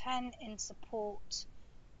 there's 10 in support,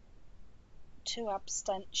 2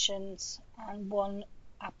 abstentions and 1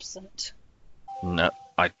 absent. No,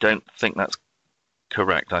 I don't think that's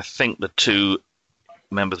correct. I think the 2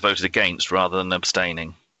 members voted against rather than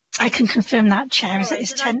abstaining. I can confirm that, Chair. Sorry,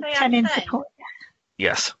 It's did I 10 say in abstain? support.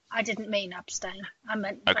 Yes. I didn't mean abstain. I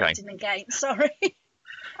meant Okay. voting against. Sorry.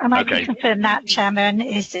 I might Okay. confirm that, Chairman,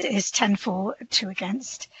 is 10 for, 2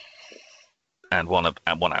 against. And one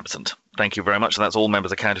absent. Thank you very much. That's all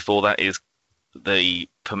members accounted for. That is the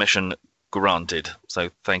permission granted. So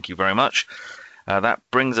thank you very much. That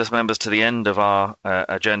brings us, members, to the end of our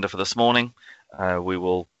agenda for this morning. We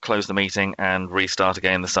will close the meeting and restart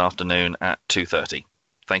again this afternoon at 2:30.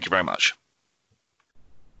 Thank you very much.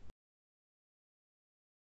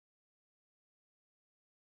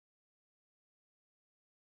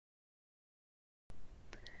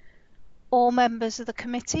 All members of the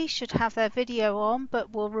committee should have their video on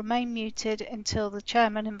but will remain muted until the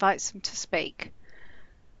chairman invites them to speak.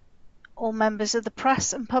 All members of the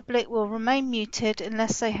press and public will remain muted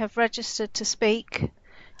unless they have registered to speak,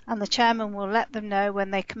 and the chairman will let them know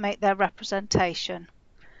when they can make their representation.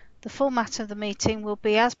 The format of the meeting will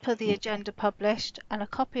be as per the agenda published, and a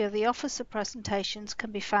copy of the officer presentations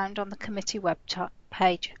can be found on the committee web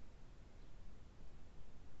page.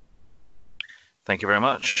 Thank you very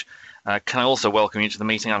much. Can I also welcome you to the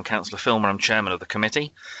meeting? I'm Councillor Filmer, I'm Chairman of the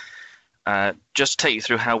committee. Just to take you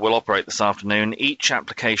through how we'll operate this afternoon, each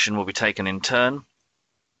application will be taken in turn.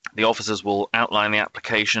 The officers will outline the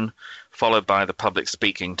application, followed by the public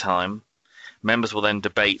speaking time. Members will then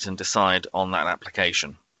debate and decide on that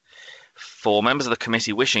application. For members of the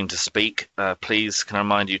committee wishing to speak, please can I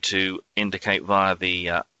remind you to indicate via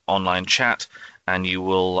the online chat, and you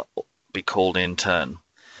will be called in turn.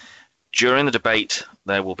 During the debate,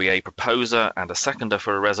 there will be a proposer and a seconder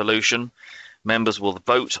for a resolution. Members will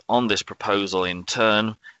vote on this proposal in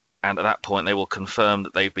turn, and at that point they will confirm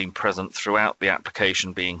that they've been present throughout the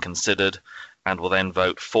application being considered, and will then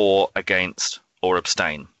vote for, against, or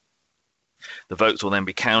abstain. The votes will then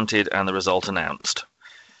be counted and the result announced.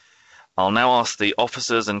 I'll now ask the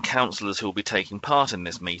officers and councillors who will be taking part in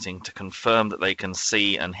this meeting to confirm that they can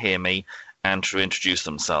see and hear me and to introduce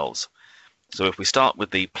themselves. So if we start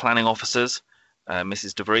with the planning officers,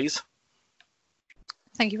 Mrs. De Vries.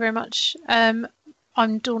 Thank you very much. I'm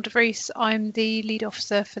Dawn De Vries. I'm the lead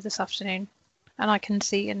officer for this afternoon, and I can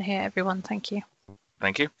see and hear everyone. Thank you.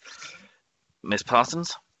 Thank you. Ms.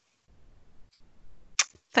 Parsons.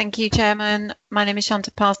 Thank you, Chairman. My name is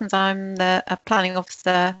Shanta Parsons. I'm the planning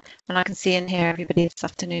officer, and I can see and hear everybody this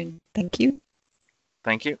afternoon. Thank you.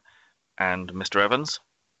 Thank you. And Mr. Evans.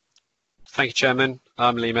 Thank you, Chairman.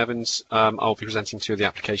 I'm Liam Evans. I'll be presenting two of the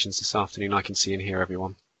applications this afternoon. I can see and hear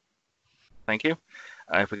everyone. Thank you.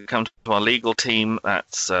 If we come to our legal team,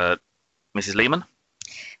 that's Mrs. Lehman.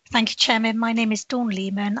 Thank you, Chairman. My name is Dawn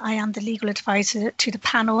Lehman. I am the legal advisor to the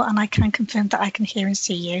panel, and I can confirm that I can hear and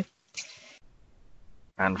see you.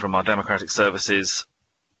 And from our Democratic Services,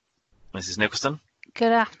 Mrs. Nicholson.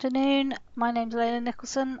 Good afternoon. My name is Leila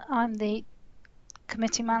Nicholson. I'm the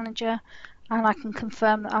committee manager, and I can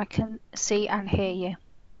confirm that I can see and hear you.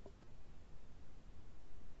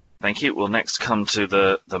 Thank you. We'll next come to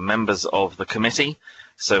the members of the committee.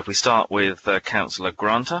 So if we start with Councillor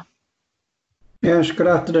Granter. Yes, good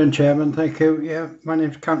afternoon, Chairman. Thank you. Yeah, my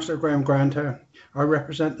name is Councillor Graham Granter. I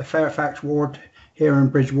represent the Fairfax ward here in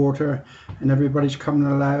Bridgewater, and everybody's coming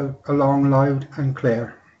along loud and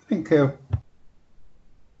clear. Thank you.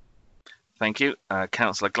 Thank you.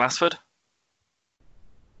 Councillor Glassford.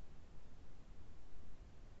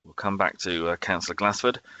 We'll come back to Councillor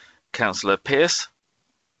Glassford. Councillor Pearce.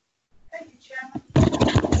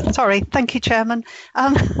 Sorry, thank you, Chairman.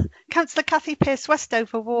 Councillor Cathy Pearce,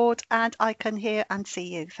 Westover Ward, and I can hear and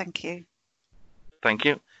see you. Thank you. Thank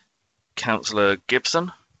you. Councillor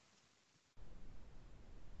Gibson.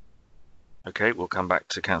 Okay, we'll come back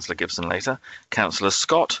to Councillor Gibson later. Councillor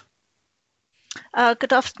Scott.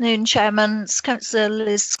 Good afternoon, Chairman. It's Councillor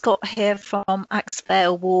Liz Scott here from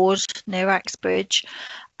Axvale Ward near Axbridge,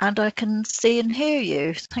 and I can see and hear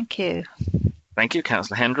you. Thank you. Thank you.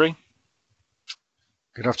 Councillor Hendry.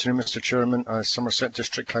 Good afternoon, Mr. Chairman. Somerset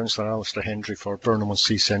District Councillor Alistair Hendry for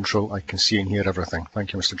Burnham-on-Sea Central. I can see and hear everything.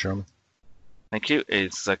 Thank you, Mr. Chairman. Thank you.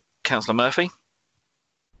 Is Councillor Murphy?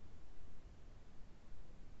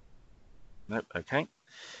 Nope. Okay.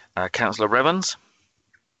 Councillor Revens.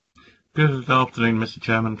 Good afternoon, Mr.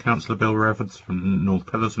 Chairman. Councillor Bill Revens from North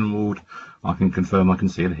Petherton Ward. I can confirm I can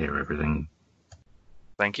see and hear everything.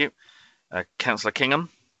 Thank you. Councillor Kingham.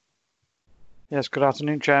 Yes, good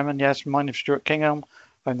afternoon, Chairman. Yes, my name is Stuart Kingham.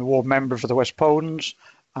 I'm the ward member for the West Poldens,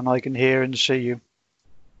 and I can hear and see you.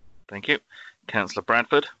 Thank you. Councillor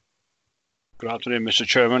Bradford. Good afternoon, Mr.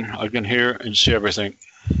 Chairman. I can hear and see everything.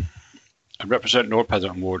 I represent North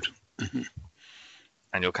Petherton Ward.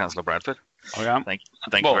 And you're Councillor Bradford? I am. Thank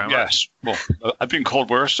you very much. Yes. Well, I've been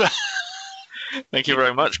called worse. Thank you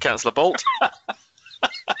very much, Councillor Bolt.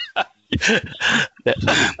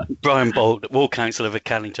 Brian Bolt, Ward Councillor for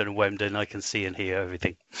Callington and Wemden. I can see and hear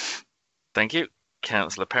everything. Thank you.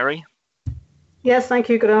 Councillor Perry. Yes, thank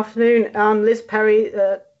you. Good afternoon. I'm Liz Perry,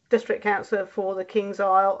 District Councillor for the King's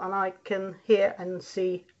Isle, and I can hear and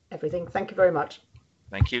see everything. Thank you very much.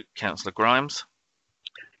 Thank you. Councillor Grimes.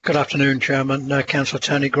 Good afternoon, Chairman. Councillor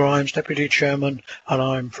Tony Grimes, Deputy Chairman, and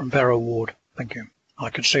I'm from Barrow Ward. Thank you.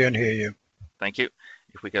 I can see and hear you. Thank you.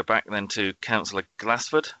 If we go back then to Councillor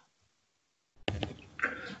Glassford.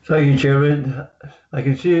 Thank you, Chairman. I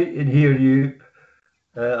can see and hear you.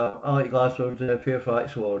 Alec Glassford,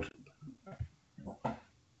 Fairfax Ward.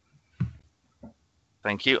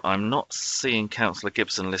 Thank you. I'm not seeing Councillor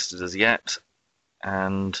Gibson listed as yet,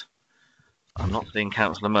 and I'm not seeing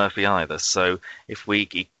Councillor Murphy either. So if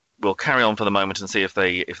we'll carry on for the moment and see if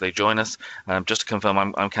they join us. Just to confirm,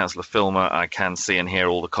 I'm Councillor Filmer. I can see and hear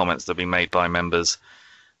all the comments that have been made by members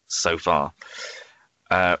so far.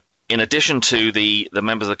 In addition to the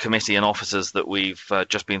members of the committee and officers that we've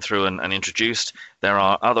just been through and introduced, there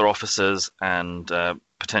are other officers and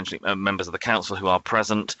potentially members of the council who are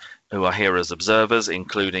present, who are here as observers,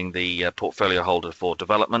 including the portfolio holder for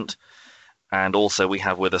development. And also we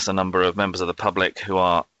have with us a number of members of the public who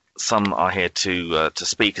are, some are here to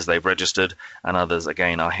speak as they've registered, and others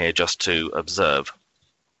again are here just to observe.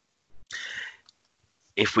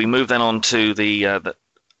 If we move then on to the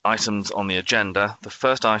items on the agenda, the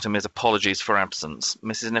first item is apologies for absence.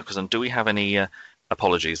 Mrs. Nicholson, do we have any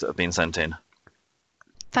apologies that have been sent in?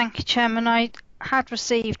 Thank you, Chairman. I had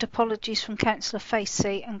received apologies from Councillor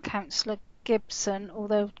Facey and Councillor Gibson,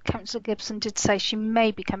 although Councillor Gibson did say she may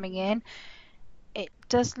be coming in. It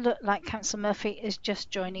does look like Councillor Murphy is just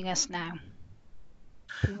joining us now.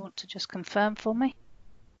 Do you want to just confirm for me?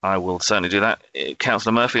 I will certainly do that.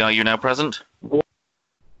 Councillor Murphy, are you now present?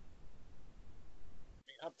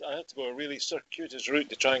 I had to go a really circuitous route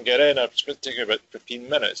to try and get in. It's going to take about 15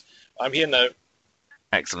 minutes. I'm here now.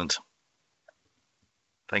 Excellent.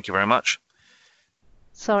 Thank you very much.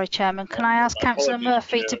 Sorry, Chairman. Can I ask Councillor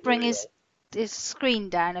Murphy to bring his screen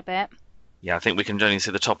down a bit? Yeah, I think we can only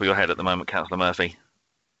see the top of your head at the moment, Councillor Murphy.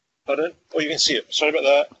 Pardon? Oh, you can see it. Sorry about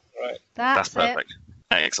that. Right. That's perfect.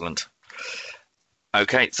 Excellent.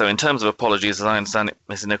 Okay, so in terms of apologies, as I understand it,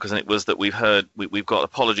 Mrs. Nicholson, it was that we've got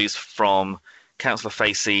apologies from Councillor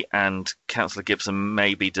Facey, and Councillor Gibson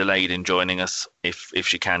may be delayed in joining us if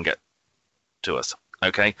she can get to us.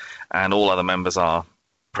 Okay, and all other members are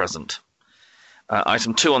present.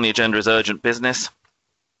 Item 2 on the agenda is urgent business.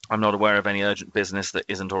 I'm not aware of any urgent business that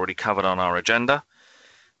isn't already covered on our agenda.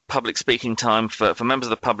 Public speaking time for members of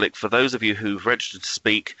the public. For those of you who've registered to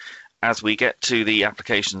speak, as we get to the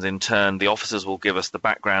applications in turn, the officers will give us the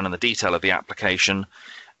background and the detail of the application,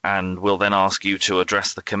 and we'll then ask you to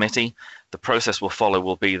address the committee. The process we'll follow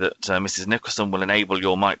will be that Mrs. Nicholson will enable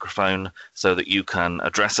your microphone so that you can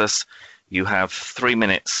address us. You have 3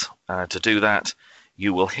 minutes to do that.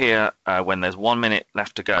 You will hear, when there's 1 minute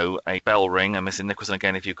left to go, a bell ring. And Mrs. Nicholson,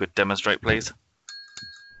 again, if you could demonstrate, please.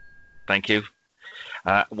 Thank you.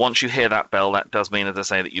 Once you hear that bell, that does mean, as I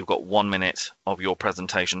say, that you've got 1 minute of your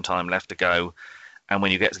presentation time left to go. And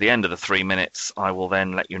when you get to the end of the 3 minutes, I will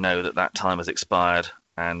then let you know that that time has expired.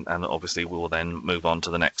 And obviously, we will then move on to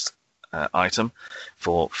the next item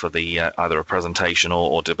for the either a presentation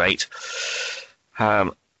or debate.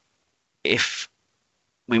 If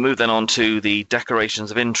we move then on to the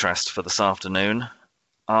declarations of interest for this afternoon,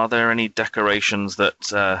 are there any declarations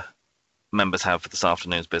that members have for this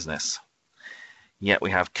afternoon's business? Yet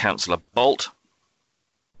we have Councillor Bolt.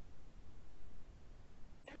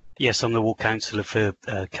 Yes, I'm the ward councillor for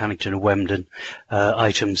Cannington and Wemden.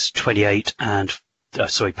 Items 28 and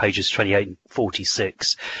pages 28 and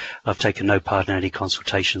 46. I've taken no part in any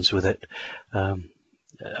consultations with it.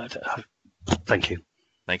 Thank you.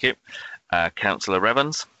 Thank you. Councillor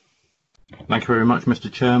Evans. Thank you very much, Mr.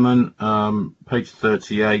 Chairman. Page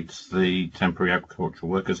 38, the temporary agricultural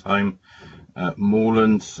workers' home,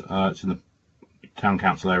 Moorland. It's in the town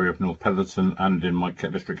council area of North Petherton and in my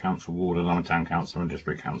district council ward, and I'm a town councillor and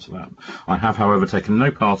district councillor. I have, however, taken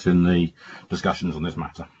no part in the discussions on this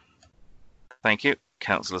matter. Thank you.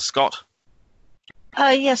 Councillor Scott.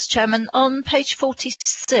 Yes, Chairman. On page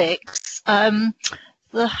 46,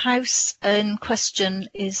 the house in question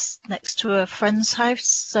is next to a friend's house,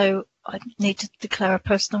 so I need to declare a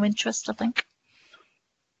personal interest, I think.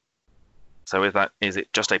 So is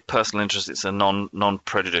it just a personal interest? It's a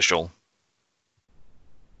non-prejudicial?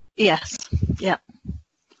 Yes. Yeah.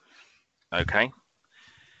 Okay.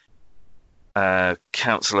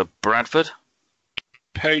 Councillor Bradford.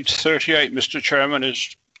 Page 38, Mr. Chairman,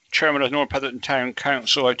 is Chairman of North Petherton Town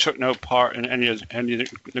Council. I took no part in any of the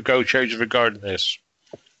negotiations regarding this.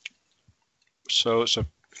 So it's a...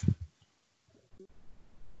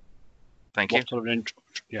 Thank you.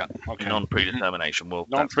 Yeah, okay. Non-predetermination. Well,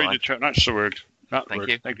 non-predetermination, that's the word. Thank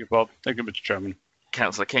you. Thank you, Bob. Thank you, Mr. Chairman.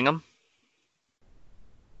 Councillor Kingham.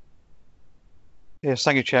 Yes,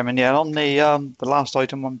 thank you, Chairman. Yeah, on the last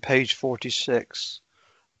item on page 46,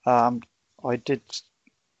 I did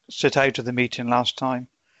sit out of the meeting last time,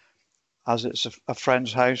 as it's a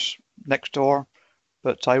friend's house next door,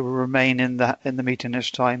 but I will remain in the meeting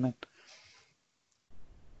this time and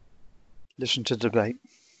listen to debate.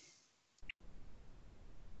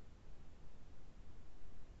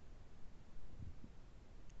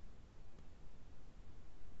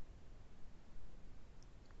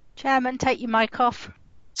 Chairman, take your mic off.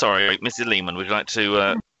 Sorry, Mrs. Lehman, would you like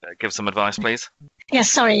to give some advice, please?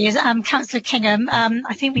 Yes, sorry, Councillor Kingham.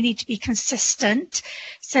 I think we need to be consistent.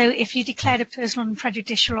 So if you declared a personal and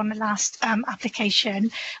prejudicial on the last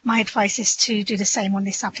application, my advice is to do the same on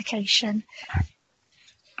this application.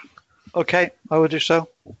 Okay, I will do so.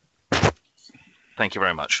 Thank you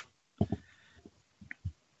very much.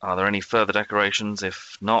 Are there any further declarations?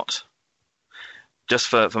 If not, just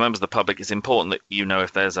for members of the public, it's important that you know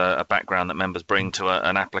if there's a background that members bring to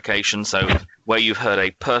an application. So where you've heard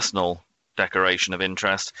a personal declaration of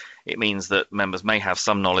interest, it means that members may have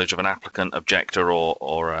some knowledge of an applicant, objector,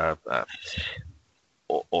 or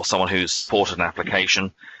someone who's supported an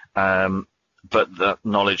application, but the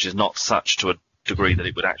knowledge is not such to a degree that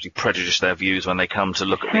it would actually prejudice their views when they come to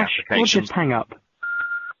look at the application. Or just hang up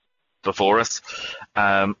before us.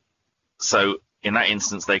 So in that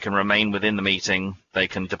instance, they can remain within the meeting, they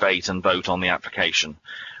can debate and vote on the application.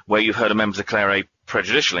 Where you've heard a member declare a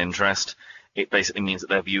prejudicial interest, it basically means that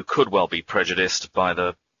their view could well be prejudiced by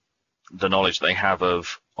the knowledge they have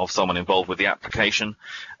of someone involved with the application,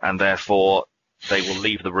 and therefore they will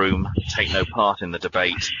leave the room, take no part in the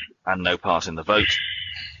debate and no part in the vote.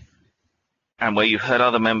 And where you've heard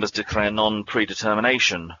other members declare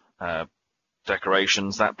non-predetermination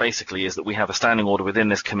declarations, that basically is that we have a standing order within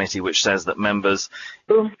this committee which says that members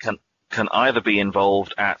can either be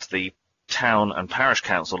involved at the town and parish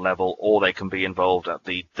council level, or they can be involved at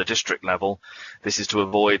the district level. This is to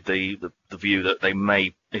avoid the view that they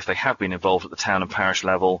may, if they have been involved at the town and parish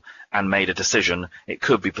level and made a decision, it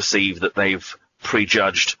could be perceived that they've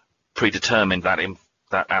predetermined that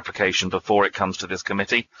application before it comes to this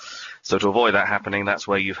committee. So to avoid that happening, that's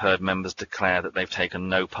where you've heard members declare that they've taken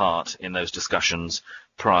no part in those discussions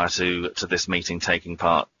prior to this meeting taking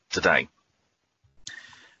part today.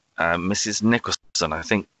 Mrs. Nicholson, I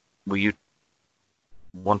think, were you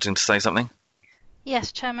wanting to say something?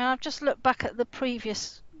 Yes, Chairman. I've just looked back at the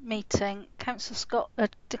previous meeting. Councillor Scott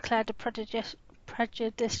declared a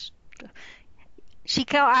prejudice. She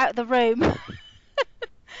got out of the room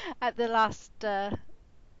at the last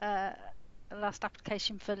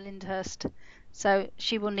application for Lyndhurst, so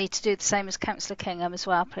she will need to do the same as Councillor Kingham as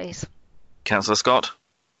well, please. Councillor Scott?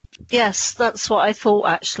 Yes, that's what I thought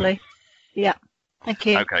actually. Yeah, thank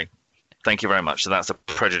you. Okay, thank you very much. So that's a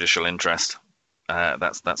prejudicial interest.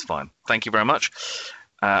 That's fine. Thank you very much.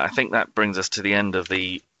 I think that brings us to the end of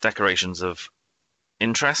the declarations of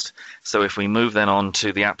interest. So if we move then on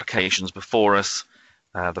to the applications before us,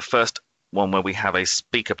 the first one where we have a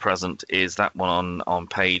speaker present is that one on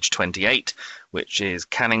page 28, which is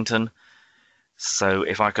Cannington. So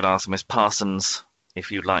if I could ask Ms. Parsons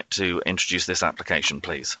if you'd like to introduce this application,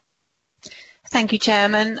 please. Thank you,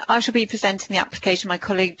 Chairman. I shall be presenting the application. My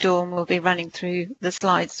colleague Dawn will be running through the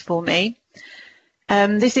slides for me.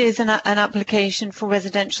 This is an application for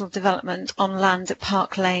residential development on land at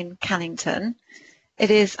Park Lane, Cannington. It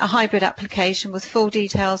is a hybrid application with full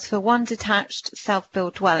details for one detached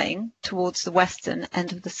self-built dwelling towards the western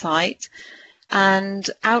end of the site, and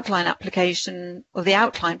outline application, or the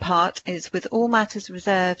outline part, is with all matters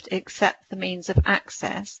reserved except the means of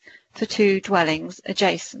access for two dwellings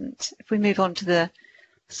adjacent. If we move on to the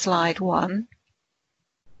slide 1.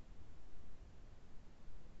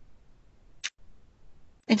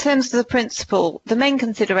 In terms of the principle, the main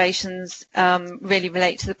considerations really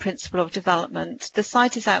relate to the principle of development. The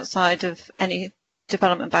site is outside of any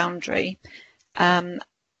development boundary, and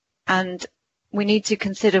we need to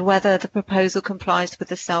consider whether the proposal complies with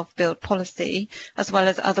the self-build policy as well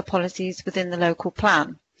as other policies within the local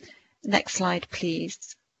plan. Next slide,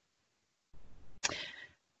 please.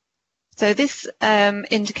 So this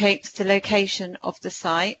indicates the location of the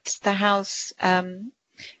site. The house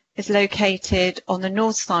is located on the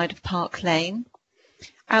north side of Park Lane,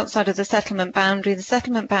 outside of the settlement boundary. The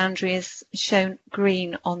settlement boundary is shown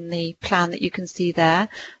green on the plan that you can see there.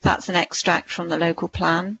 That's an extract from the local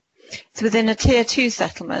plan. It's within a Tier 2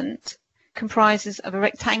 settlement, comprises of a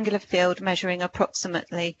rectangular field measuring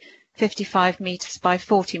approximately 55 metres by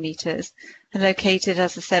 40 metres, and located,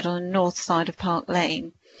 as I said, on the north side of Park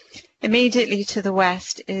Lane. Immediately to the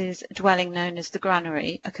west is a dwelling known as the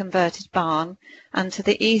Granary, a converted barn, and to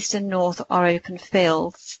the east and north are open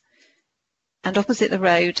fields. And opposite the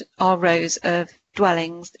road are rows of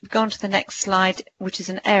dwellings. We've gone to the next slide, which is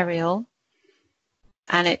an aerial,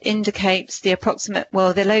 and it indicates the approximate,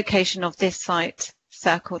 well, the location of this site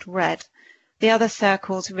circled red. The other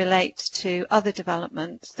circles relate to other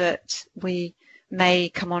developments that we may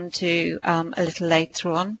come on to a little later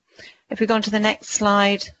on. If we go on to the next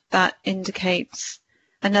slide, that indicates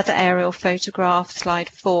another aerial photograph, slide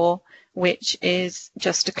 4, which is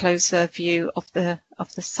just a closer view of the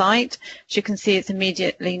site. As you can see, it's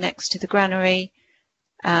immediately next to the granary,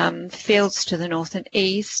 fields to the north and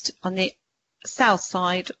east. On the south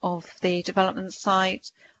side of the development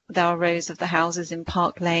site, there are rows of the houses in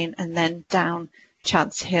Park Lane, and then down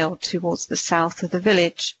Chad's Hill towards the south of the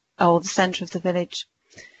village, or the centre of the village.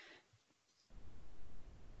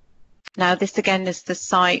 Now this again is the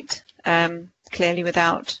site, clearly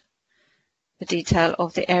without the detail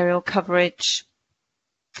of the aerial coverage.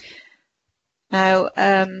 Now,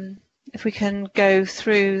 if we can go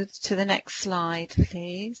through to the next slide,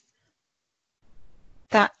 please.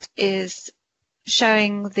 That is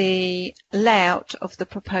showing the layout of the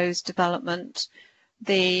proposed development.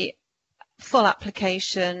 The full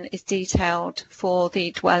application is detailed for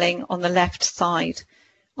the dwelling on the left side,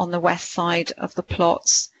 on the west side of the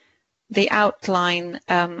plots. The outline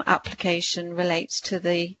application relates to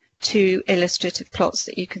the two illustrative plots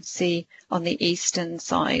that you can see on the eastern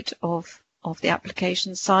side of the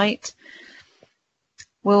application site.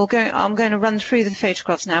 I'm going to run through the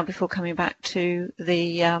photographs now before coming back to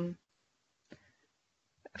the,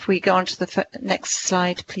 if we go on to the next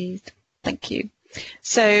slide, please. Thank you.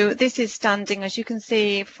 So this is standing, as you can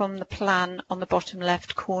see from the plan on the bottom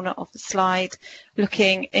left corner of the slide,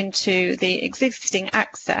 looking into the existing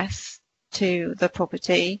access to the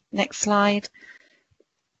property. Next slide.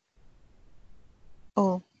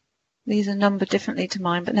 Oh, these are numbered differently to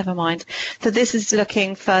mine, but never mind. So this is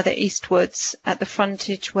looking further eastwards at the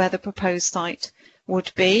frontage where the proposed site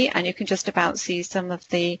would be, and you can just about see some of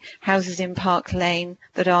the houses in Park Lane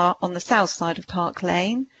that are on the south side of Park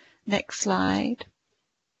Lane. Next slide.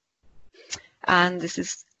 And this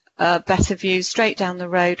is a better view straight down the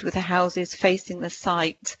road with the houses facing the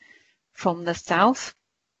site from the south.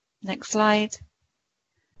 Next slide.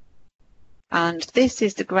 And this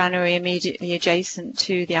is the granary immediately adjacent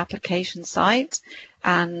to the application site,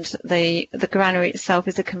 and the granary itself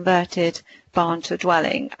is a converted barn to a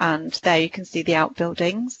dwelling, and there you can see the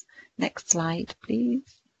outbuildings. Next slide, please.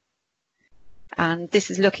 And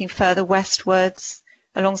this is looking further westwards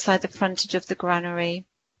alongside the frontage of the granary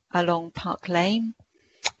along Park Lane.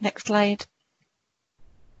 Next slide.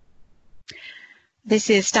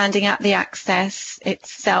 This is standing at the access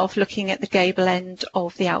itself, looking at the gable end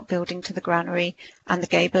of the outbuilding to the granary and the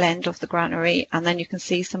gable end of the granary, and then you can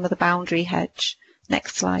see some of the boundary hedge.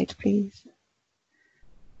 Next slide, please.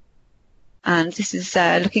 And this is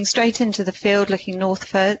looking straight into the field, looking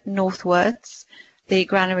northwards. The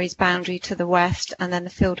granary's boundary to the west, and then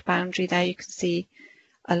the field boundary there you can see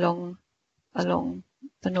along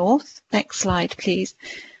the north. Next slide, please.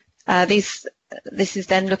 This is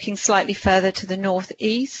then looking slightly further to the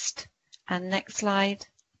northeast. And next slide.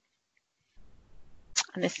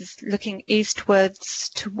 And this is looking eastwards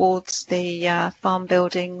towards the farm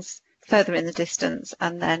buildings further in the distance,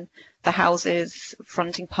 and then the houses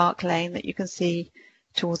fronting Park Lane that you can see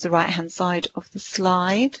towards the right-hand side of the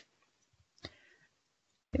slide.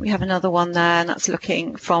 We have another one there, and that's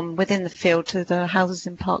looking from within the field to the houses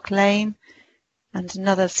in Park Lane. And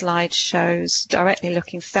another slide shows directly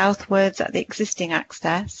looking southwards at the existing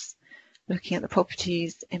access, looking at the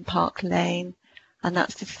properties in Park Lane, and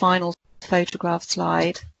that's the final photograph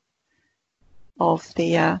slide of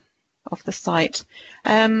the site.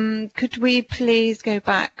 Could we please go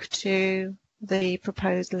back to the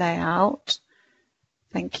proposed layout?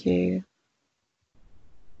 Thank you.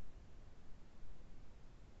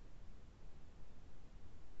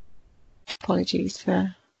 Apologies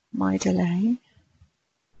for my delay.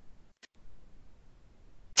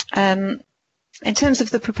 In terms of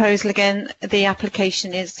the proposal, again, the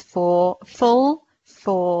application is for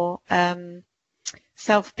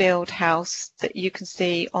self-build house that you can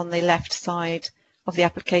see on the left side of the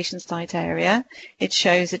application site area. It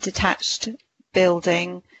shows a detached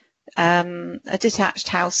building, a detached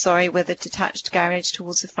house, with a detached garage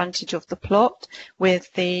towards the frontage of the plot,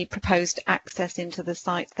 with the proposed access into the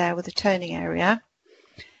site there with a turning area.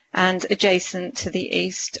 And adjacent to the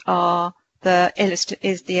east are the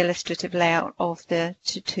illustrative layout of the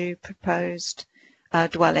two proposed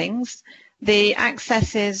dwellings. The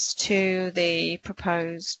accesses to the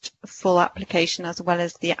proposed full application, as well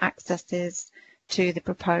as the accesses to the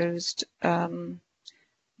proposed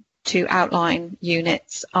two outline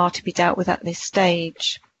units, are to be dealt with at this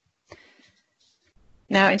stage.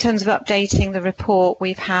 Now, in terms of updating the report,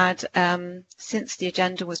 we've had, since the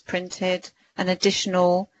agenda was printed, an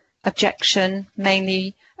additional objection,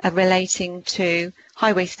 mainly relating to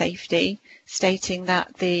highway safety, stating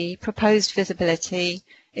that the proposed visibility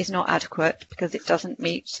is not adequate because it doesn't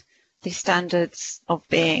meet the standards of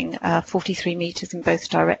being 43 metres in both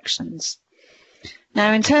directions.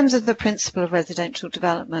 Now, in terms of the principle of residential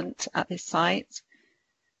development at this site,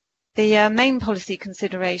 the main policy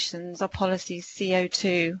considerations are policies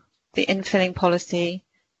CO2, the infilling policy,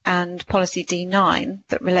 and policy D9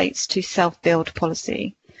 that relates to self-build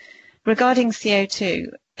policy. Regarding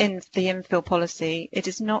CO2 in the infill policy, it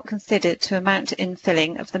is not considered to amount to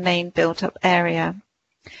infilling of the main built-up area.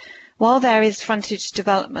 While there is frontage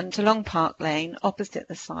development along Park Lane opposite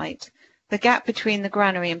the site, the gap between the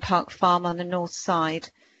granary and Park Farm on the north side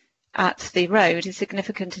at the road is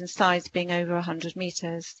significant in size, being over 100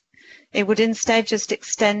 metres. It would instead just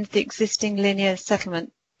extend the existing linear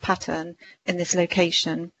settlement pattern in this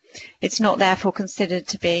location. It's not therefore considered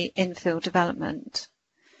to be infill development.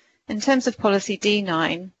 In terms of policy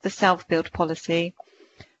D9, the self-build policy,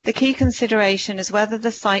 the key consideration is whether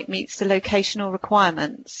the site meets the locational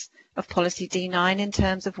requirements of policy D9 in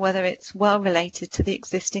terms of whether it's well related to the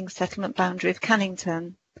existing settlement boundary of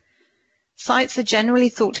Cannington. Sites are generally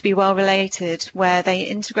thought to be well related where they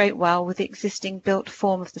integrate well with the existing built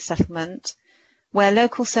form of the settlement, where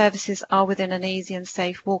local services are within an easy and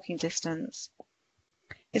safe walking distance.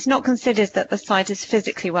 It's not considered that the site is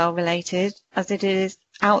physically well related, as it is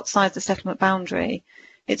outside the settlement boundary.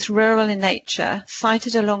 It's rural in nature,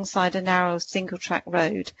 sited alongside a narrow single-track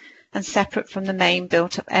road and separate from the main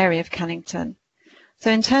built-up area of Cannington. So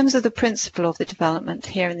in terms of the principle of the development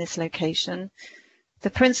here in this location, the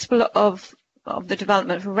principle of the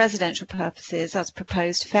development for residential purposes as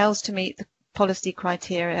proposed fails to meet the policy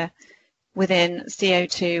criteria within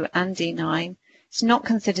CO2 and D9. It's not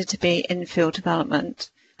considered to be infill development,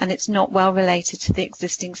 and it's not well related to the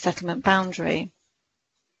existing settlement boundary.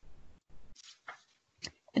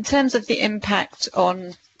 In terms of the impact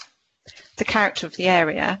on the character of the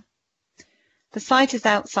area, the site is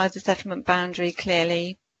outside the settlement boundary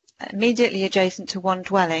clearly, immediately adjacent to one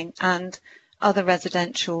dwelling and other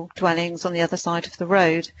residential dwellings on the other side of the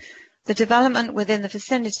road. The development within the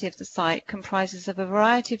vicinity of the site comprises of a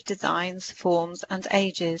variety of designs, forms and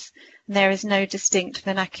ages, and there is no distinct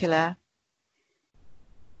vernacular.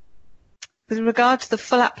 With regard to the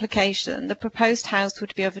full application, the proposed house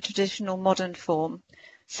would be of a traditional modern form,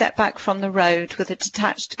 set back from the road with a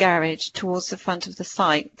detached garage towards the front of the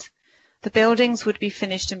site. The buildings would be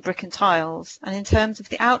finished in brick and tiles, and in terms of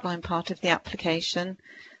the outline part of the application,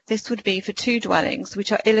 this would be for two dwellings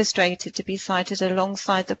which are illustrated to be sited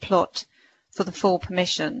alongside the plot for the full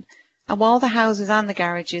permission, and while the houses and the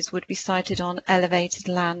garages would be sited on elevated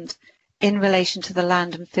land in relation to the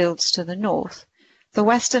land and fields to the north, the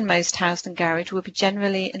westernmost house and garage would be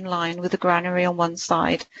generally in line with the granary on one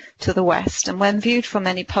side to the west, and when viewed from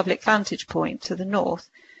any public vantage point to the north,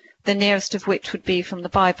 the nearest of which would be from the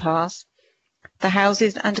bypass, the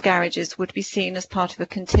houses and garages would be seen as part of a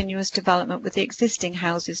continuous development with the existing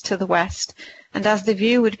houses to the west, and as the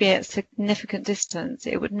view would be at significant distance,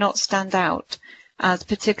 it would not stand out as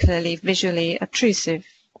particularly visually obtrusive.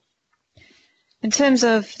 In terms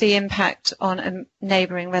of the impact on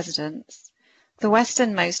neighbouring residents, the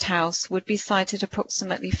westernmost house would be sited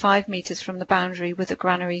approximately 5 metres from the boundary with a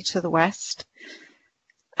granary to the west,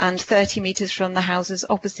 and 30 metres from the houses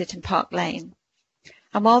opposite in Park Lane.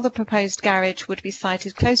 And while the proposed garage would be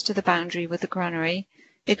sited close to the boundary with the granary,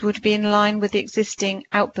 it would be in line with the existing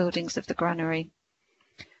outbuildings of the granary.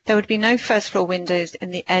 There would be no first floor windows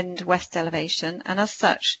in the end west elevation, and as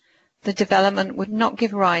such, the development would not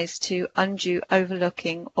give rise to undue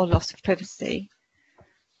overlooking or loss of privacy.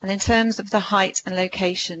 And in terms of the height and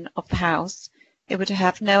location of the house, it would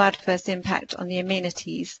have no adverse impact on the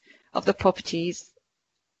amenities of the properties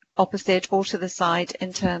opposite or to the side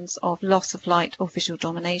in terms of loss of light or visual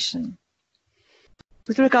domination.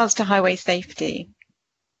 With regards to highway safety,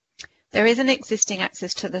 there is an existing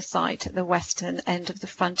access to the site at the western end of the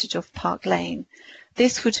frontage of Park Lane.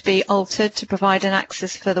 This would be altered to provide an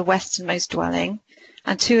access for the westernmost dwelling,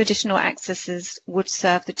 and 2 additional accesses would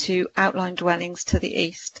serve the 2 outlined dwellings to the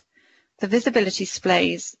east. The visibility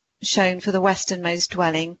displays shown for the westernmost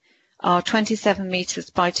dwelling are 27 metres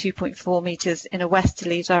by 2.4 metres in a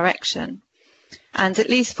westerly direction, and at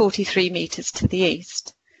least 43 metres to the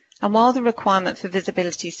east. And while the requirement for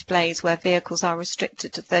visibility displays where vehicles are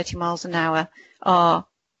restricted to 30 miles an hour are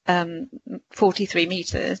 43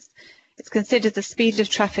 metres, it's considered the speed of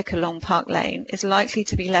traffic along Park Lane is likely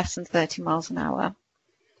to be less than 30 miles an hour.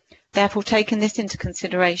 Therefore, taking this into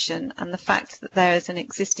consideration and the fact that there is an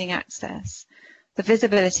existing access, the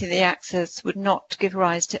visibility of the access would not give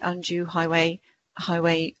rise to undue highway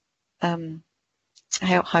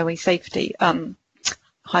safety,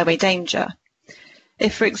 highway danger.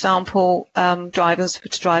 If, for example, drivers were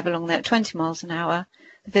to drive along there at 20 miles an hour,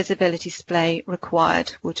 the visibility display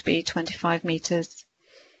required would be 25 metres.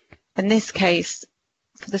 In this case,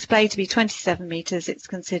 For the display to be 27 metres, it's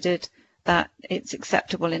considered that it's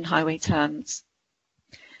acceptable in highway terms.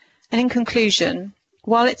 And in conclusion,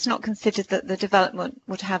 while it's not considered that the development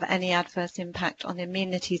would have any adverse impact on the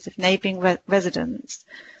amenities of neighbouring residents,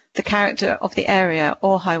 the character of the area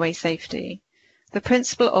or highway safety, the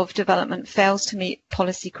principle of development fails to meet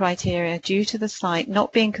policy criteria due to the site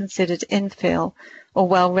not being considered infill or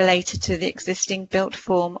well related to the existing built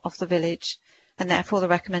form of the village, and therefore the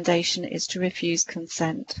recommendation is to refuse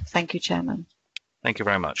consent. Thank you, Chairman. Thank you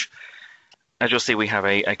very much. As you'll see, we have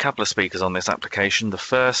a couple of speakers on this application. The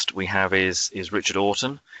first we have is Richard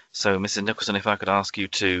Orton. So, Mrs. Nicholson, if I could ask you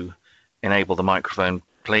to enable the microphone,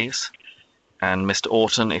 please. And Mr.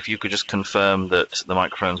 Orton, if you could just confirm that the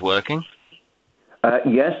microphone's working.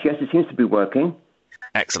 Yes, it seems to be working.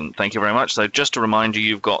 Excellent. Thank you very much. So just to remind you,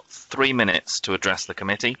 you've got 3 minutes to address the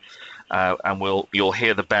committee, and you'll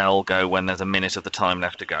hear the bell go when there's a minute of the time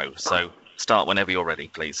left to go. So start whenever you're ready,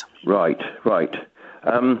 please. Right.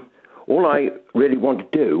 All I really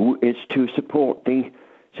want to do is to support the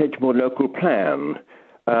Sedgemoor local plan.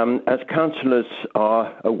 As councillors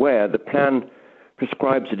are aware, the plan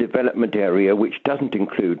prescribes a development area which doesn't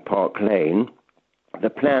include Park Lane. The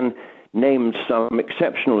plan names some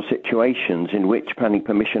exceptional situations in which planning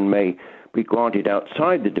permission may be granted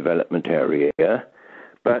outside the development area,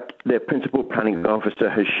 but the principal planning officer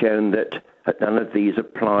has shown that none of these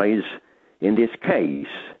applies in this case.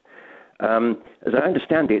 As I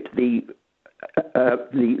understand it, the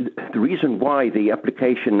reason why the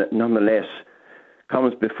application nonetheless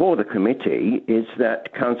comes before the committee is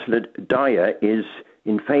that Councillor Dyer is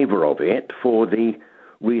in favour of it for the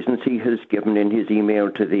reasons he has given in his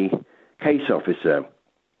email to the case officer.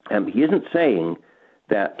 He isn't saying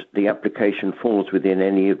that the application falls within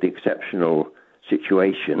any of the exceptional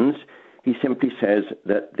situations. He simply says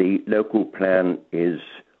that the local plan is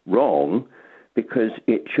wrong because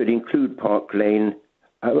it should include Park Lane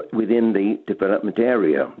within the development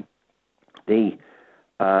area. The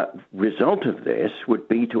result of this would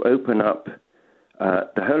be to open up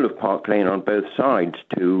the whole of Park Lane on both sides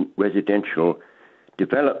to residential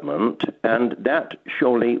development, and that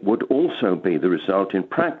surely would also be the result in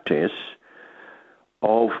practice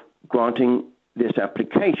of granting this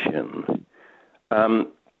application.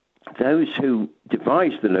 Those who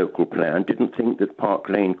devised the local plan didn't think that Park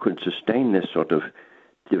Lane could sustain this sort of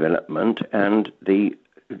development, and the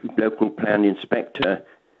local plan inspector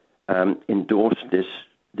endorsed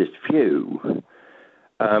this view.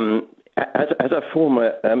 As a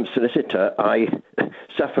former solicitor, I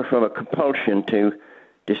suffer from a compulsion to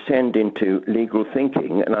descend into legal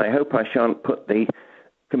thinking, and I hope I shan't put the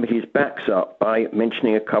committee's backs up by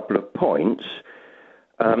mentioning a couple of points.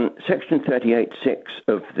 Section 38(6)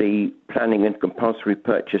 of the Planning and Compulsory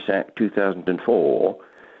Purchase Act 2004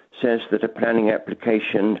 says that a planning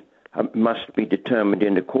application must be determined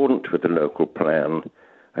in accordance with the local plan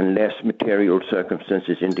unless material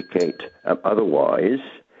circumstances indicate otherwise.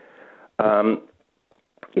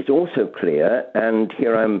 It's also clear, and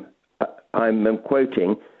here I'm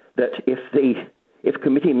quoting, that if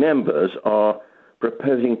committee members are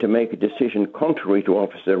proposing to make a decision contrary to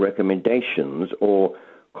officer recommendations or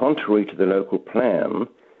contrary to the local plan,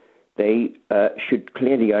 they should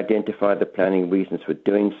clearly identify the planning reasons for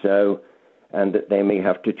doing so, and that they may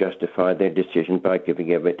have to justify their decision by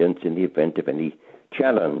giving evidence in the event of any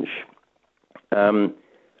challenge. I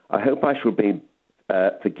hope I shall be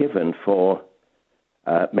forgiven for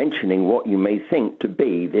mentioning what you may think to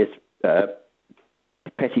be this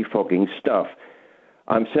pettifogging stuff.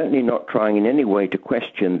 I'm certainly not trying in any way to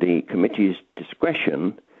question the committee's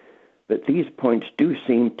discretion, but these points do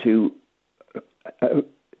seem to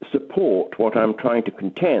support what I'm trying to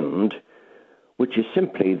contend, which is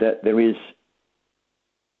simply that there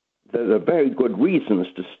are very good reasons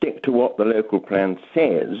to stick to what the local plan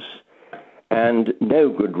says and no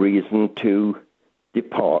good reason to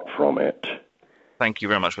depart from it. Thank you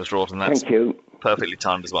very much, Mr. Orton. That's Thank you. Perfectly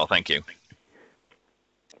timed as well. Thank you.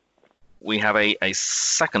 We have a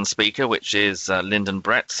second speaker, which is Lyndon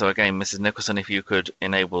Brett. So again, Mrs. Nicholson, if you could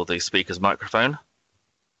enable the speaker's microphone.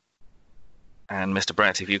 And Mr.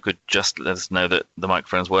 Brett, if you could just let us know that the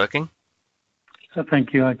microphone's working.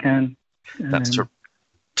 Thank you, I can. That's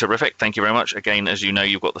terrific. Thank you very much. Again, as you know,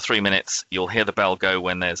 you've got the 3 minutes. You'll hear the bell go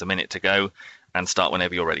when there's a minute to go, and start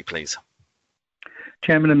whenever you're ready, please.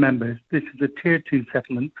 Chairman and members, this is a Tier 2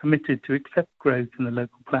 settlement permitted to accept growth in the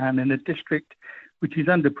local plan in a district which is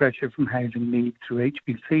under pressure from housing needs through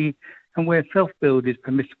HBC and where self-build is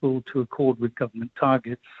permissible to accord with government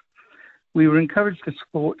targets. We were encouraged to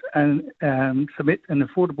support and submit an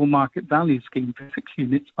affordable market value scheme for 6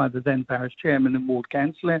 units by the then parish chairman and ward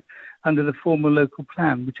councillor under the former local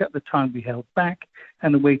plan, which at the time we held back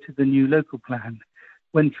and awaited the new local plan.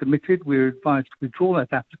 When submitted, we were advised to withdraw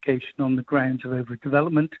that application on the grounds of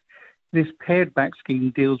overdevelopment. This pared back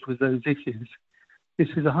scheme deals with those issues. This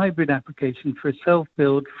is a hybrid application for a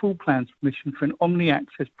self-build full plans permission for an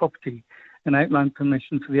omni-access property and outline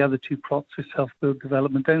permission for the other 2 plots for self-build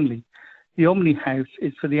development only. The Omni House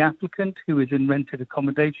is for the applicant who is in rented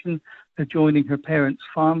accommodation adjoining her parents'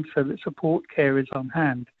 farm so that support care is on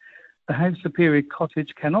hand. The House Superior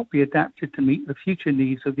Cottage cannot be adapted to meet the future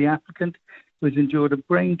needs of the applicant who has endured a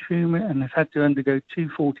brain tumour and has had to undergo 2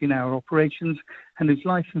 14-hour operations and whose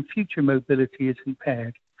life and future mobility is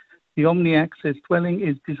impaired. The Omni Access dwelling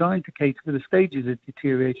is designed to cater for the stages of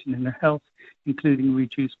deterioration in her health, including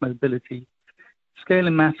reduced mobility. Scale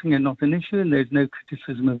and massing are not an issue and there is no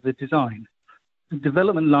criticism of the design. The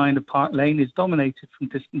development line of Park Lane is dominated from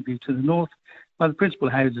distant view to the north by the principal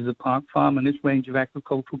houses of Park Farm and its range of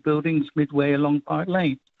agricultural buildings midway along Park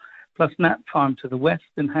Lane, plus Knapp Farm to the west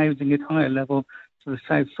and housing at higher level to the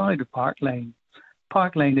south side of Park Lane.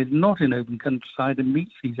 Park Lane is not in open countryside and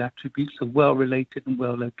meets these attributes of well related and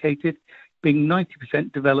well located, being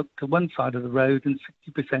 90% developed to one side of the road and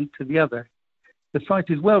 60% to the other. The site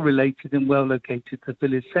is well related and well located to the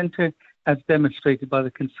village centre, as demonstrated by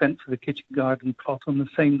the consent for the kitchen garden plot on the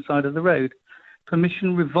same side of the road.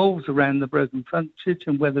 Permission revolves around the broken frontage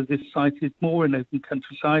and whether this site is more in open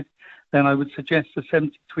countryside, then I would suggest the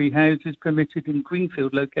 73 houses permitted in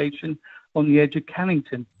Greenfield location on the edge of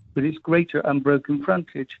Cannington with its greater unbroken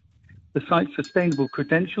frontage. The site's sustainable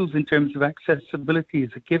credentials in terms of accessibility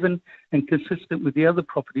is a given and consistent with the other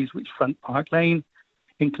properties which front Park Lane,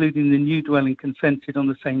 including the new dwelling consented on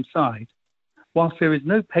the same side. Whilst there is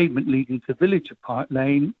no pavement leading to the village of Park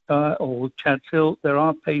Lane or Chad's Hill, there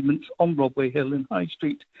are pavements on Rodway Hill and High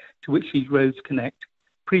Street to which these roads connect.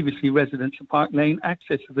 Previously, residents of Park Lane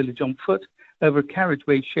access the village on foot over a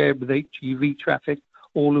carriageway shared with HGV traffic,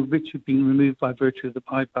 all of which have been removed by virtue of the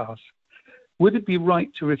bypass. Would it be right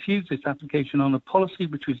to refuse this application on a policy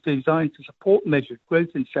which was designed to support measured growth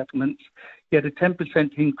in settlements, yet a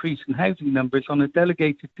 10% increase in housing numbers on a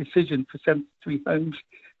delegated decision for 73 homes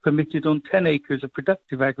permitted on 10 acres of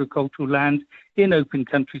productive agricultural land in open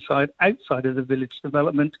countryside outside of the village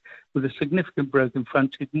development with a significant broken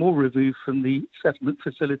frontage more removed from the settlement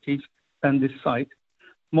facilities than this site?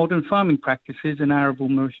 Modern farming practices and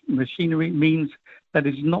arable machinery means that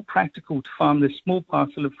it is not practical to farm this small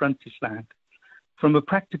parcel of frontage land. From a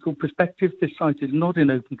practical perspective, this site is not in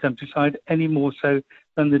open countryside any more so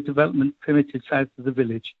than the development permitted south of the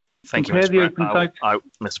village. Thank you, Mr. Brett.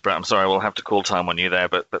 Mr. Brett, I'm sorry, we'll have to call time on you there,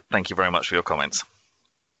 but thank you very much for your comments.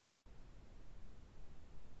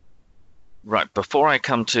 Right, before I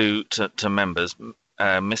come to members,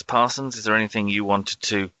 Ms. Parsons, is there anything you wanted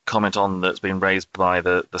to comment on that's been raised by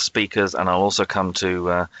the speakers? And I'll also come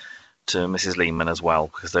to Mrs. Lehman as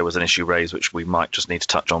well, because there was an issue raised which we might just need to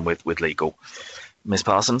touch on with legal. Ms.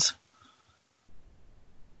 Parsons?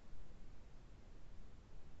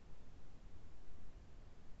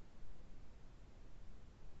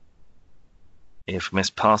 If Miss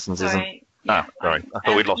Parsons isn't... Yeah, sorry, I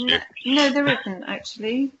thought we'd lost you. No, there isn't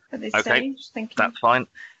actually at this stage. Thank you. That's fine.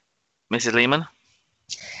 Mrs. Lehman?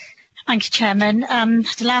 Thank you, Chairman.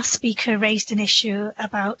 The last speaker raised an issue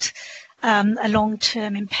about a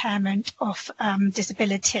long-term impairment of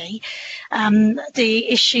disability. The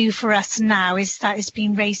issue for us now is that it's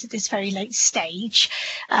been raised at this very late stage.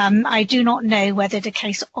 I do not know whether the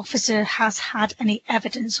case officer has had any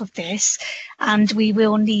evidence of this, and we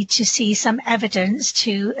will need to see some evidence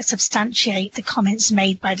to substantiate the comments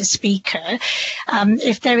made by the speaker.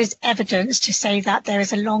 If there is evidence to say that there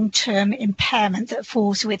is a long-term impairment that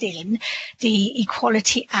falls within the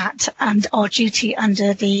Equality Act and our duty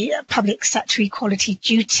under the Public Sector Equality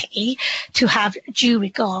Duty to have due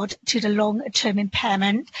regard to the long-term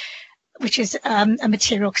impairment, which is a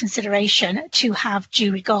material consideration, to have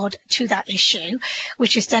due regard to that issue,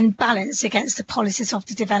 which is then balanced against the policies of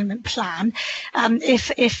the development plan.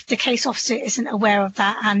 If the case officer isn't aware of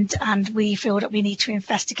that and we feel that we need to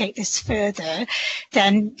investigate this further,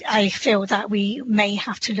 then I feel that we may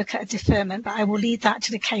have to look at a deferment, but I will leave that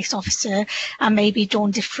to the case officer and maybe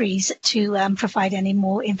Dawn de Vries to provide any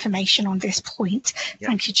more information on this point. Yeah.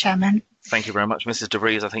 Thank you, Chairman. Thank you very much. Mrs. de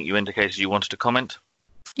Vries, I think you indicated you wanted to comment.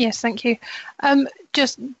 Yes, thank you.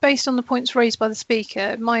 Just based on the points raised by the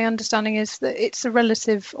speaker, my understanding is that it's a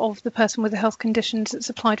relative of the person with the health conditions that's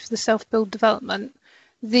applied for the self-build development.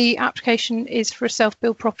 the application is for a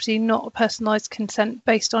self-build property, not a personalised consent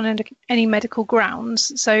based on any medical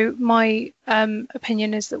grounds. So my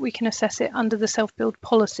opinion is that we can assess it under the self-build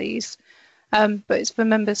policies, but it's for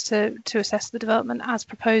members to assess the development as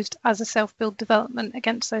proposed as a self-build development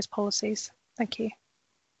against those policies. Thank you.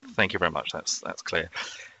 Thank you very much. That's clear.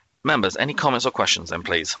 Members, any comments or questions then,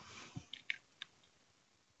 please?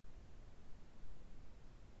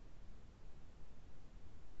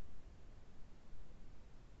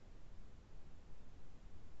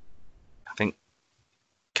 I think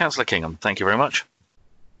Councillor Kingham, thank you very much.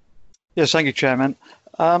 Yes, thank you, Chairman.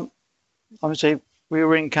 I would say we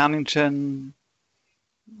were in Cannington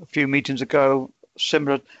a few meetings ago,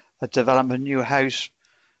 similar a development, new house,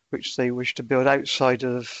 which they wish to build outside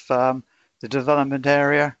of the development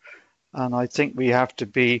area. And I think we have to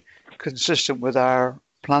be consistent with our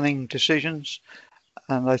planning decisions.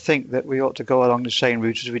 And I think that we ought to go along the same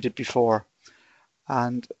route as we did before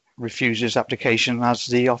and refuse this application as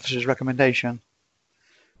the officer's recommendation.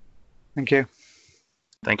 Thank you.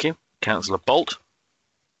 Thank you. Councillor Bolt.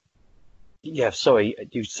 Yeah, sorry,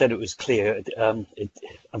 you said it was clear.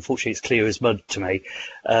 Unfortunately, it's clear as mud to me.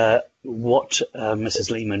 What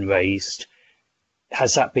Mrs. Lehman raised,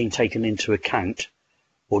 has that been taken into account,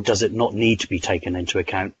 or does it not need to be taken into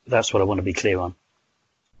account? That's what I want to be clear on.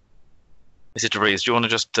 Mrs. DeVries, do you want to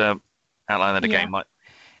just outline that again? Yeah.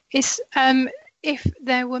 It's if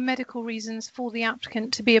there were medical reasons for the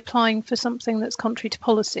applicant to be applying for something that's contrary to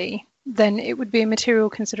policy, then it would be a material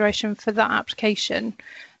consideration for that application.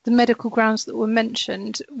 The medical grounds that were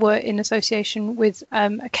mentioned were in association with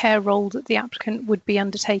a care role that the applicant would be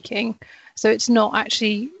undertaking. So it's not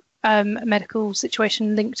actually a medical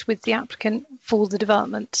situation linked with the applicant for the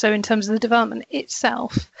development. So in terms of the development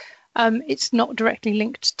itself, it's not directly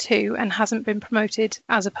linked to and hasn't been promoted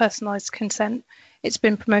as a personalised consent. It's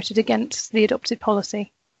been promoted against the adopted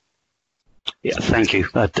policy. Yeah, thank you.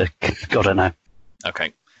 Got to know.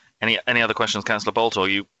 Okay. Any other questions, Councillor Bolt, or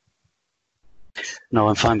you? No,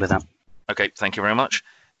 I'm fine with that. Okay, thank you very much.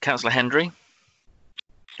 Councillor Hendry.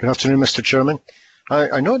 Good afternoon, Mr. Chairman.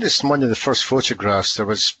 I noticed in one of the first photographs there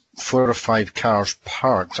was 4 or 5 cars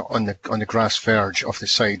parked on the grass verge of the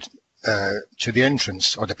side to the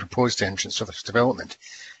entrance, or the proposed entrance of this development.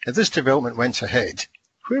 If this development went ahead,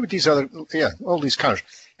 where would these all these cars,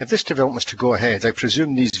 if this development was to go ahead, I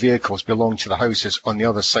presume these vehicles belong to the houses on the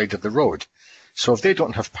other side of the road. So if they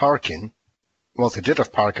don't have parking, well, if they did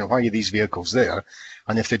have parking, why are these vehicles there?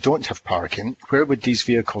 And if they don't have parking, where would these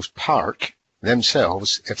vehicles park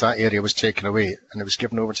themselves if that area was taken away and it was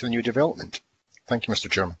given over to the new development? Thank you, Mr.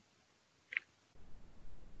 Chairman.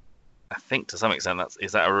 I think to some extent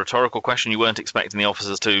is that a rhetorical question? You weren't expecting the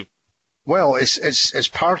officers to? Well, it's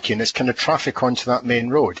parking. It's kind of traffic onto that main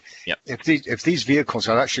road. Yep. If these vehicles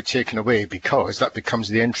are actually taken away because that becomes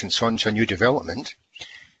the entrance onto a new development,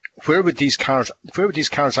 where would these cars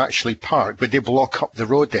actually park? Would they block up the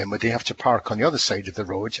road then? Would they have to park on the other side of the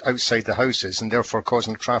road, outside the houses, and therefore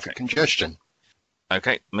causing traffic congestion?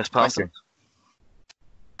 Okay, Ms. Parsons.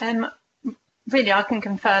 Really, I can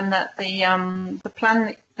confirm that the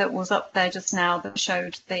plan that was up there just now that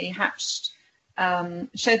showed the hatched,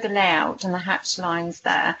 showed the layout and the hatched lines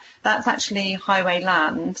there. That's actually highway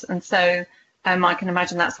land, and so I can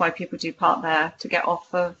imagine that's why people do park there, to get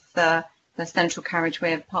off of the central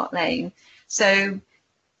carriageway of Park Lane. So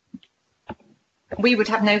we would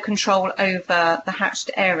have no control over the hatched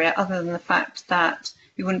area other than the fact that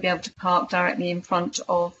we wouldn't be able to park directly in front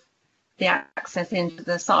of the access into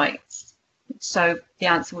the sites. So the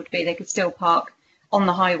answer would be they could still park on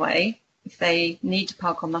the highway if they need to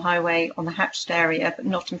park on the highway on the hatched area, but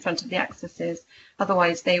not in front of the accesses.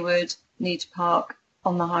 Otherwise, they would need to park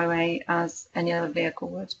on the highway as any other vehicle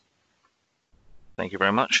would. Thank you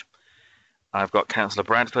very much. I've got Councillor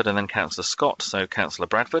Bradford and then Councillor Scott. So Councillor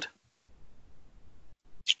Bradford.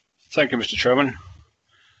 Thank you, Mr. Chairman.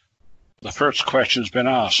 The first question's been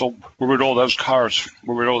asked. So where would all those cars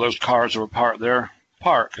that were parked there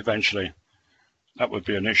park eventually? That would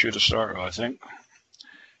be an issue to start with, I think.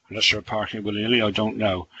 Unless they're parking willy-nilly, I don't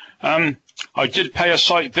know. I did pay a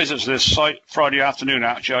site visit to this site Friday afternoon,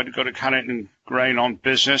 actually. I had to go to Cannington Grain on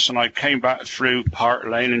business, and I came back through Park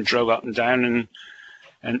Lane and drove up and down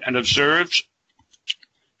and observed,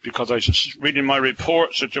 because I was just reading my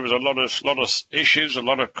reports that there was a lot of issues, a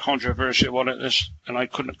lot of controversy about it, and I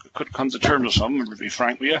couldn't come to terms with some, to be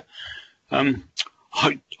frank with you.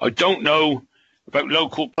 I don't know about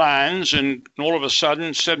local plans, and all of a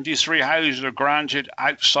sudden 73 houses are granted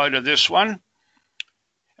outside of this one.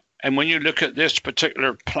 And when you look at this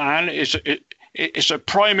particular plan, it's a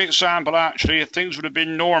prime example, actually. If things would have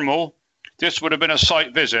been normal, this would have been a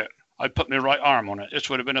site visit. I'd put my right arm on it. This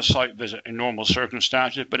would have been a site visit in normal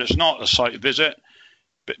circumstances, but it's not a site visit.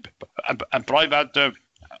 But I've had the,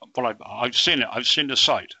 well, I've seen it. I've seen the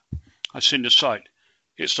site. I've seen the site.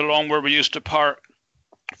 It's along where we used to park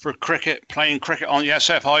for cricket, playing cricket on the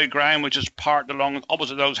SFI ground, which is parked along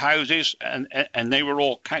opposite those houses, and they were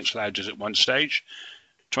all council houses at one stage,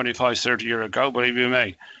 25, 30 years ago, believe you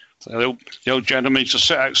me. So the old gentlemen used to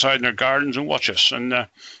sit outside in their gardens and watch us. And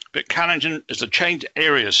but Cannington is a changed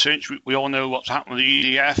area since. We all know what's happened with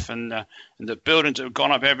the EDF and the buildings that have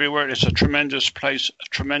gone up everywhere. It's a tremendous place, a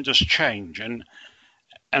tremendous change. And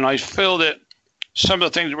I feel that some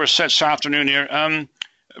of the things that were said this afternoon here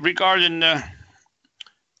regarding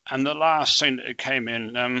and the last thing that came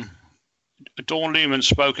in, Dawn Lehman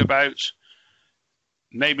spoke about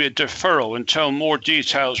maybe a deferral until more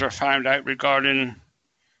details are found out regarding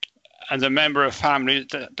and the member of family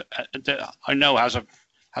that I know has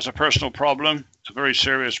a personal problem, a very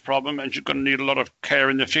serious problem, and you're going to need a lot of care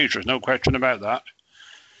in the future. There's no question about that.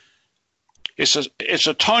 It's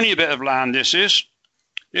a tiny bit of land. This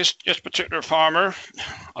particular farmer,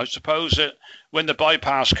 I suppose that when the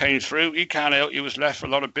bypass came through, he was left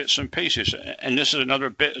with a lot of bits and pieces, and this is another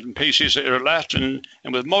bit and pieces that are left. And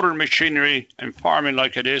with modern machinery and farming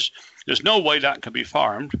like it is, there's no way that can be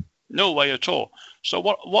farmed, no way at all. So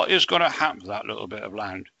what is going to happen to that little bit of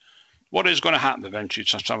land? What is going to happen eventually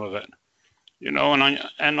to some of it? You know,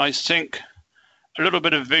 and I think a little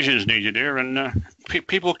bit of vision is needed here. And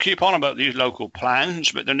people keep on about these local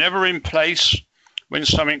plans, but they're never in place when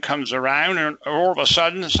something comes around, or all of a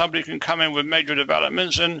sudden somebody can come in with major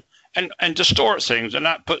developments and distort things, and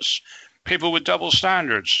that puts people with double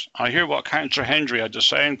standards. I hear what Councillor Hendry had to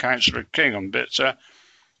say and Councillor Kingham, but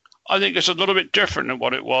I think it's a little bit different than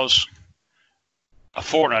what it was a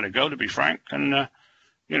fortnight ago, to be frank. And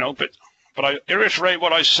you know, but I reiterate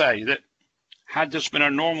what I say, that had this been a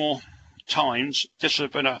normal times, this would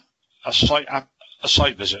have been a site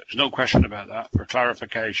visit. There's no question about that, for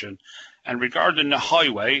clarification. And regarding the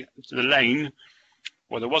highway, the lane,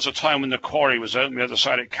 well, there was a time when the quarry was out on the other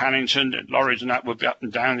side of Cannington, that lorries and that would be up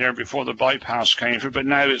and down there before the bypass came through. But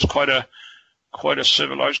now it's quite a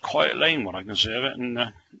civilised, quiet lane, what I can say of it,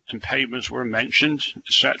 and pavements were mentioned,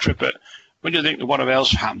 etc. But when you think of what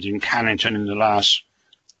else happened in Cannington in the last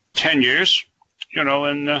 10 years, you know,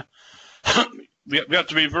 and we have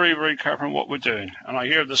to be very, very careful in what we're doing. And I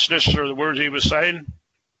hear the solicitor, the words he was saying,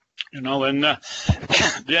 you know, and at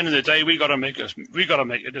the end of the day, we got to make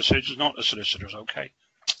a decision, not the solicitors. Okay.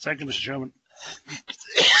 Thank you, Mr. Chairman.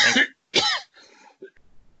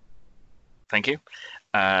 Thank you.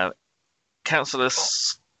 Councillor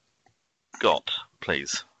Scott,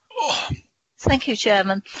 please. Thank you,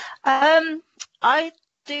 Chairman. I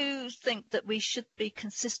do think that we should be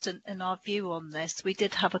consistent in our view on this. We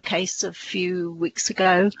did have a case a few weeks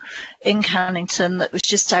ago in Cannington that was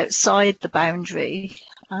just outside the boundary,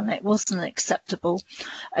 and it wasn't acceptable.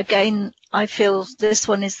 Again, I feel this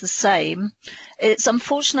one is the same. It's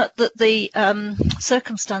unfortunate that the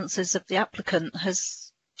circumstances of the applicant has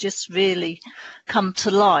just really come to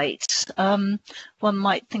light. One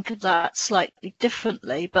might think of that slightly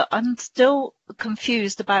differently, but I'm still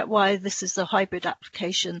confused about why this is a hybrid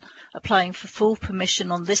application, applying for full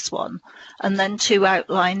permission on this one and then to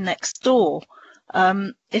outline next door.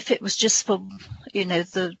 If it was just for, you know,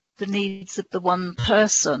 the needs of the one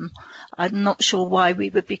person, I'm not sure why we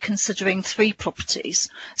would be considering 3 properties.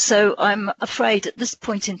 So I'm afraid at this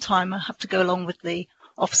point in time I have to go along with the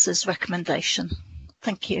officer's recommendation.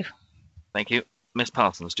 Thank you. Thank you. Ms.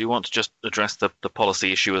 Parsons, do you want to just address the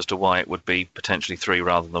policy issue as to why it would be potentially 3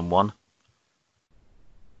 rather than 1?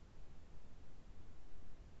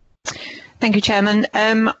 Thank you, Chairman.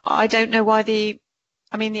 I don't know why the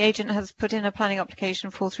agent has put in a planning application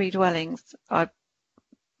for 3 dwellings. I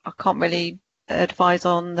can't really advise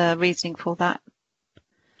on the reasoning for that.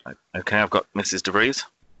 Okay, I've got Mrs. De Vries.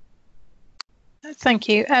 Thank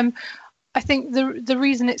you. I think the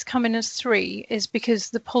reason it's coming as 3 is because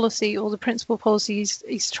the policy, or the principal policy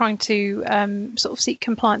he's trying to sort of seek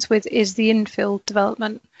compliance with, is the infill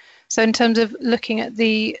development. So in terms of looking at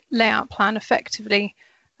the layout plan effectively,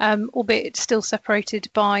 albeit it's still separated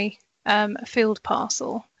by a field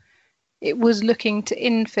parcel, it was looking to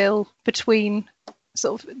infill between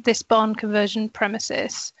sort of this barn conversion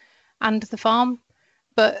premises and the farm.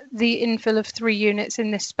 But the infill of 3 units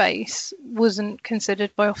in this space wasn't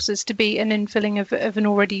considered by officers to be an infilling of an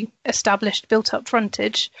already established built-up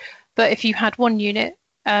frontage. But if you had 1 unit,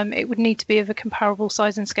 it would need to be of a comparable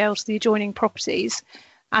size and scale to the adjoining properties.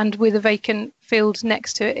 And with a vacant field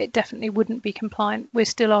next to it, it definitely wouldn't be compliant. We're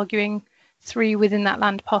still arguing 3 within that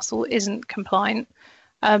land parcel isn't compliant.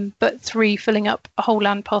 but 3 filling up a whole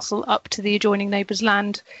land parcel up to the adjoining neighbour's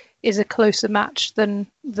land is a closer match than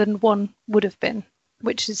 1 would have been,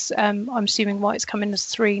 which is I'm assuming why it's coming as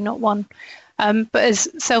 3, not 1. But as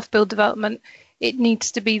self-build development, it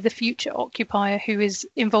needs to be the future occupier who is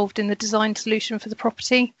involved in the design solution for the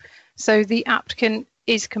property. So the applicant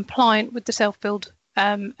is compliant with the self-build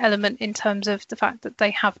element in terms of the fact that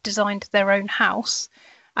they have designed their own house,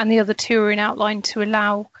 and the other 2 are in outline to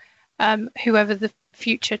allow whoever the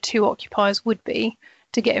future 2 occupiers would be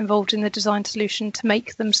to get involved in the design solution to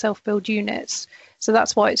make them self-build units. So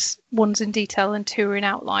that's why it's 1's in detail and 2 are in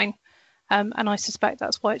outline. And I suspect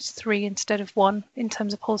that's why it's 3 instead of 1 in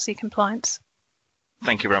terms of policy compliance.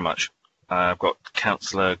 Thank you very much. I've got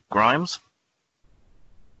Councillor Grimes.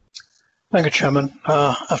 Thank you, Chairman.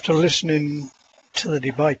 After listening to the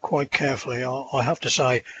debate quite carefully, I have to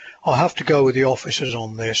say I have to go with the officers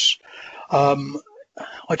on this.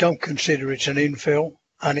 I don't consider it's an infill,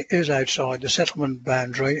 and it is outside the settlement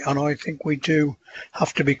boundary, and I think we do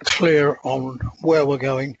have to be clear on where we're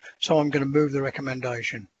going, so I'm going to move the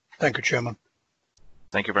recommendation. Thank you, Chairman.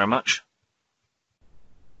 Thank you very much.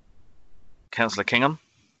 Councillor Kingham.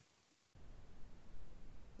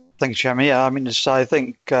 Thank you, Chairman. Yeah, I mean, I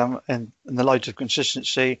think in the light of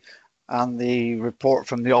consistency and the report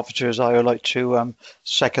from the officers, I would like to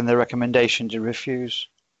second the recommendation to refuse.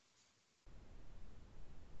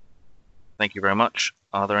 Thank you very much.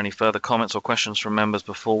 Are there any further comments or questions from members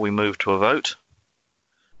before we move to a vote?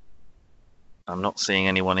 I'm not seeing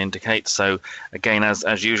anyone indicate. So again,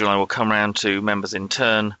 as usual, I will come round to members in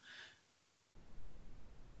turn,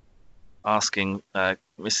 asking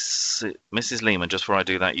Mrs. Lehman, just before I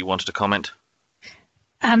do that, you wanted to comment?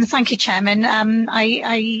 Thank you, Chairman.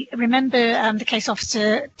 I remember the case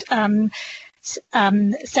officer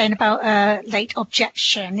saying about a late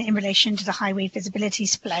objection in relation to the highway visibility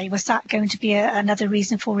display. Was that going to be another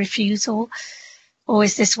reason for refusal? Or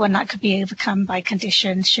is this one that could be overcome by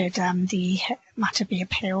conditions should the matter be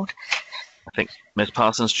appealed? I think Ms.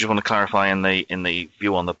 Parsons, do you want to clarify in the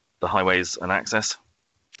view on the highways and access?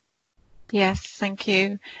 Yes, thank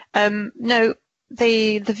you. No,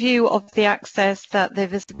 the view of the access that the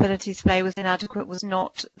visibility display was inadequate was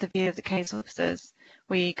not the view of the case officers.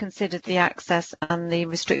 We considered the access and the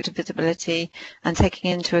restricted visibility, and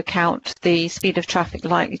taking into account the speed of traffic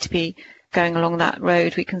likely to be going along that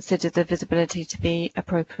road, we considered the visibility to be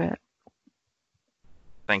appropriate.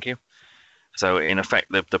 Thank you. So in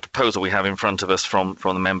effect, the proposal we have in front of us from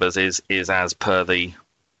the members is as per the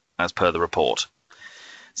report.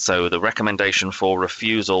 So the recommendation for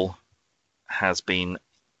refusal has been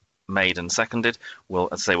made and seconded. We'll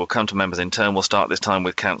come to members in turn. We'll start this time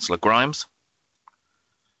with Councillor Grimes.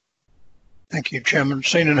 Thank you, Chairman.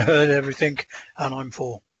 Seen and heard everything, and I'm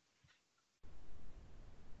for.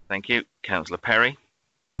 Thank you. Councillor Perry.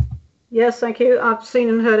 Yes, thank you. I've seen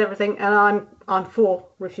and heard everything, and I'm for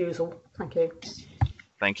refusal. Thank you.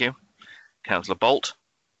 Thank you. Councillor Bolt.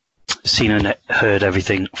 Seen and heard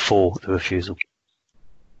everything, for the refusal.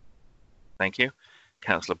 Thank you.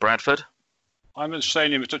 Councillor Bradford. I'm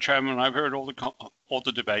abstaining, Mr. Chairman. I've heard all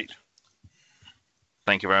the debate.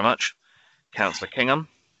 Thank you very much. Councillor Kingham.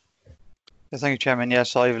 Thank you, Chairman.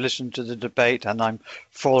 Yes, I've listened to the debate and I'm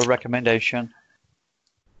for the recommendation.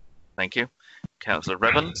 Thank you. Councillor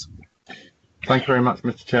Revens. Thank you very much,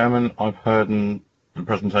 Mr. Chairman. I've heard the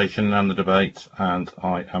presentation and the debate, and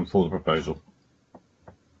I am for the proposal.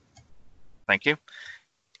 Thank you.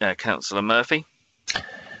 Councillor Murphy.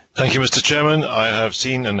 Thank you, Mr. Chairman. I have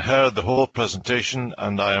seen and heard the whole presentation,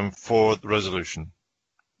 and I am for the resolution.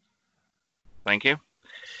 Thank you.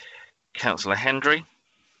 Councillor Hendry.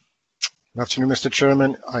 Good afternoon, Mr.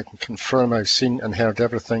 Chairman. I can confirm I've seen and heard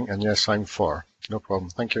everything, and yes, I'm for. No problem.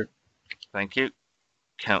 Thank you. Thank you.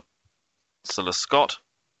 Councillor Scott.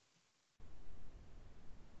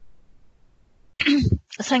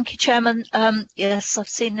 Thank you, Chairman. Yes, I've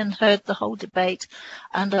seen and heard the whole debate,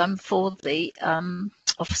 and I'm for the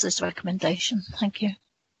officer's recommendation. Thank you.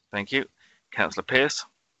 Thank you. Councillor Pearce.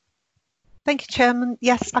 Thank you, Chairman.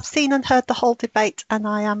 Yes, I've seen and heard the whole debate, and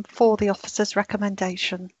I am for the officer's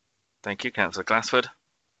recommendation. Thank you. Councillor Glassford.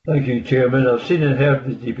 Thank you, Chairman. I've seen and heard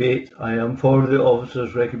the debate. I am for the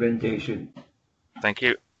officer's recommendation. Thank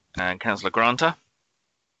you. And Councillor Granter.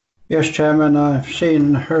 Yes, Chairman. I've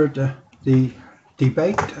seen and heard the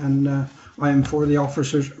debate, and I am for the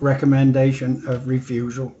officer's recommendation of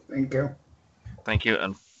refusal. Thank you. Thank you.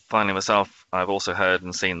 And finally, myself, I've also heard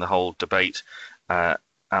and seen the whole debate, and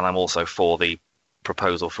I'm also for the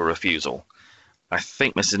proposal for refusal. I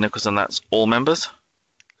think, Mrs. Nicholson, that's all members.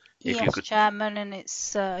 If yes, you could... Chairman, and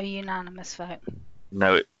it's a unanimous vote.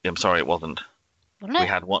 No, I'm sorry, it wasn't. Wasn't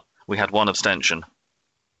it? We had one abstention.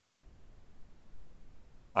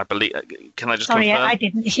 I believe. Can I just Sorry, confirm? I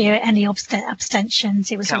didn't hear any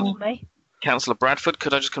abstentions. It was all me. Councillor Bradford,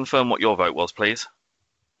 could I just confirm what your vote was, please?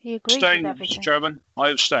 He agreed Abstained, with everything. Mr. Chairman. I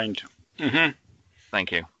abstained.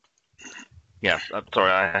 Thank you. Yeah,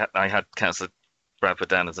 sorry, I had Councillor Bradford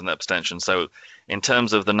down as an abstention. So in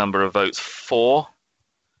terms of the number of votes for,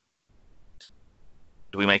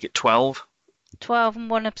 do we make it 12? 12 and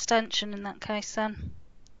 1 abstention in that case then.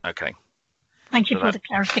 Okay. Thank you So for the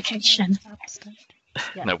clarification.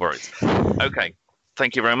 No worries. Okay,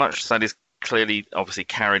 thank you very much. That is clearly, obviously,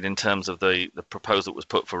 carried in terms of the proposal that was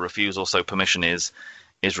put for refusal, so permission is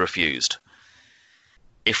refused.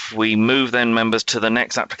 If we move then, members, to the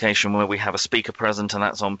next application where we have a speaker present, and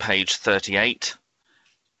that's on page 38,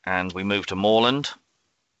 and we move to Moorland.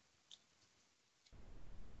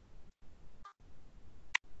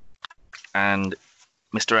 And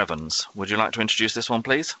Mr. Evans, would you like to introduce this one,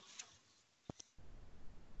 please?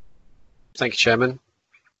 Thank you, Chairman.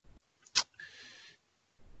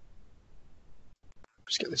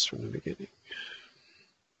 Let's get this from the beginning.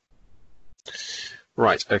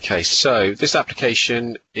 Right, okay, so this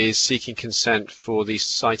application is seeking consent for the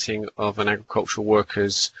siting of an agricultural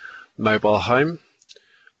worker's mobile home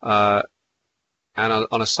and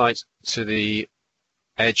on a site to the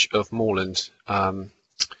edge of Moorland.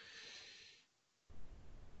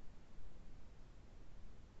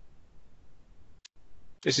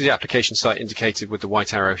 This is the application site indicated with the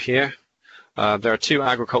white arrow here. There are 2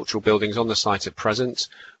 agricultural buildings on the site at present,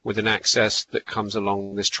 with an access that comes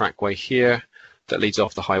along this trackway here that leads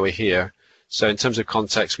off the highway here. So in terms of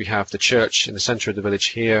context, we have the church in the centre of the village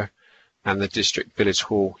here and the district village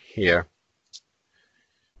hall here.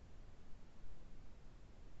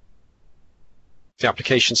 The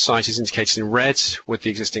application site is indicated in red, with the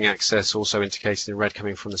existing access also indicated in red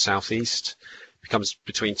coming from the southeast. It comes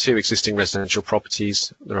between 2 existing residential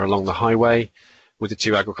properties that are along the highway, with the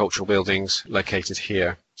 2 agricultural buildings located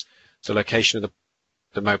here. The location of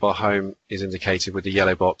the mobile home is indicated with the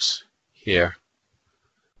yellow box here.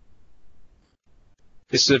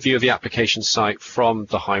 This is a view of the application site from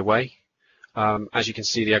the highway. As you can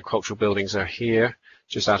see, the agricultural buildings are here.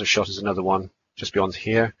 Just out of shot is another one just beyond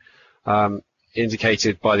here.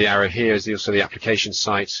 Indicated by the arrow here is also the application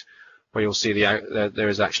site, where you'll see there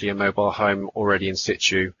is actually a mobile home already in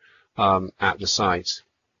situ at the site.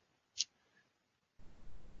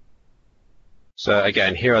 So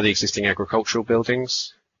again, here are the existing agricultural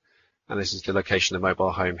buildings, and this is the location of the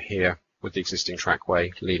mobile home here with the existing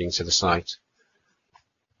trackway leading to the site.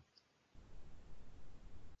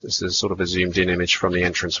 This is sort of a zoomed in image from the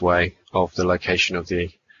entranceway of the location of the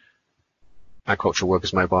agricultural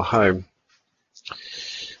workers' mobile home.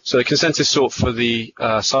 So the consent is sought for the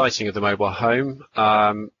siting of the mobile home.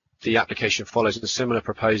 The application follows a similar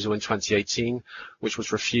proposal in 2018, which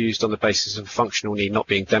was refused on the basis of functional need not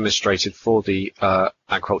being demonstrated for the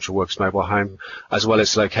agricultural workers' mobile home, as well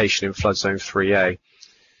as location in flood zone 3A.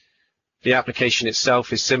 The application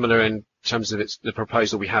itself is similar in terms of the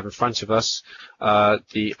proposal we have in front of us.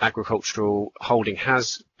 The agricultural holding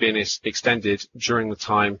has been extended during the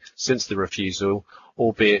time since the refusal,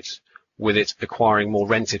 albeit with it acquiring more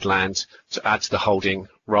rented land to add to the holding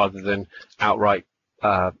rather than outright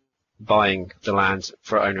buying the land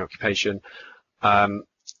for owner occupation.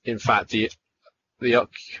 In fact, the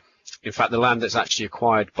land that's actually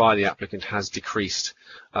acquired by the applicant has decreased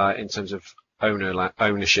in terms of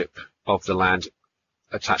ownership of the land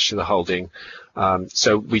attached to the holding.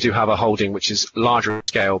 So we do have a holding which is larger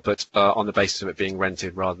scale, but on the basis of it being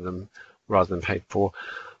rented rather than paid for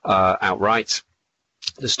outright.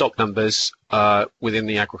 The stock numbers within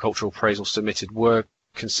the agricultural appraisal submitted were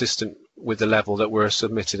consistent with the level that were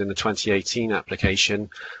submitted in the 2018 application.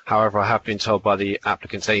 However, I have been told by the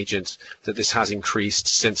applicant's agent that this has increased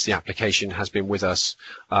since the application has been with us,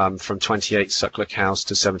 from 28 suckler cows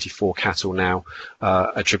to 74 cattle now,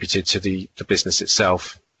 attributed to the business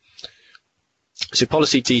itself. So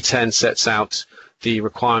policy D10 sets out the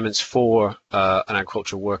requirements for an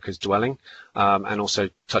agricultural worker's dwelling, and also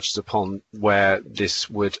touches upon where this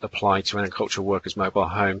would apply to an agricultural worker's mobile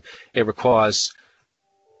home. It requires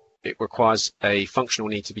a functional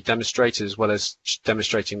need to be demonstrated, as well as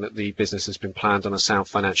demonstrating that the business has been planned on a sound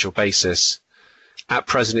financial basis. At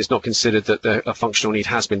present, it's not considered that a functional need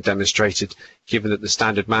has been demonstrated, given that the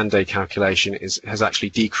standard mandate calculation has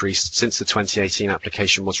actually decreased since the 2018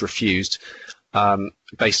 application was refused,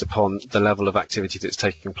 based upon the level of activity that's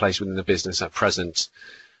taking place within the business at present.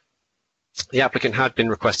 The applicant had been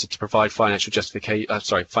requested to provide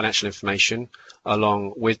financial information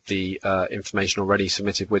along with the information already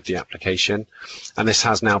submitted with the application, and this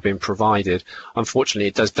has now been provided. Unfortunately,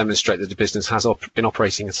 it does demonstrate that the business has been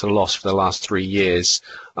operating at a loss for the last 3 years,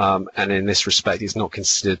 and in this respect, it's not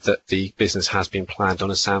considered that the business has been planned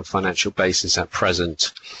on a sound financial basis at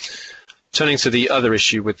present. Turning to the other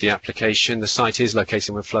issue with the application, the site is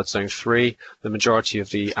located in Flood Zone 3. The majority of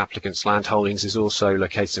the applicant's land holdings is also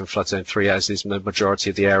located in Flood Zone 3, as is the majority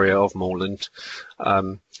of the area of Moorland.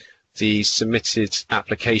 The submitted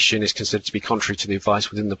application is considered to be contrary to the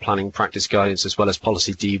advice within the planning practice guidance as well as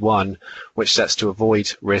policy D1, which sets to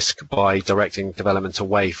avoid risk by directing development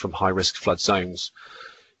away from high-risk flood zones.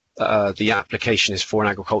 The application is for an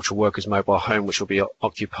agricultural workers mobile home, which will be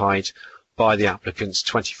occupied by the applicants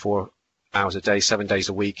 24 hours a day, 7 days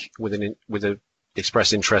a week, with an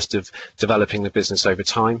express interest of developing the business over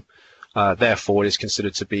time. Therefore, it is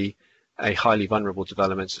considered to be a highly vulnerable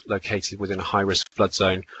development located within a high-risk flood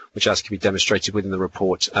zone, which, as can be demonstrated within the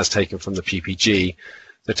report as taken from the PPG,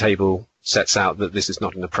 the table sets out that this is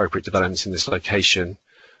not an appropriate development in this location.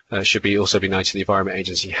 Should also be noted the Environment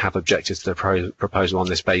Agency have objected to the proposal on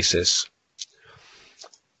this basis.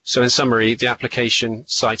 So in summary, the application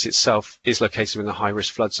site itself is located in a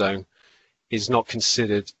high-risk flood zone. It is not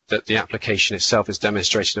considered that the application itself has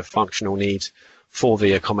demonstrated a functional need for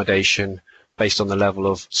the accommodation based on the level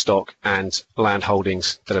of stock and land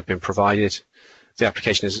holdings that have been provided. The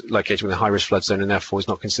application is located within a high-risk flood zone and therefore is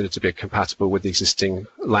not considered to be compatible with the existing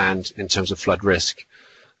land in terms of flood risk.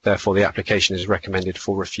 Therefore, the application is recommended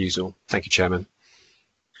for refusal. Thank you, Chairman.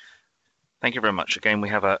 Thank you very much. Again, we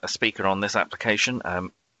have a speaker on this application,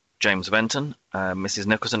 James Benton. Mrs.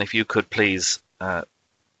 Nicholson, if you could please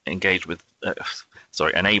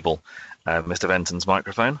enable Mr. Benton's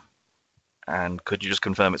microphone. And could you just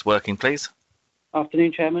confirm it's working, please?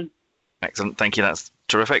 Afternoon, Chairman. Excellent. Thank you. That's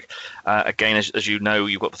terrific. Again, as you know,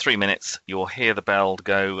 you've got the 3 minutes. You'll hear the bell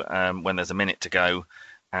go when there's a minute to go,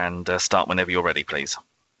 and start whenever you're ready, please.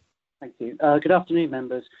 Thank you. Good afternoon,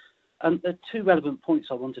 members. There are two relevant points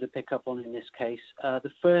I wanted to pick up on in this case.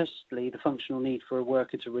 Firstly, the functional need for a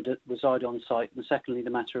worker to reside on site, and secondly, the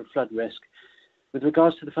matter of flood risk. With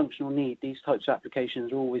regards to the functional need, these types of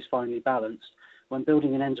applications are always finely balanced. When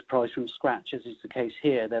building an enterprise from scratch, as is the case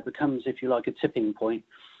here, there becomes, if you like, a tipping point.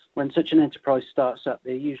 When such an enterprise starts up,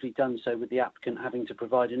 they're usually done so with the applicant having to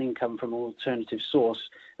provide an income from an alternative source,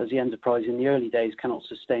 as the enterprise in the early days cannot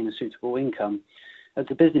sustain a suitable income. As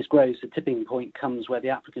the business grows, the tipping point comes where the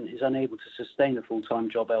applicant is unable to sustain a full-time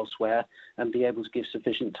job elsewhere and be able to give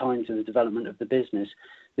sufficient time to the development of the business.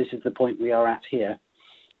 This is the point we are at here.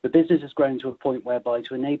 The business has grown to a point whereby,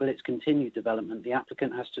 to enable its continued development, the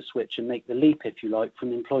applicant has to switch and make the leap, if you like,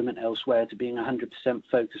 from employment elsewhere to being 100%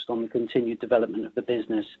 focused on the continued development of the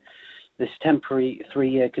business. This temporary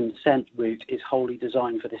 3-year consent route is wholly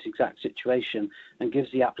designed for this exact situation and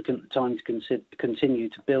gives the applicant the time to continue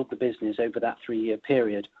to build the business over that 3-year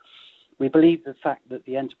period. We believe the fact that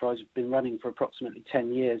the enterprise has been running for approximately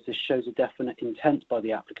 10 years, this shows a definite intent by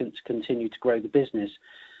the applicant to continue to grow the business.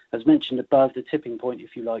 As mentioned above, the tipping point,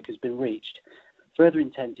 if you like, has been reached. Further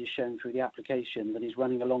intent is shown through the application that is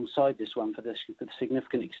running alongside this one for the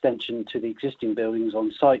significant extension to the existing buildings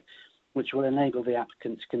on site, which will enable the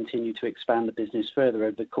applicant to continue to expand the business further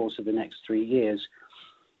over the course of the next 3 years.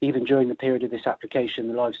 Even during the period of this application,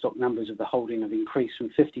 the livestock numbers of the holding have increased from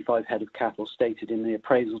 55 head of cattle stated in the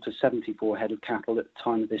appraisal to 74 head of cattle at the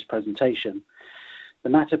time of this presentation. The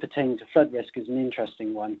matter pertaining to flood risk is an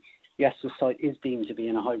interesting one. Yes, the site is deemed to be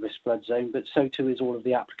in a high-risk flood zone, but so too is all of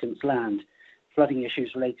the applicant's land. Flooding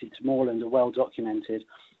issues related to moorland are well documented.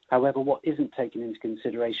 However, what isn't taken into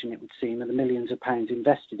consideration, it would seem, are the millions of pounds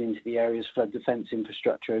invested into the area's flood defence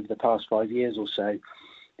infrastructure over the past 5 years or so.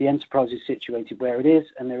 The enterprise is situated where it is,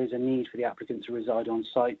 and there is a need for the applicant to reside on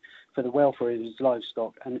site for the welfare of his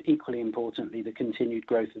livestock and, equally importantly, the continued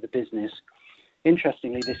growth of the business.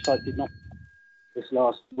 Interestingly, this site did not this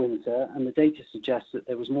last winter, and the data suggests that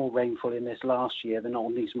there was more rainfall in this last year than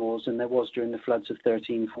on these moors than there was during the floods of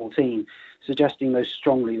 13-14, suggesting most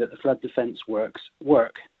strongly that the flood defence work.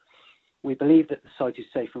 We believe that the site is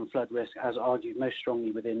safe from flood risk, as argued most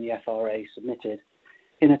strongly within the FRA submitted.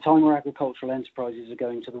 In a time where agricultural enterprises are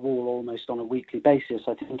going to the wall almost on a weekly basis,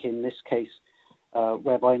 I think in this case,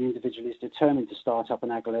 whereby an individual is determined to start up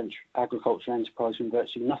an agricultural enterprise from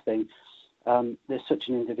virtually nothing, such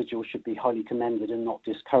an individual should be highly commended and not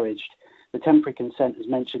discouraged. The temporary consent, as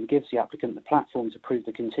mentioned, gives the applicant the platform to prove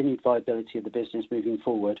the continued viability of the business moving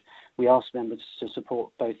forward. We ask members to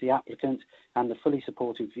support both the applicant and the fully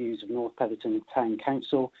supportive views of North Petherton Town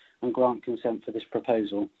Council and grant consent for this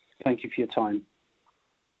proposal. Thank you for your time.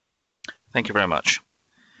 Thank you very much.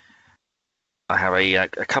 I have a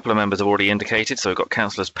couple of members have already indicated, so we've got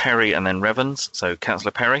Councillors Perry and then Revens. So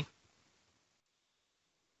Councillor Perry.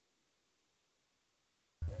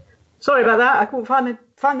 Sorry about that. I couldn't find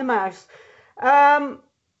the mouse. I've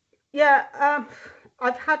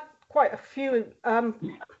had quite a few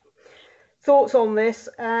thoughts on this,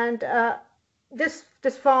 and this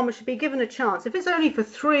farmer should be given a chance. If it's only for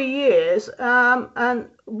 3 years, and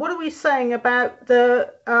what are we saying about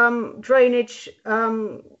the drainage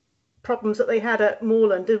problems that they had at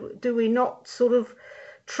Moorland? Do we not sort of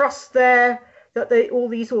trust that all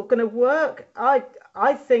these are going to work?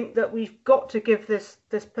 I think that we've got to give this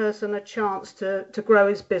person a chance to grow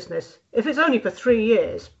his business, if it's only for 3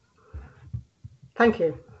 years. Thank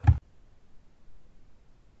you.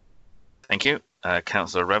 Thank you.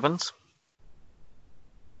 Councillor Revens.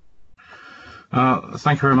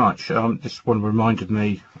 Thank you very much. This one reminded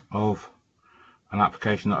me of an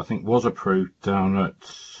application that I think was approved down at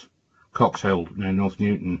Cox Hill near North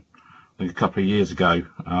Newton, I think a couple of years ago.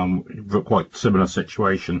 Quite similar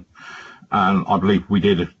situation, and I believe we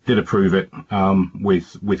did approve it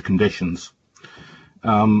with conditions.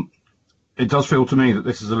 It does feel to me that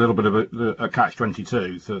this is a little bit of a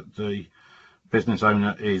catch-22, that the business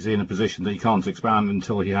owner is in a position that he can't expand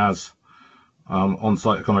until he has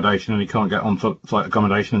on-site accommodation, and he can't get on-site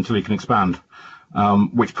accommodation until he can expand,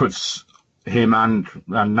 which puts him and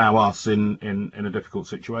now us in a difficult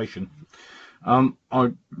situation.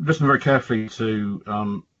 I listened very carefully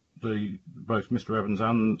to both Mr. Evans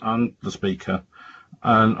and the speaker,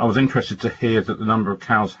 and I was interested to hear that the number of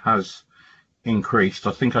cows has increased.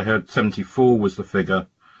 I think I heard 74 was the figure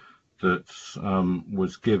that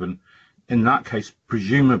was given. In that case,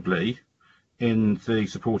 presumably, in the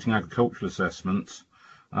supporting agricultural assessments,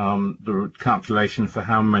 the calculation for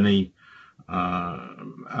how many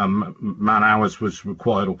man hours was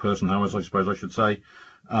required, or person hours, I suppose I should say,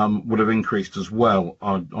 would have increased as well.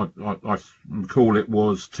 I recall it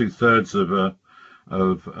was 2/3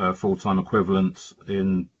 of full-time equivalents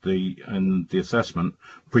in the assessment.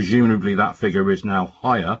 Presumably that figure is now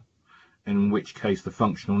higher, in which case the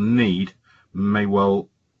functional need may well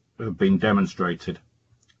have been demonstrated.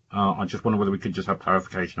 I just wonder whether we could just have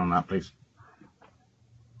clarification on that, please.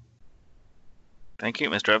 Thank you,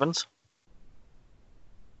 Mr. Evans.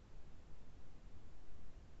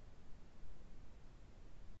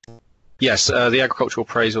 Yes, the agricultural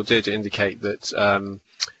appraisal did indicate that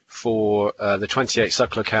for the 28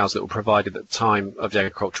 suckler cows that were provided at the time of the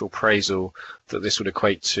agricultural appraisal, that this would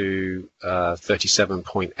equate to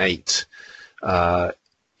 37.8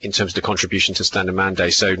 in terms of the contribution to standard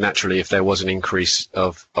mandate. So naturally, if there was an increase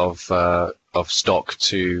of stock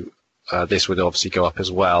to this would obviously go up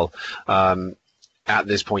as well. At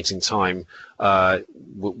this point in time,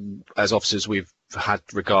 as officers, we've had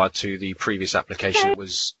regard to the previous application that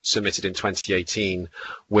was submitted in 2018,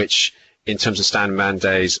 which in terms of standard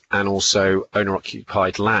mandates and also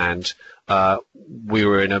owner-occupied land, we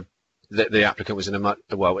were in the applicant was in a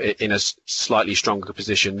slightly stronger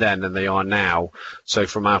position then than they are now. So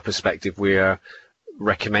from our perspective, we are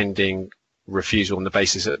recommending refusal on the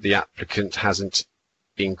basis that the applicant hasn't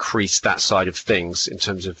increased that side of things in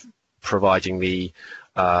terms of providing the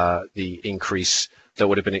increase that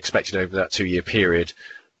would have been expected over that 2-year period.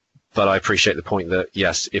 But I appreciate the point that,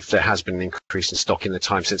 yes, if there has been an increase in stock in the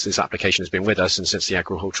time since this application has been with us and since the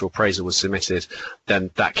agricultural appraisal was submitted, then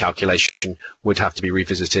that calculation would have to be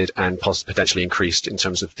revisited and potentially increased in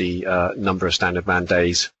terms of the number of standard man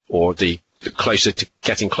days, or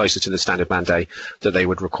getting closer to the standard man day that they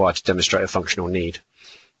would require to demonstrate a functional need.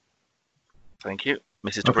 Thank you.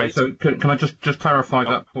 Mrs. Okay, so can I just clarify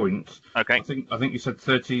that point? Okay. I think you said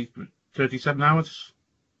 37 hours,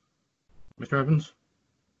 Mr. Evans?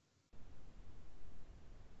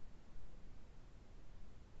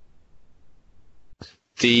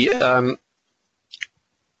 At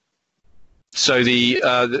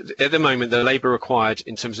the moment, the labour required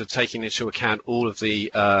in terms of taking into account all of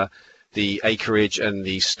the acreage and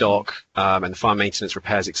the stock and the farm maintenance,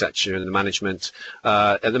 repairs, etc., and the management.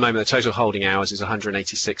 At the moment, the total holding hours is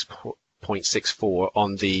 186.64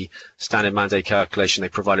 on the standard mandate calculation they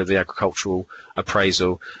provided with the agricultural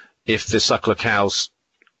appraisal. If the suckler cows,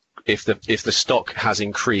 if the stock has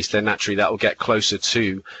increased, then naturally that will get closer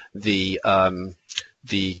to the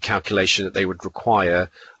calculation that they would require.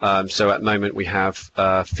 So at the moment we have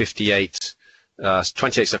 28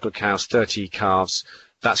 suckler cows, 30 calves.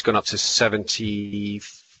 That's gone up to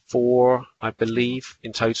 74, I believe,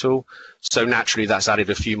 in total. So naturally that's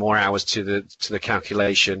added a few more hours to the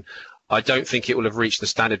calculation. I don't think it will have reached the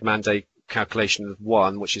standard mandate calculation of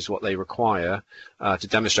 1, which is what they require to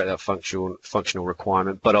demonstrate that functional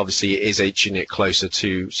requirement. But obviously, it is edging it closer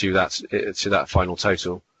to that final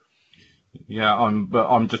total. Yeah,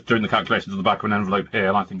 I'm just doing the calculations on the back of an envelope here,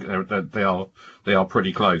 and I think they are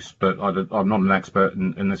pretty close. But I'm not an expert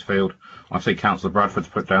in this field. I see Councillor Bradford's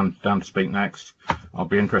put down to speak next. I'll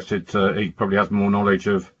be interested. He probably has more knowledge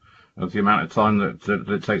of the amount of time that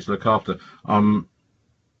it takes to look after.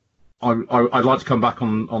 I'd like to come back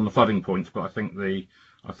on the flooding points, but I think the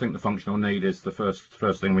functional need is the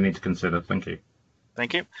first thing we need to consider. Thank you.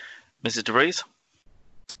 Thank you, Mrs. De Vries.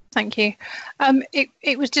 Thank you.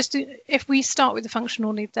 It was just, if we start with the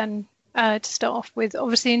functional need then to start off with,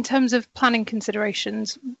 obviously in terms of planning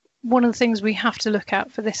considerations, one of the things we have to look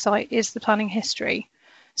at for this site is the planning history.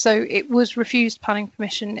 So it was refused planning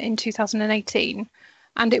permission in 2018,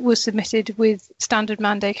 and it was submitted with standard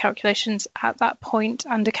man-day calculations at that point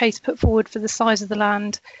and a case put forward for the size of the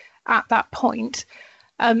land at that point.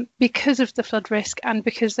 Because of the flood risk and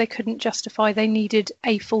because they couldn't justify they needed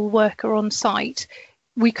a full worker on site,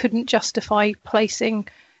 we couldn't justify placing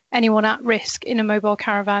anyone at risk in a mobile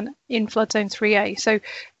caravan in flood zone 3A. So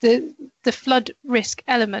the flood risk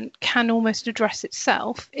element can almost address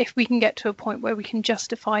itself if we can get to a point where we can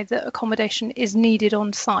justify that accommodation is needed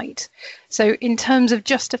on site. So in terms of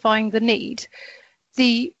justifying the need,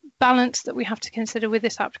 the balance that we have to consider with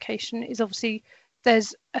this application is obviously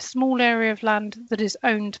there's a small area of land that is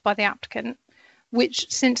owned by the applicant,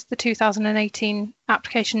 which since the 2018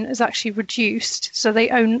 application has actually reduced. So they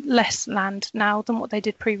own less land now than what they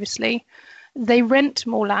did previously. They rent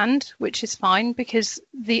more land, which is fine because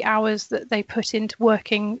the hours that they put into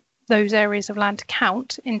working those areas of land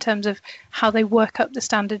count in terms of how they work up the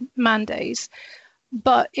standard man days.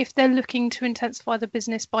 But if they're looking to intensify the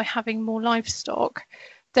business by having more livestock,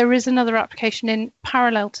 there is another application in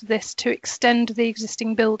parallel to this to extend the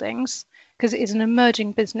existing buildings, because it is an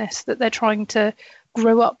emerging business that they're trying to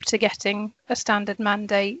grow up to getting a standard man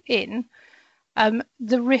day in.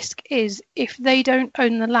 The risk is if they don't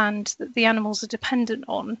own the land that the animals are dependent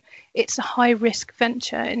on, it's a high risk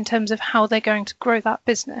venture in terms of how they're going to grow that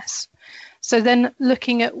business. So then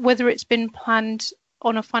looking at whether it's been planned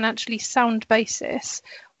on a financially sound basis,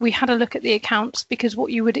 we had a look at the accounts, because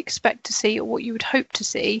what you would expect to see or what you would hope to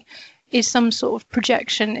see is some sort of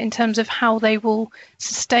projection in terms of how they will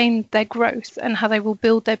sustain their growth and how they will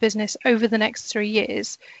build their business over the next 3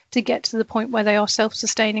 years to get to the point where they are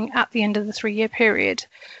self-sustaining at the end of the 3-year period.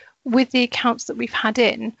 With the accounts that we've had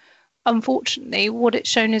in, unfortunately, what it's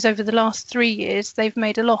shown is over the last 3 years, they've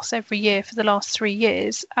made a loss every year for the last 3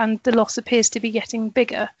 years, and the loss appears to be getting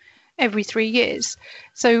bigger every 3 years.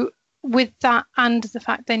 So with that and the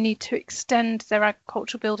fact they need to extend their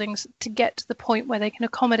agricultural buildings to get to the point where they can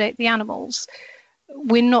accommodate the animals,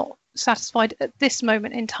 we're not satisfied at this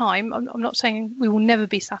moment in time. I'm not saying we will never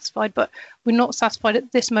be satisfied, but we're not satisfied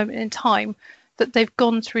at this moment in time that they've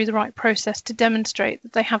gone through the right process to demonstrate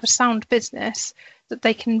that they have a sound business that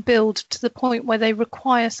they can build to the point where they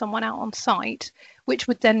require someone out on site, which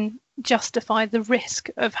would then justify the risk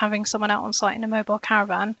of having someone out on site in a mobile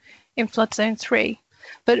caravan in flood zone 3.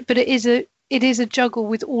 But it is a juggle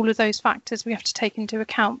with all of those factors we have to take into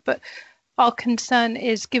account. But our concern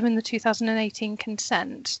is, given the 2018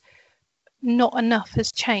 consent, not enough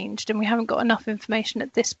has changed, and we haven't got enough information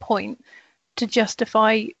at this point to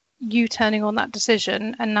justify you turning on that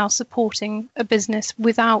decision and now supporting a business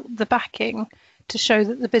without the backing to show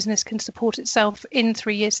that the business can support itself in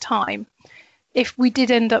 3 years' time. If we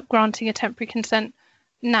did end up granting a temporary consent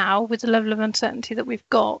now, with the level of uncertainty that we've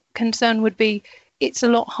got, concern would be it's a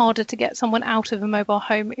lot harder to get someone out of a mobile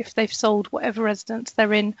home if they've sold whatever residence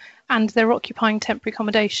they're in and they're occupying temporary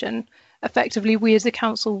accommodation. Effectively, we as a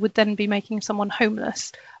council would then be making someone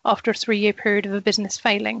homeless after a 3-year period of a business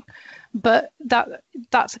failing. But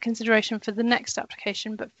that's a consideration for the next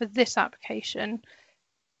application. But for this application,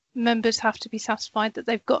 members have to be satisfied that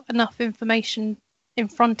they've got enough information in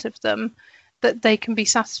front of them that they can be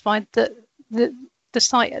satisfied that the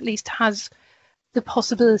site at least has the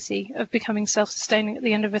possibility of becoming self-sustaining at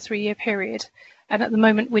the end of a 3-year period. And at the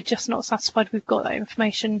moment, we're just not satisfied we've got that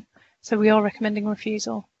information. So we are recommending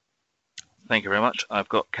refusal. Thank you very much. I've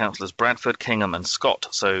got Councillors Bradford, Kingham and Scott.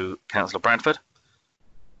 So, Councillor Bradford.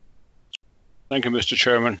 Thank you, Mr.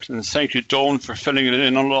 Chairman. And thank you, Dawn, for filling it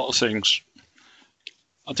in on a lot of things.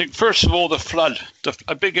 I think, first of all, the flood.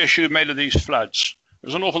 A big issue made of these floods.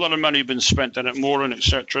 There's an awful lot of money been spent on it, Moorland,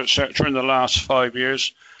 etc., in the last 5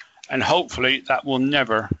 years. And hopefully that will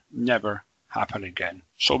never, never happen again.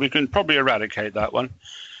 So we can probably eradicate that one.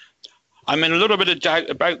 I'm in a little bit of doubt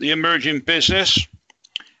about the emerging business.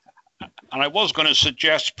 And I was going to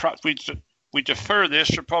suggest perhaps we we defer this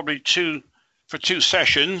for probably two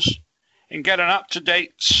sessions and get an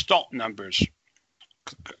up-to-date stock numbers.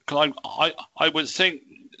 Because I would think,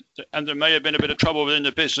 and there may have been a bit of trouble within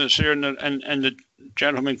the business here, and the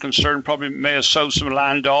gentleman concerned probably may have sold some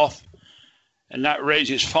land off, and that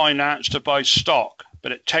raises finance to buy stock.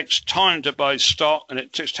 But it takes time to buy stock, and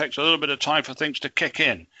it just takes a little bit of time for things to kick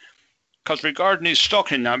in. Because regarding his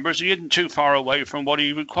stocking numbers, he isn't too far away from what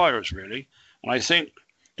he requires, really. And I think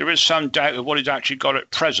there is some doubt of what he's actually got at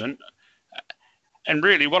present. And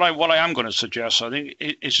really, what I am going to suggest, I think,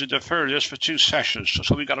 is to defer this for 2 sessions.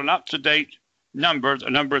 So we've got an up-to-date number, the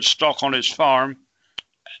number of stock on his farm,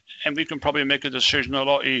 and we can probably make a decision a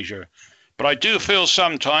lot easier. But I do feel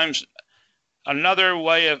sometimes another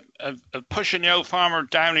way of pushing the old farmer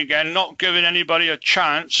down again, not giving anybody a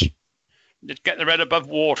chance to get their head above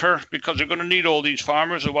water, because they're going to need all these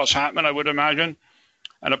farmers of what's happening, I would imagine.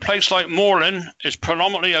 And a place like Moorland is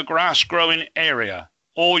predominantly a grass-growing area.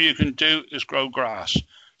 All you can do is grow grass.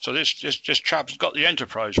 So this chap's got the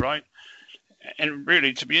enterprise, right? And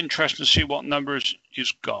really, to be interested to see what numbers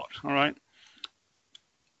he's got, all right?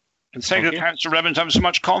 And thank you, Councillor Evans, having so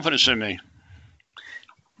much confidence in me.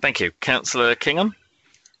 Thank you. Councillor Kingham?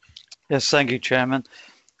 Yes, thank you, Chairman.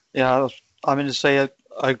 Yeah, I'm going to say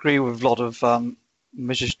I agree with a lot of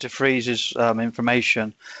Mrs. de Vries's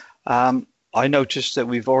information. I noticed that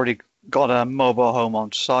we've already got a mobile home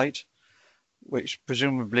on site, which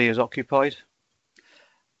presumably is occupied.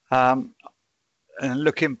 And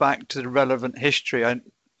looking back to the relevant history,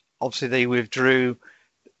 obviously they withdrew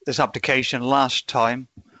this application last time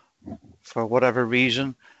for whatever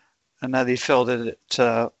reason, and now they feel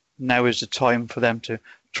that now is the time for them to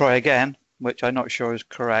try again, which I'm not sure is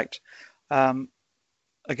correct.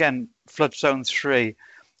 Again, flood zone 3,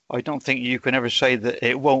 I don't think you can ever say that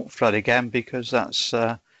it won't flood again, because that's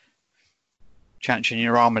chancing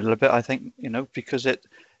your arm a little bit, I think, because it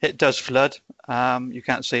does flood. You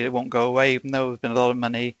can't say it won't go away, even though there's been a lot of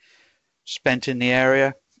money spent in the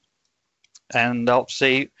area. And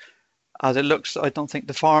obviously, as it looks, I don't think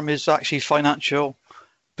the farm is actually financial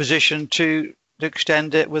position to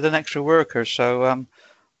extend it with an extra worker. So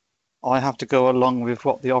I have to go along with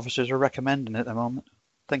what the officers are recommending at the moment.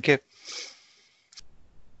 Thank you.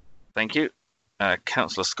 Thank you.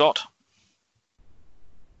 Councillor Scott?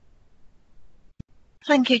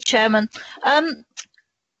 Thank you, Chairman.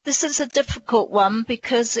 This is a difficult one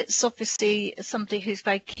because it's obviously somebody who's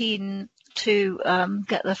very keen to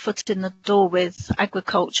get their foot in the door with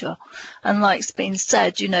agriculture, and like's been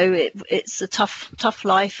said, it's a tough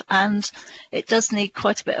life, and it does need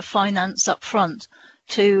quite a bit of finance up front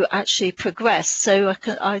to actually progress. So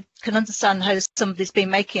I can understand how somebody's been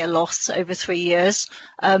making a loss over 3 years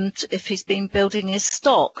if he's been building his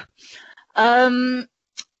stock.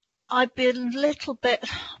 I've been a little bit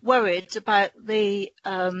worried about the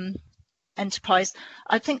enterprise.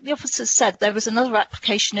 I think the officer said there was another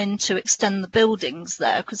application in to extend the buildings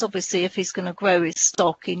there, because obviously if he's going to grow his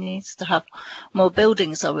stock, he needs to have more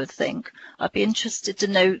buildings, I would think. I'd be interested to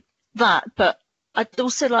know that, but I'd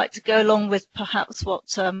also like to go along with perhaps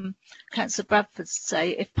what Councillor Bradford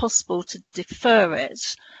say, if possible, to defer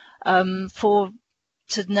it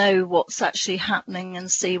to know what's actually happening and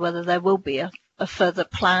see whether there will be a further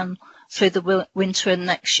plan through the winter and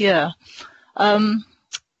next year.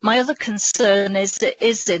 My other concern is it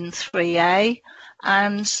is in 3A,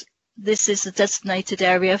 and this is a designated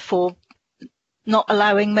area for not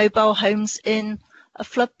allowing mobile homes in a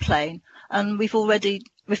floodplain, and we've already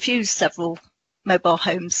refused several mobile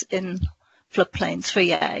homes in floodplain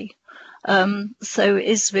 3A. So it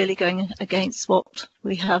is really going against what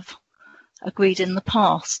we have agreed in the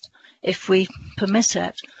past, if we permit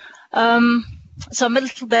it. So I'm a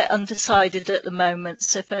little bit undecided at the moment,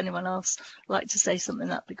 so if anyone else would like to say something,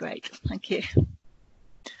 that'd be great. Thank you.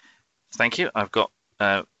 Thank you. I've got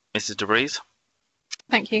Mrs. de Vries.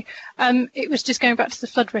 Thank you. It was just going back to the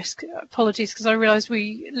flood risk. Apologies, because I realised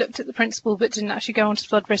we looked at the principle but didn't actually go on to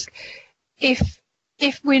flood risk. If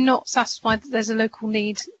we're not satisfied that there's a local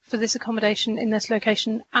need for this accommodation in this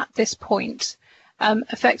location at this point,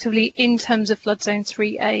 effectively in terms of flood zone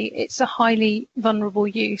 3A, it's a highly vulnerable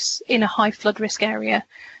use in a high flood risk area.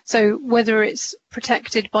 So whether it's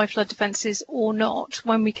protected by flood defences or not,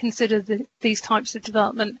 when we consider these types of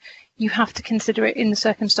development, you have to consider it in the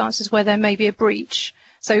circumstances where there may be a breach.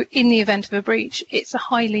 So in the event of a breach, it's a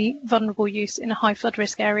highly vulnerable use in a high flood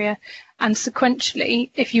risk area. And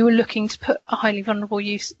sequentially, if you were looking to put a highly vulnerable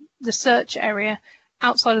use, the search area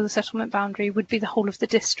outside of the settlement boundary would be the whole of the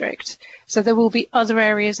district. So there will be other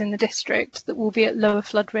areas in the district that will be at lower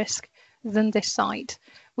flood risk than this site,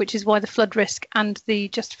 which is why the flood risk and the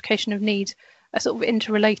justification of need are sort of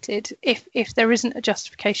interrelated. If there isn't a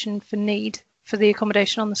justification for need for the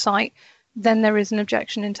accommodation on the site, then there is an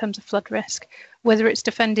objection in terms of flood risk. Whether it's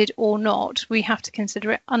defended or not, we have to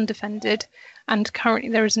consider it undefended, and currently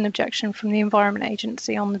there is an objection from the Environment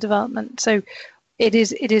Agency on the development. So it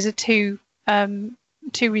is a two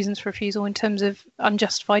reasons for refusal in terms of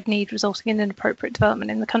unjustified need resulting in inappropriate development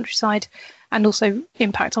in the countryside, and also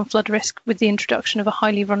impact on flood risk with the introduction of a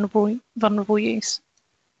highly vulnerable use.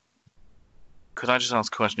 Could I just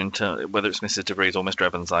ask a question, whether it's Mrs. De Vries or Mr.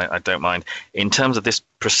 Evans, I don't mind. In terms of this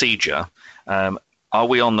procedure, are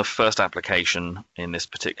we on the first application in this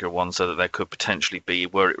particular one, so that there could potentially be,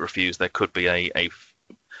 were it refused, there could be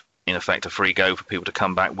in effect, a free go for people to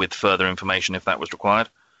come back with further information if that was required?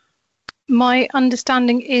 My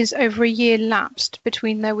understanding is over a year lapsed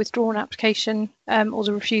between their withdrawn application or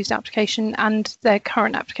the refused application and their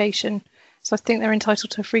current application. So I think they're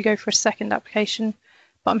entitled to a free go for a second application,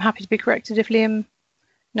 but I'm happy to be corrected if Liam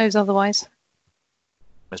knows otherwise.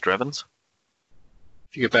 Mr. Evans?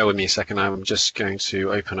 If you could bear with me a second, I'm just going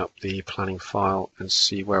to open up the planning file and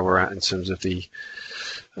see where we're at in terms of the...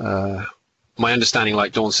 my understanding,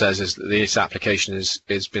 like Dawn says, is that this application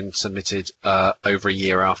has been submitted over a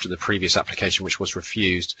year after the previous application, which was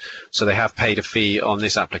refused. So they have paid a fee on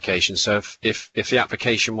this application. So if the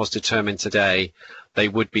application was determined today, they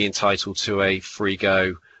would be entitled to a free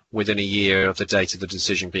go within a year of the date of the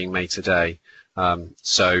decision being made today.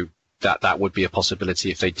 So that would be a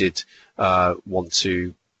possibility if they did want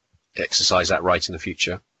to exercise that right in the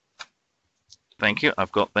future. Thank you.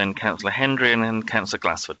 I've got then Councillor Hendry and then Councillor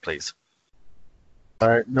Glassford, please.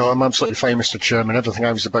 No, I'm absolutely fine, Mr. Chairman. Everything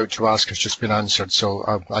I was about to ask has just been answered,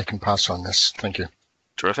 so I can pass on this. Thank you.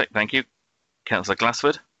 Terrific. Thank you. Councillor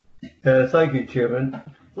Glassford. Thank you, Chairman.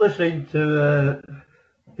 Listening to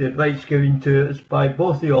the advice given to us by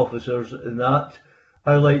both the officers in that,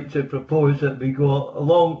 I'd like to propose that we go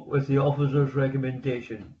along with the officers'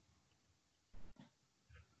 recommendation.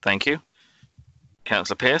 Thank you.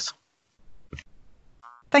 Councillor Pearce.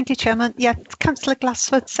 Thank you, Chairman. Yeah, Councillor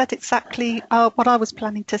Glassford said exactly what I was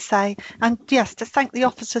planning to say. And yes, to thank the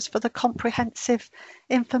officers for the comprehensive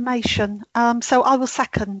information. So I will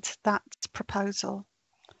second that proposal.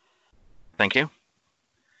 Thank you.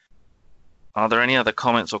 Are there any other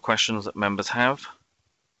comments or questions that members have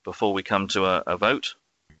before we come to a vote?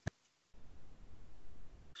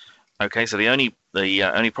 Okay, so the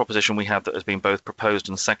only proposition we have that has been both proposed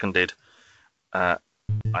and seconded, I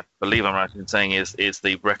believe I'm right in saying, is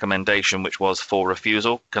the recommendation, which was for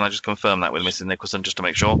refusal. Can I just confirm that with Mrs. Nicholson, just to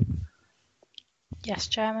make sure? Yes,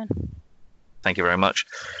 Chairman. Thank you very much.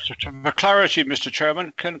 So for clarity, Mr.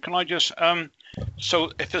 Chairman, can I just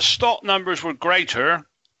so if the stock numbers were greater,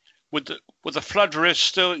 would the flood risk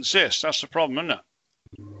still exist? That's the problem, isn't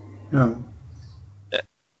it? No.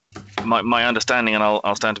 My understanding, and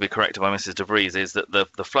I'll stand to be corrected by Mrs. De Vries, is that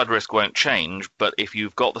the flood risk won't change, but if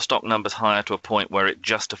you've got the stock numbers higher to a point where it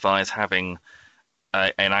justifies having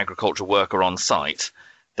an agricultural worker on site,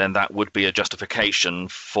 then that would be a justification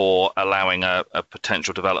for allowing a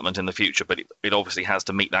potential development in the future. But it obviously has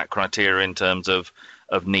to meet that criteria in terms of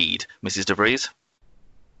need. Mrs. De Vries?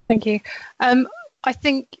 Thank you. I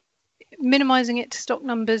think minimising it to stock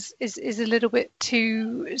numbers is a little bit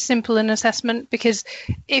too simple an assessment, because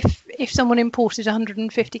if someone imported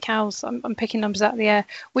 150 cows, I'm picking numbers out of the air,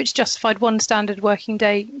 which justified one standard working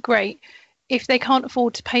day, great. If they can't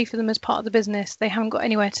afford to pay for them as part of the business, they haven't got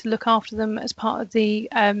anywhere to look after them as part of the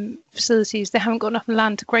facilities, they haven't got enough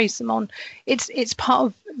land to graze them on. It's part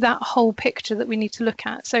of that whole picture that we need to look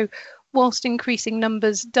at. So whilst increasing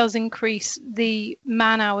numbers does increase the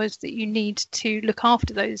man hours that you need to look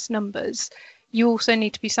after those numbers, you also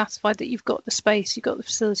need to be satisfied that you've got the space, you've got the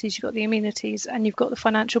facilities, you've got the amenities, and you've got the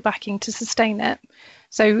financial backing to sustain it.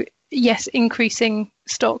 So yes, increasing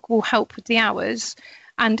stock will help with the hours.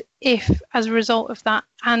 And if, as a result of that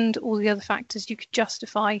and all the other factors, you could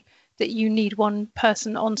justify that you need one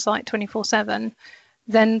person on site 24/7,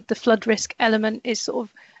 then the flood risk element is sort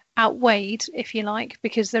of outweighed, if you like,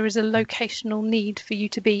 because there is a locational need for you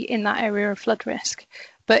to be in that area of flood risk.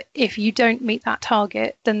 But if you don't meet that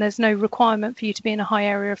target, then there's no requirement for you to be in a high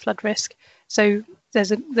area of flood risk. So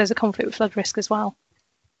there's a conflict with flood risk as well.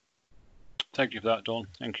 Thank you for that, Dawn.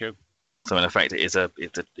 Thank you. So in effect, it's a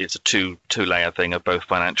two-layer thing of both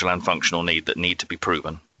financial and functional need that need to be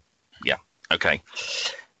proven. Yeah. Okay.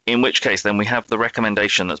 In which case, then we have the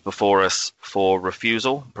recommendation that's before us for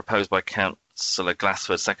refusal, proposed by Councillor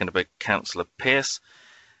Glassford, seconded by Councillor Pearce.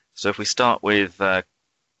 So if we start with,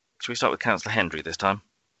 should we start with Councillor Hendry this time?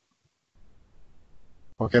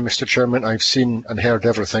 Okay, Mr. Chairman, I've seen and heard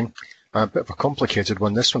everything. A bit of a complicated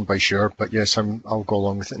one, this one by sure, but yes, I'll go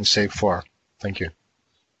along with it and say for. Thank you.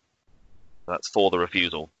 That's for the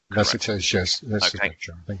refusal. Yes, it is, yes. That's Okay. correct,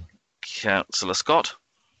 Chairman. Thank you. Councillor Scott.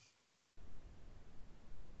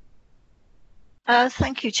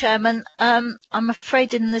 Thank you, Chairman. I'm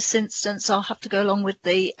afraid in this instance I'll have to go along with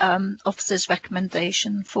the officer's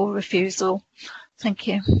recommendation for refusal. Thank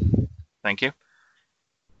you. Thank you.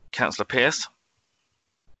 Councillor Pearce.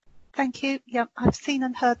 Thank you. Yeah, I've seen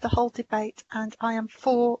and heard the whole debate and I am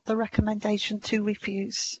for the recommendation to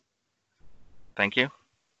refuse. Thank you.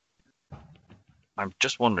 I'm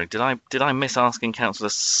just wondering, did I miss asking Councillor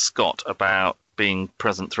Scott about being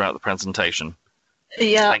present throughout the presentation?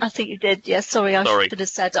 Yeah, I think you did. Yeah, sorry, I should have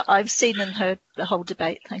said I've seen and heard the whole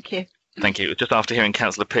debate. Thank you. Thank you. Just after hearing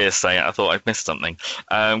Councillor Pearce say it, I thought I'd missed something.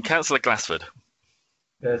 Councillor Glassford.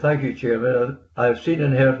 Thank you, Chairman. I've seen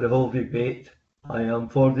and heard the whole debate. I am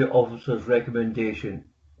for the officer's recommendation.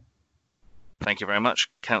 Thank you very much.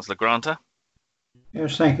 Councillor Granter.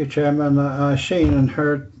 Yes, thank you, Chairman. I've seen and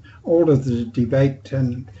heard all of the debate,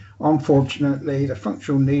 and unfortunately the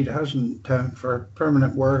functional need hasn't for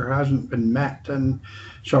permanent work hasn't been met, and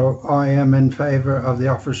so I am in favour of the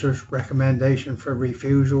officer's recommendation for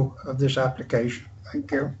refusal of this application.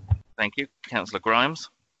 Thank you. Thank you. Councillor Grimes.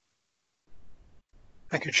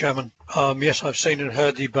 Thank you, Chairman. Yes, I've seen and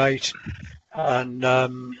heard the debate, and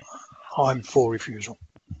I'm for refusal.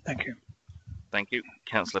 Thank you. Thank you.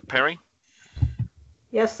 Councillor Perry.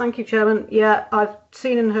 Yes, thank you, Chairman. Yeah, I've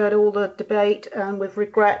seen and heard all the debate, and with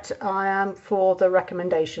regret, I am for the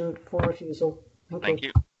recommendation for refusal. Thank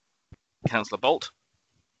you. Councillor Bolt.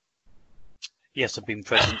 Yes, I've been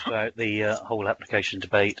present throughout the whole application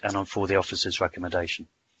debate, and I'm for the officer's recommendation.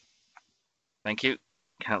 Thank you.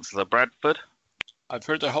 Councillor Bradford. I've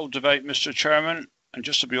heard the whole debate, Mr. Chairman, and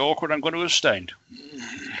just to be awkward, I'm going to abstain.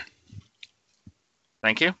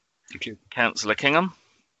 Thank you. Thank you. Councillor Kingham.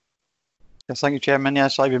 Yes, thank you, Chairman.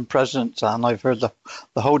 Yes, I've been present and I've heard the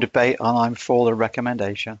whole debate and I'm for the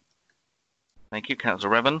recommendation. Thank you.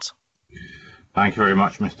 Councillor Evans. Thank you very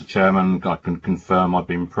much, Mr. Chairman. I can confirm I've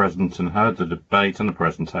been present and heard the debate and the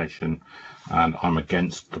presentation, and I'm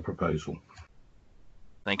against the proposal.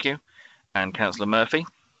 Thank you. And Councillor Murphy.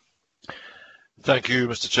 Thank you,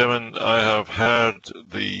 Mr. Chairman. I have heard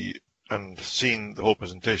and seen the whole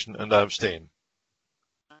presentation and I abstain.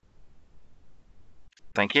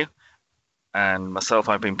 Thank you. And myself,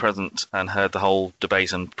 I've been present and heard the whole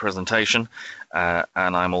debate and presentation, and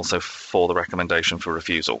I'm also for the recommendation for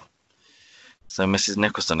refusal. So, Mrs.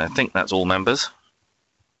 Nicholson, I think that's all members.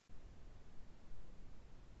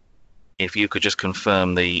 If you could just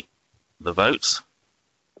confirm the votes.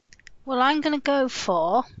 Well, I'm going to go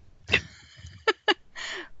for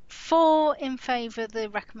 4 in favour of the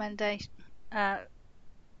recommendation.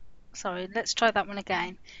 Sorry, let's try that one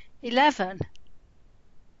again. 11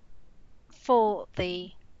 for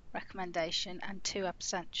the recommendation and 2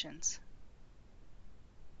 abstentions.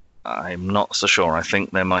 I'm not so sure. I think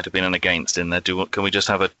there might have been an against in there. Can we just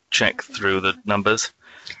have a check through the numbers?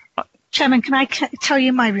 Chairman, can I tell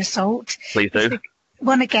you my result? Please do.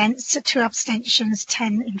 1 against, 2 abstentions,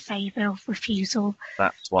 10 in favour of refusal.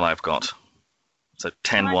 That's what I've got. So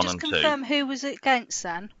 10, 1 and 2. Can I just confirm who was against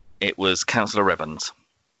then? It was Councillor Evans.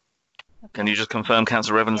 Okay. Can you just confirm,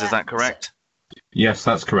 Councillor Evans, is that correct? Yes,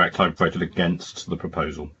 that's correct. I voted against the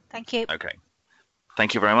proposal. Thank you. Okay.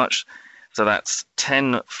 Thank you very much. So that's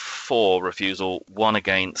 10 for refusal, 1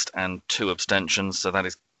 against and 2 abstentions. So that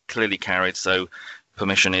is clearly carried. So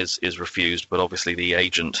permission is refused, but obviously the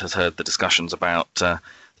agent has heard the discussions about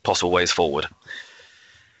possible ways forward.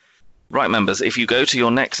 Right, members, if you go to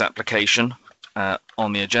your next application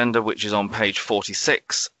on the agenda, which is on page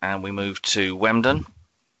 46, and we move to Wemden.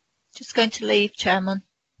 Just going to leave, Chairman.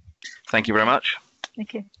 Thank you very much.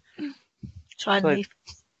 Thank you. Try and leave.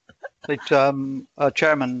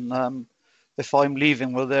 Chairman, if I'm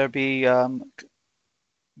leaving, will there be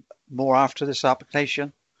more after this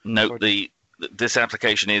application? No, this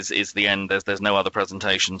application is the end. There's no other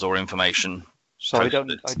presentations or information. So I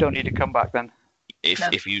don't need to come back then.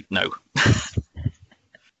 If you no.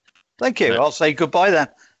 Thank you. No. I'll say goodbye then.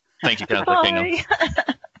 Thank you, Councillor Kingham.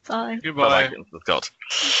 Bye. Goodbye. Bye, Scott.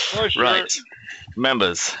 Right,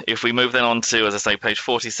 members. If we move then on to, as I say, page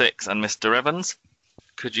 46, and Mr. Evans,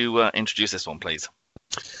 could you introduce this one, please?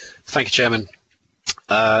 Thank you, Chairman.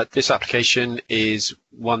 This application is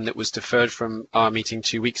one that was deferred from our meeting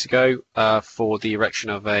 2 weeks ago for the erection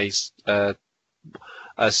of a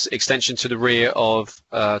extension to the rear of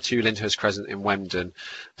 2 Lyndhurst Crescent in Wemden.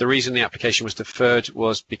 The reason the application was deferred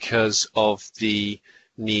was because of the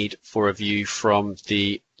need for a view from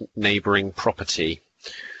the neighbouring property.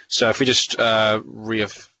 So if we just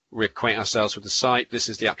reacquaint ourselves with the site, this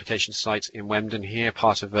is the application site in Wemden here,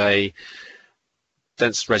 part of a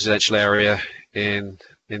dense residential area in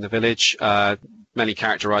the village, mainly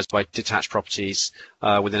characterised by detached properties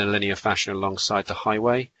within a linear fashion alongside the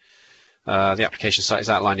highway. The application site is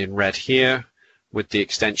outlined in red here, with the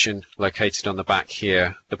extension located on the back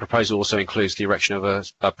here. The proposal also includes the erection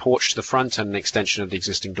of a porch to the front and an extension of the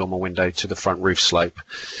existing dormer window to the front roof slope.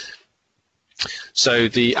 So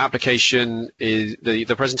the application is,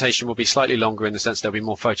 the presentation will be slightly longer in the sense there'll be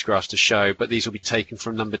more photographs to show, but these will be taken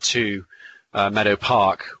from number 2, Meadow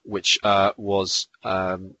Park, which was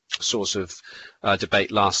source of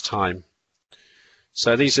debate last time.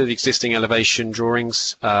 So these are the existing elevation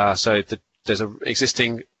drawings. There's an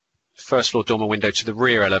existing first floor dormer window to the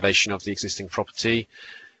rear elevation of the existing property.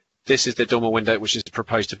 This is the dormer window which is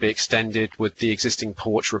proposed to be extended with the existing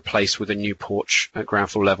porch replaced with a new porch at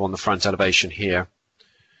ground floor level on the front elevation here.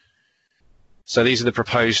 So these are the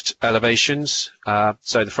proposed elevations.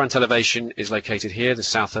 So the front elevation is located here, the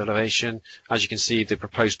south elevation. As you can see, the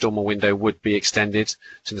proposed dormer window would be extended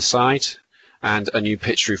to the side and a new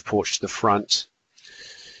pitched roof porch to the front.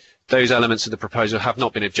 Those elements of the proposal have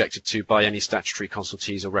not been objected to by any statutory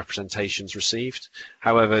consultees or representations received.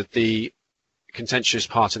 However, the contentious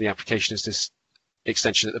part of the application is this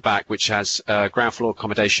extension at the back, which has ground floor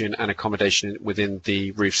accommodation and accommodation within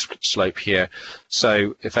the roof slope here.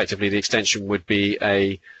 So effectively the extension would be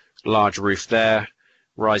a large roof there,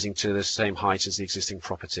 rising to the same height as the existing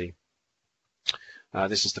property.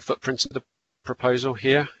 This is the footprint of the proposal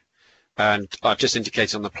here, and I've just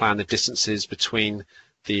indicated on the plan the distances between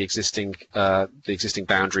the existing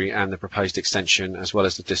boundary and the proposed extension, as well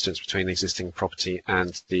as the distance between the existing property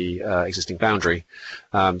and the existing boundary.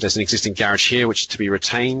 There's an existing garage here which is to be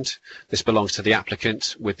retained. This belongs to the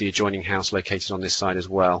applicant, with the adjoining house located on this side as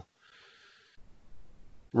well.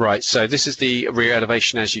 Right, so this is the rear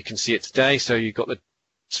elevation as you can see it today. So you've got the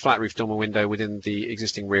flat roof dormer window within the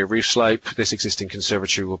existing rear roof slope. This existing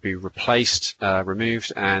conservatory will be replaced,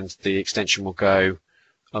 removed, and the extension will go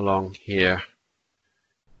along here,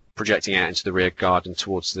 projecting out into the rear garden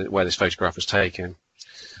towards where this photograph was taken.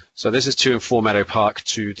 So this is 2 and 4 Meadow Park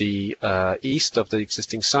to the east of the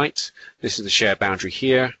existing site. This is the shared boundary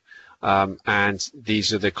here, and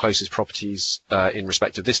these are the closest properties in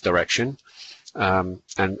respect of this direction. And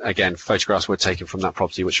again, photographs were taken from that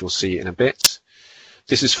property, which we'll see in a bit.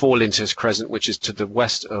 This is 4 Lyndhurst Crescent, which is to the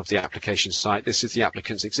west of the application site. This is the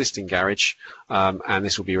applicant's existing garage, and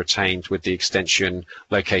this will be retained with the extension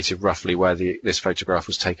located roughly where this photograph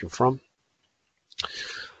was taken from.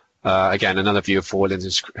 Again, another view of 4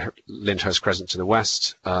 Lyndhurst Crescent to the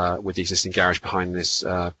west, with the existing garage behind this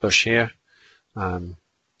bush here.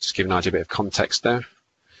 Just give an idea, a bit of context there.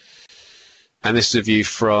 And this is a view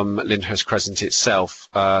from Lyndhurst Crescent itself.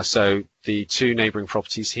 So the 2 neighbouring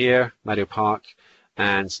properties here, Meadow Park,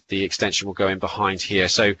 and the extension will go in behind here.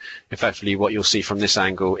 So effectively what you'll see from this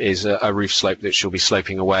angle is a roof slope that shall be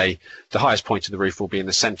sloping away. The highest point of the roof will be in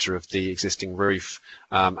the centre of the existing roof,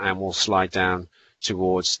 and will slide down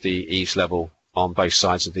towards the eaves level on both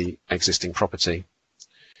sides of the existing property.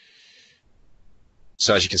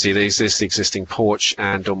 So as you can see, this is the existing porch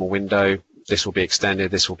and dormer window. This will be extended,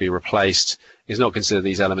 this will be replaced. It's not considered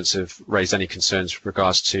these elements have raised any concerns with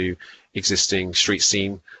regards to existing street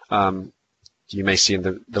scene. You may see in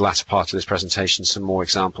the latter part of this presentation some more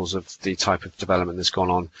examples of the type of development that's gone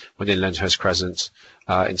on within Lyndhurst Crescent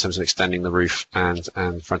in terms of extending the roof and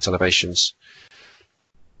front elevations.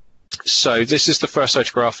 So this is the first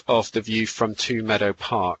photograph of the view from 2 Meadow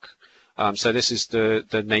Park. So this is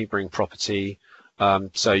the neighbouring property.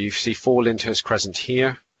 So you see 4 Lyndhurst Crescent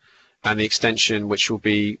here, and the extension, which will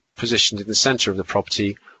be positioned in the centre of the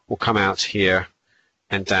property, will come out here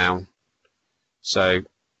and down. So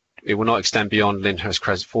it will not extend beyond Lyndhurst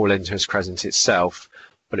Crescent, 4 Lyndhurst Crescent itself,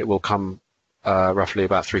 but it will come roughly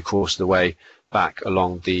about 3/4 of the way back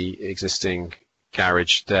along the existing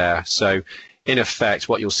garage there. So in effect,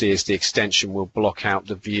 what you'll see is the extension will block out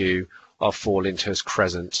the view of 4 Lyndhurst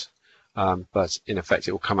Crescent, but in effect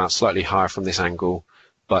it will come out slightly higher from this angle,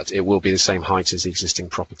 but it will be the same height as the existing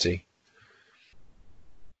property.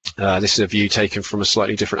 This is a view taken from a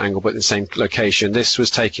slightly different angle, but in the same location. This was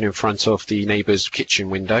taken in front of the neighbour's kitchen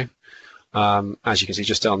window. As you can see,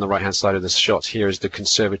 just on the right-hand side of this shot, here is the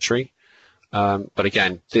conservatory. But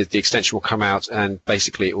again, the extension will come out, and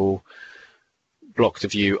basically it will block the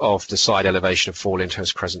view of the side elevation of 4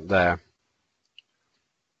 Lyndhurst Crescent there.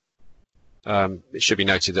 It should be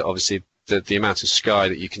noted that obviously the amount of sky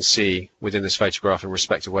that you can see within this photograph in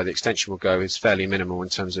respect of where the extension will go is fairly minimal in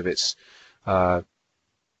terms of its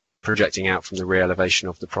projecting out from the rear elevation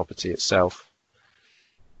of the property itself.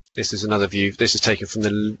 This is another view. This is taken from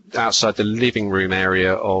the outside the living room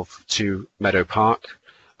area of 2 Meadow Park.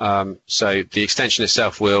 So the extension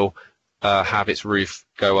itself will have its roof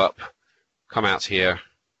go up, come out here,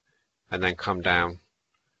 and then come down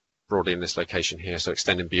broadly in this location here, so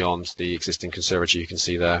extending beyond the existing conservatory you can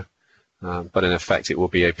see there. But in effect, it will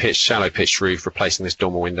be a shallow pitched roof replacing this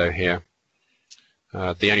dormer window here.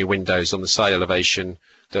 The only windows on the side elevation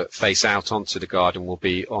that face out onto the garden will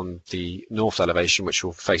be on the north elevation, which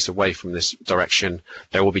will face away from this direction.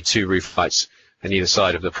 There will be 2 roof lights on either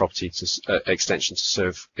side of the property extension to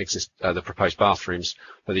serve the proposed bathrooms,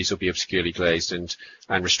 but these will be obscurely glazed and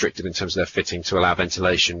restricted in terms of their fitting to allow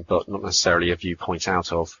ventilation, but not necessarily a viewpoint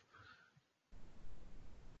out of.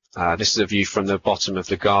 This is a view from the bottom of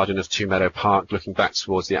the garden of Two Meadow Park, looking back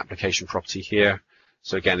towards the application property here.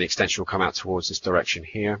 So again, the extension will come out towards this direction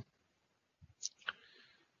here.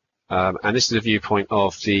 And this is a viewpoint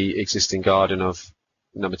of the existing garden of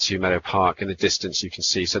number 2 Meadow Park. In the distance you can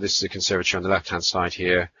see, so this is a conservatory on the left-hand side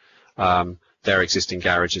here, their existing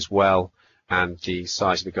garage as well, and the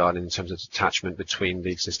size of the garden in terms of detachment between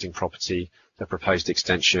the existing property, the proposed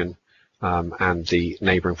extension, and the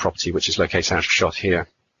neighbouring property, which is located out of shot here.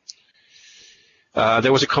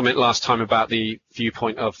 There was a comment last time about the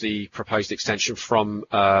viewpoint of the proposed extension from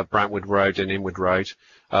Brantwood Road and Inwood Road.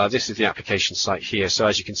 This is the application site here. So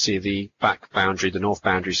as you can see, the back boundary, the north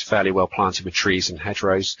boundary, is fairly well planted with trees and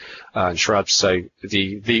hedgerows and shrubs. So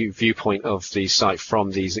the viewpoint of the site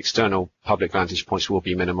from these external public vantage points will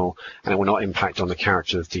be minimal, and it will not impact on the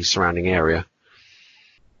character of the surrounding area.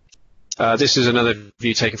 This is another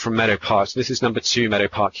view taken from Meadow Park. So this is number 2 Meadow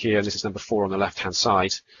Park here, and this is number 4 on the left-hand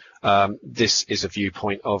side. This is a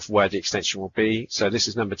viewpoint of where the extension will be. So this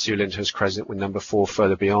is number 2 Lyndhurst Crescent with number 4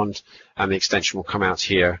 further beyond, and the extension will come out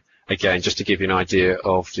here. Again, just to give you an idea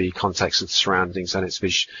of the context of the surroundings and its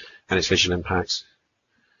visual impacts.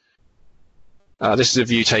 This is a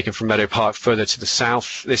view taken from Meadow Park further to the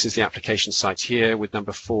south. This is the application site here with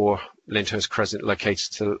number 4 Lyndhurst Crescent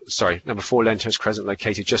number 4 Lyndhurst Crescent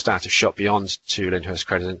located just out of shot beyond 2 Lyndhurst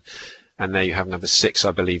Crescent. And there you have number 6,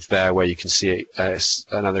 I believe, there, where you can see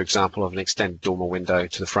another example of an extended dormer window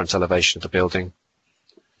to the front elevation of the building.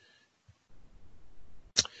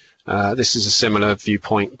 This is a similar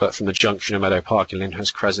viewpoint, but from the junction of Meadow Park and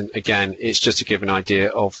Lyndhurst Crescent. Again, it's just to give an idea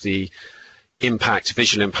of the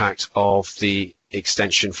visual impact of the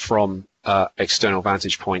extension from external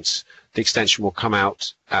vantage points. The extension will come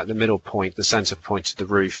out at the middle point, the center point of the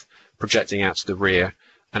roof, projecting out to the rear.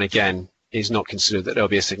 And again, is not considered that there will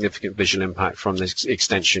be a significant visual impact from this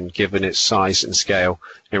extension given its size and scale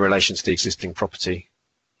in relation to the existing property.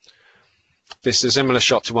 This is a similar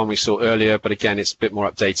shot to one we saw earlier, but again, it's a bit more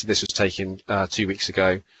updated. This was taken 2 weeks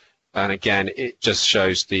ago. And again, it just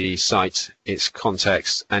shows the site, its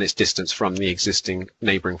context, and its distance from the existing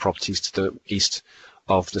neighbouring properties to the east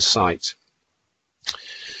of the site.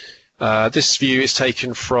 This view is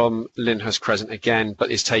taken from Lyndhurst Crescent again, but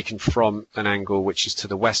is taken from an angle which is to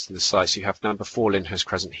the west of the site. So you have number 4 Lyndhurst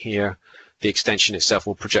Crescent here. The extension itself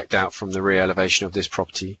will project out from the rear elevation of this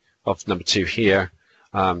property of number 2 here.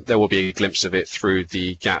 There will be a glimpse of it through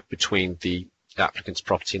the gap between the applicant's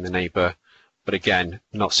property and the neighbour, but again,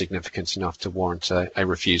 not significant enough to warrant a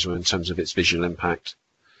refusal in terms of its visual impact.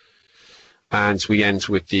 And we end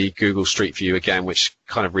with the Google Street View again, which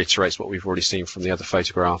kind of reiterates what we've already seen from the other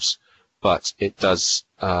photographs, but it does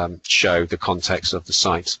show the context of the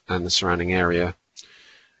site and the surrounding area.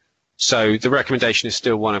 So the recommendation is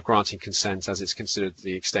still one of granting consent, as it's considered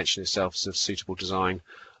the extension itself is of suitable design,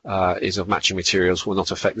 is of matching materials, will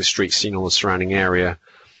not affect the street scene or the surrounding area,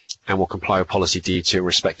 and will comply with policy D2 in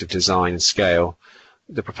respect of design and scale.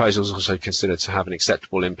 The proposal is also considered to have an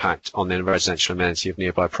acceptable impact on the residential amenity of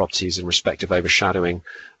nearby properties in respect of overshadowing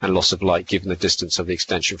and loss of light given the distance of the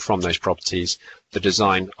extension from those properties, the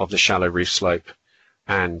design of the shallow roof slope,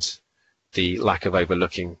 and the lack of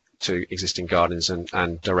overlooking to existing gardens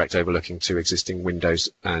and direct overlooking to existing windows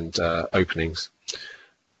and openings.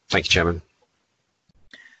 Thank you, Chairman.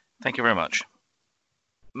 Thank you very much.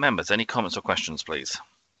 Members, any comments or questions, please?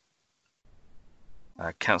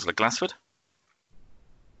 Councillor Glassford.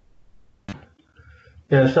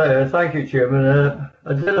 Yes, thank you, Chairman.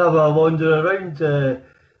 I did have a wander around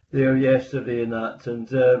there yesterday and that,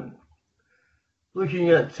 and looking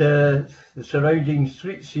at the surrounding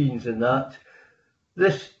street scenes and that,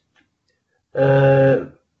 this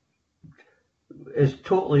is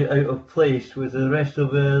totally out of place with the rest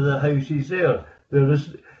of the houses there. There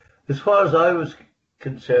is, as far as I was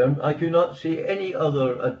concerned, I could not see any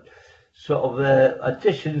other sort of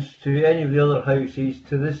additions to any of the other houses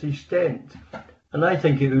to this extent. And I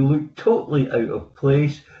think it will look totally out of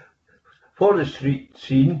place for the street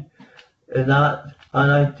scene in that.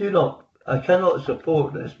 And I cannot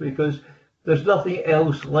support this because There's nothing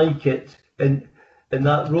else like it in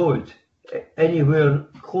that road anywhere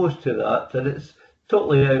close to that, and it's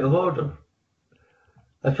totally out of order.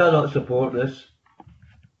 I cannot support this.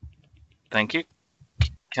 Thank you.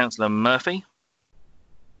 Councillor Murphy.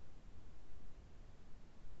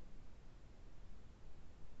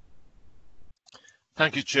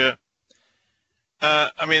 Thank you, Chair.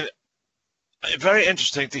 I mean, very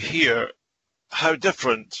interesting to hear how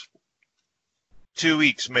different 2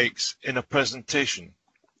 weeks makes in a presentation.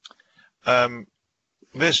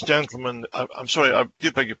 This gentleman, I'm sorry, I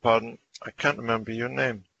do beg your pardon, I can't remember your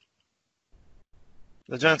name.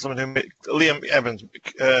 The gentleman who made, Liam Evans,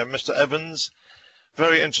 Mr. Evans,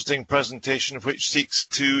 very interesting presentation which seeks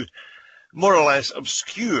to more or less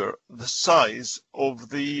obscure the size of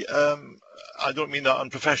the, I don't mean that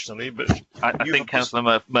unprofessionally, but I think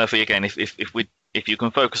Councillor Murphy, again, if you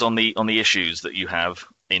can focus on the issues that you have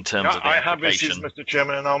in terms of the I have issues, application, Mr.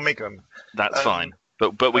 Chairman, and I'll make them. that's fine.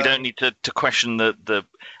 But we don't need to question the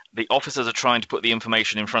officers are trying to put the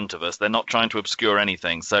information in front of us. They're not trying to obscure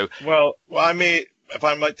anything. So well, I may, if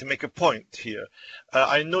I'd like to make a point here,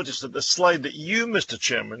 I noticed that the slide that you, Mr.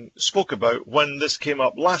 Chairman, spoke about when this came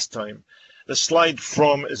up last time, the slide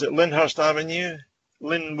from, is it Lyndhurst Avenue?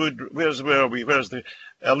 Linwood, where are we? Where's the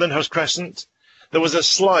Lyndhurst Crescent? There was a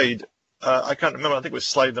slide, I can't remember, I think it was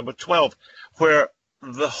slide number 12, where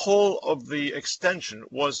the whole of the extension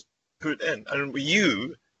was put in. And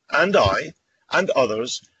you and I and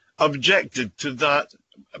others objected to that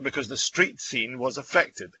because the street scene was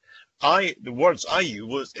affected. The words I used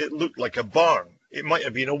was, it looked like a barn. It might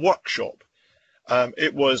have been a workshop.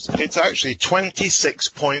 It's actually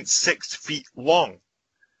 26.6 feet long.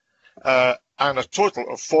 And a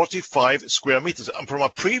total of 45 square meters. And from a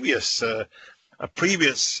previous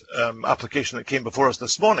application that came before us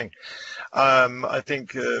this morning, I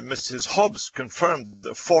think Mrs. Hobbs confirmed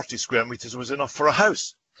that 40 square meters was enough for a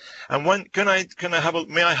house. And when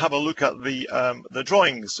may I have a look at the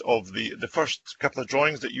drawings of the first couple of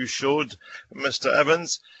drawings that you showed, Mr.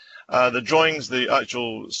 Evans? The drawings, the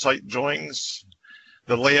actual site drawings,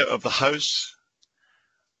 the layout of the house.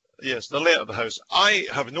 Yes, the layout of the house. I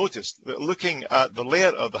have noticed that looking at the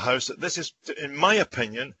layout of the house, that this is, in my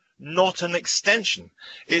opinion, not an extension.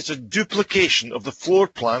 It's a duplication of the floor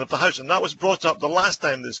plan of the house. And that was brought up the last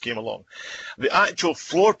time this came along. The actual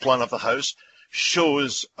floor plan of the house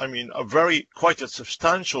shows, I mean, quite a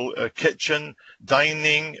substantial kitchen,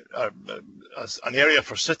 dining, an area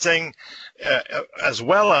for sitting, as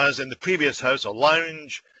well as in the previous house, a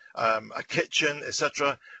lounge, a kitchen,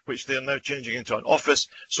 etc., which they are now changing into an office.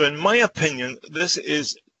 So in my opinion, this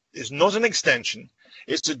is not an extension.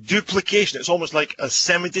 It's a duplication. It's almost like a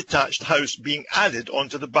semi-detached house being added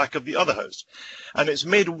onto the back of the other house. And it's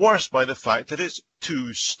made worse by the fact that it's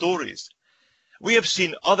 2 stories. We have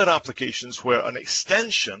seen other applications where an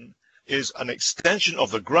extension is an extension of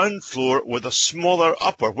the ground floor with a smaller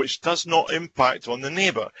upper, which does not impact on the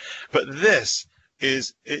neighbour. But this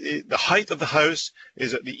is, the height of the house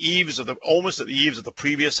is at the eaves of almost at the eaves of the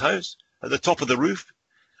previous house, at the top of the roof.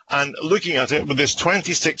 And looking at it with this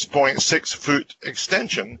 26.6 foot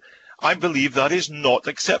extension, I believe that is not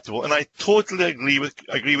acceptable. And I totally agree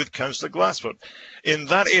with Councillor Glassford. In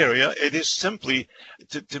that area, it is simply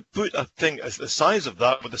to put a thing as the size of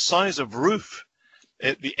that with the size of roof,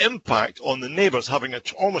 the impact on the neighbours having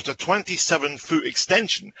almost a 27-foot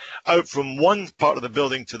extension out from one part of the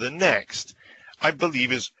building to the next, I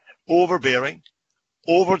believe is overbearing,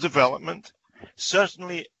 overdevelopment.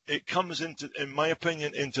 Certainly, it comes into, in my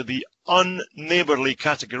opinion, into the unneighbourly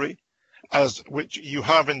category, as which you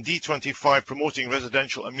have in D25 promoting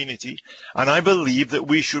residential amenity, and I believe that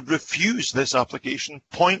we should refuse this application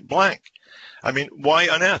point blank. I mean, why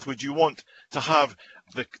on earth would you want to have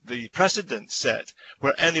the precedent set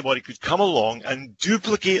where anybody could come along and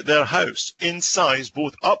duplicate their house in size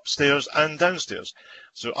both upstairs and downstairs?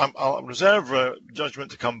 So I'll reserve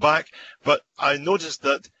judgment to come back, but I noticed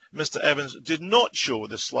that Mr. Evans did not show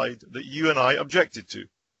the slide that you and I objected to.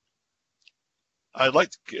 I'd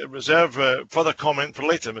like to reserve further comment for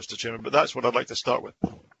later, Mr. Chairman, but that's what I'd like to start with.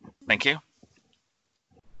 Thank you.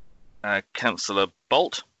 Councillor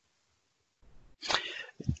Bolt.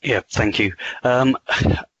 Yeah, thank you.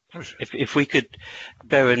 If we could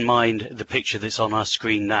bear in mind the picture that's on our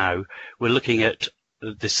screen now, we're looking at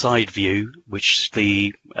the side view, which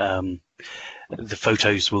the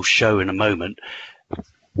photos will show in a moment.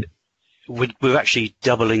 We're actually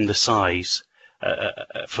doubling the size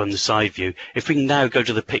from the side view. If we can now go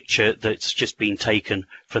to the picture that's just been taken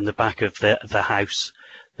from the back of the house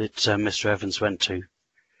that Mr. Evans went to.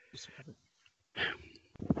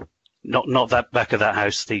 Not that back of that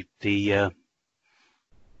house, the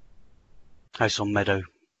House on Meadow.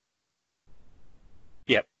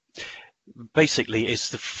 Yep. Basically, it's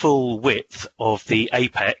the full width of the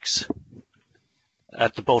apex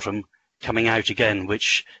at the bottom coming out again,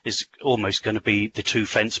 which is almost going to be the 2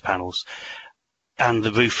 fence panels and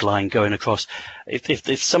the roof line going across.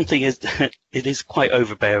 If something is, it is quite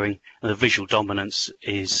overbearing, and the visual dominance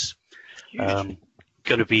is going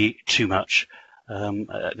to be too much.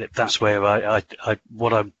 That's where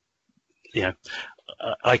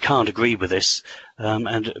I can't agree with this,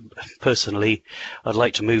 and personally, I'd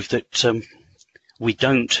like to move that we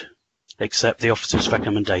don't accept the officer's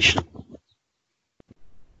recommendation.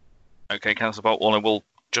 Okay, Councillor Bolt, I will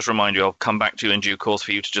just remind you, I'll come back to you in due course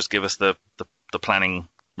for you to just give us the planning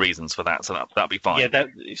reasons for that, so that'll be fine. Yeah,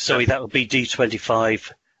 that would be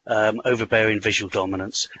D25, overbearing visual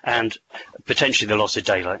dominance, and potentially the loss of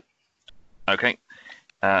daylight. Okay.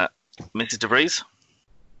 Mrs. De Vries?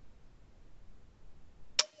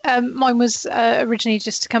 Mine was originally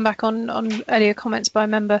just to come back on earlier comments by a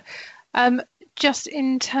member. Just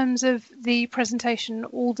in terms of the presentation,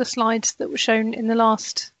 all the slides that were shown in the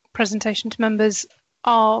last presentation to members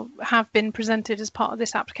have been presented as part of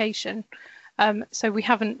this application. So we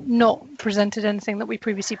haven't not presented anything that we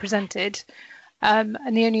previously presented.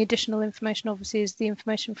 And the only additional information, obviously, is the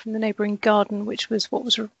information from the neighbouring garden, which was what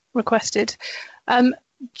was requested.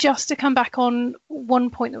 Just to come back on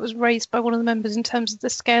one point that was raised by one of the members in terms of the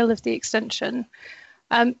scale of the extension,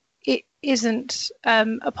 it isn't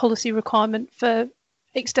a policy requirement for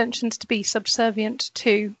extensions to be subservient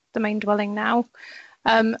to the main dwelling now.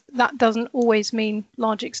 That doesn't always mean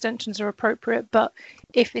large extensions are appropriate, but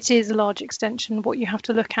if it is a large extension, what you have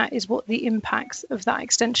to look at is what the impacts of that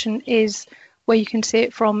extension is, where you can see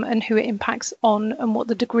it from and who it impacts on and what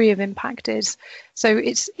the degree of impact is. So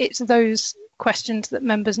it's those questions that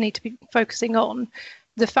members need to be focusing on.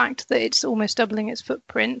 The fact that it's almost doubling its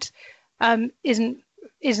footprint isn't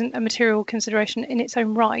a material consideration in its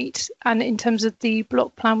own right. And in terms of the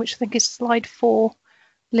block plan, which I think is slide 4,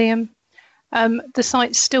 Liam, the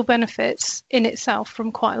site still benefits in itself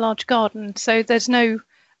from quite a large garden. So there's no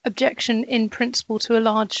objection in principle to a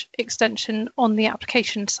large extension on the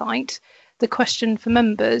application site. The question for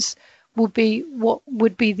members will be what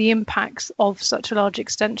would be the impacts of such a large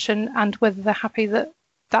extension and whether they're happy that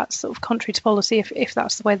that's sort of contrary to policy if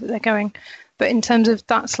that's the way that they're going. But in terms of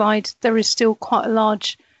that slide, there is still quite a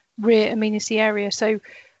large rear amenity area. So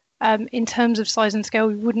in terms of size and scale,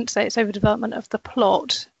 we wouldn't say it's overdevelopment of the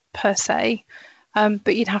plot per se,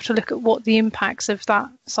 but you'd have to look at what the impacts of that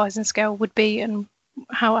size and scale would be and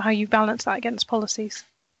how you balance that against policies.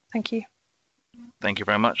 Thank you. Thank you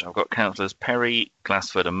very much. I've got Councillors Perry,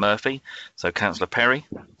 Glassford and Murphy. So Councillor Perry.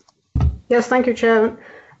 Yes, thank you, Chairman.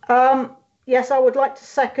 Yes, I would like to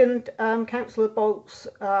second Councillor Bolt's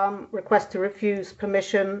request to refuse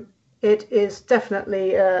permission. It is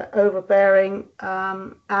definitely overbearing,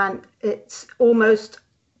 and it's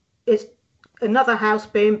another house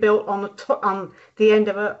being built on the end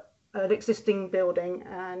of an existing building,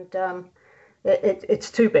 and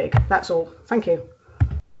it's too big. That's all. Thank you.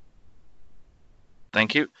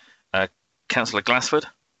 Thank you. Councillor Glassford.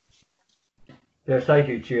 Yes, thank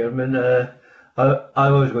you, Chairman. I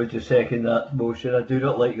was going to second that motion. I do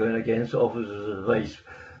not like going against officers' advice,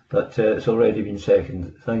 but it's already been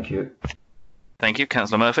seconded. Thank you. Thank you.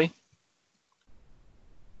 Councillor Murphy.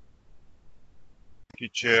 Thank you,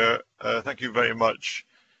 Chair. Thank you very much,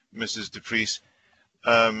 Mrs. De Vries.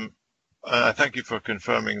 I thank you for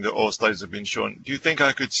confirming that all slides have been shown. Do you think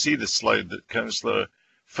I could see the slide that Councillor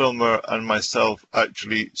Filmer and myself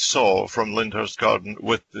actually saw from Lyndhurst Garden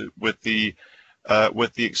with the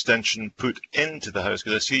extension put into the house?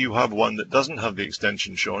 Because I see you have one that doesn't have the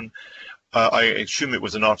extension shown. I assume it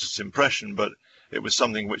was an artist's impression, but it was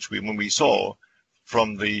something which when we saw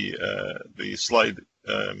from the slide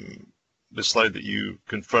that you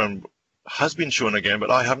confirmed has been shown again, but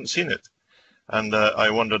I haven't seen it, and I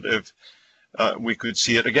wondered if we could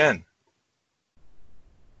see it again.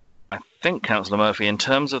 I think, Councillor Murphy, in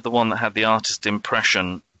terms of the one that had the artist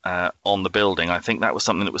impression on the building, I think that was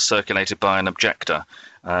something that was circulated by an objector.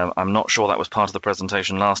 I'm not sure that was part of the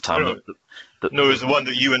presentation last time. No, it was the one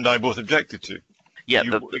that you and I both objected to. Yeah,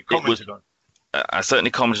 you commented on. I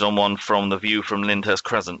certainly commented on one from the view from Lyndhurst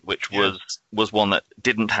Crescent, which was one that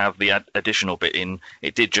didn't have the additional bit in.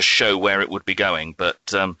 It did just show where it would be going. But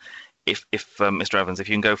if Mr. Evans, if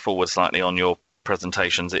you can go forward slightly on your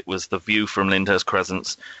presentations, it was the view from Lyndhurst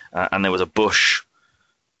Crescents, and there was a bush.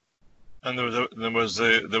 And there was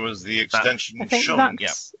the extension shown.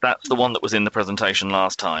 That's the one that was in the presentation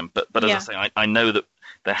last time. But as I say, I know that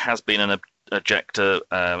there has been an objector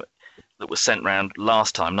that was sent round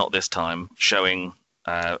last time, not this time, showing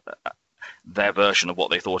their version of what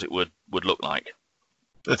they thought it would look like.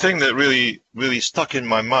 The thing that really stuck in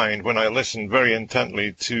my mind when I listened very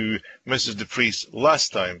intently to Mrs. de Vries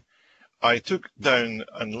last time, I took down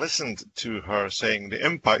and listened to her saying the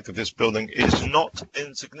impact of this building is not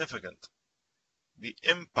insignificant. The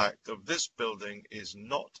impact of this building is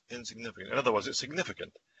not insignificant. In other words, it's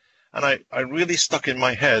significant. And I really stuck in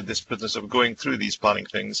my head this business of going through these planning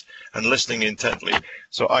things and listening intently.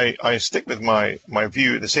 So I stick with my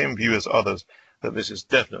view, the same view as others, that this is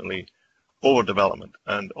definitely overdevelopment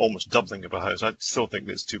and almost doubling of a house. I still think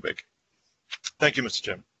it's too big. Thank you, Mr.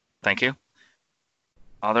 Chairman. Thank you.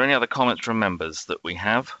 Are there any other comments from members that we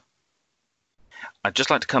have? I'd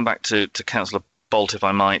just like to come back to Councillor Bolt, if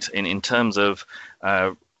I might, in terms of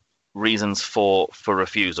reasons for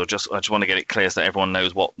refusal. I just want to get it clear so that everyone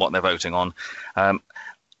knows what they're voting on.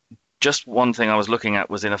 Just one thing I was looking at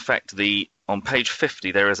was, in effect, on page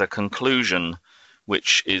 50 there is a conclusion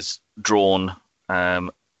which is drawn,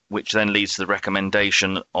 which then leads to the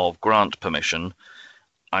recommendation of grant permission.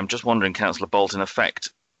 I'm just wondering, Councillor Bolt, in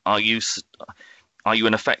effect, are you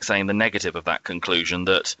in effect saying the negative of that conclusion,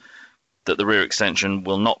 that the rear extension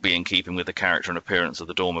will not be in keeping with the character and appearance of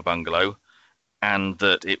the dormer bungalow, and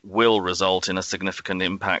that it will result in a significant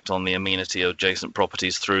impact on the amenity of adjacent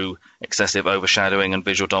properties through excessive overshadowing and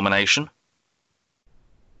visual domination?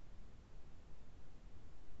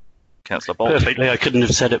 Councillor Bolt. Perfectly, I couldn't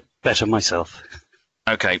have said it better myself.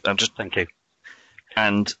 Okay, thank you.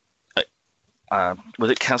 And was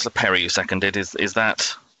it Councillor Perry who seconded? Is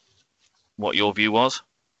that what your view was?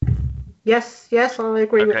 Yes, I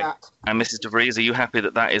agree with that. And Mrs. de Vries, are you happy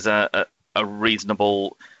that that is a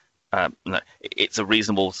reasonable? It's a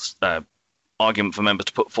reasonable argument for members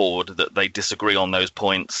to put forward that they disagree on those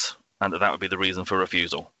points, and that would be the reason for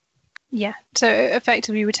refusal. Yeah, so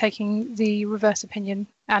effectively we're taking the reverse opinion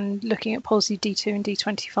and looking at policy D2 and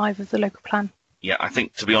D25 of the local plan. Yeah, I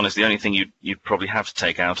think, to be honest, the only thing you'd probably have to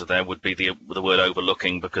take out of there would be the word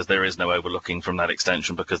overlooking, because there is no overlooking from that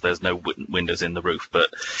extension because there's no windows in the roof. But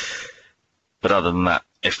other than that,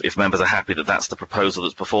 if members are happy that that's the proposal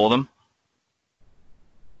that's before them,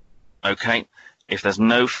 okay. If there's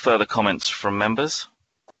no further comments from members,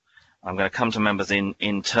 I'm going to come to members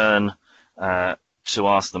in turn to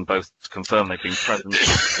ask them both to confirm they've been present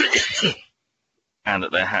and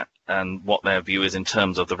that and what their view is in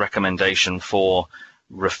terms of the recommendation for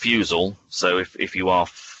refusal. So if you are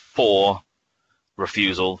for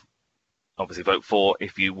refusal, obviously vote for.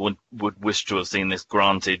 If you would wish to have seen this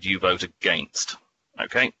granted, you vote against.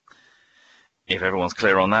 Okay. If everyone's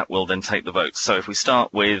clear on that, we'll then take the votes. So if we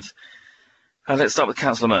start with, let's start with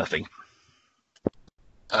Councillor Murphy.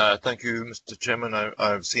 Thank you, Mr. Chairman.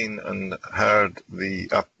 I've seen and heard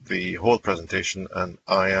the whole presentation, and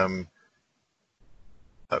I am.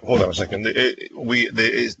 Hold on a second.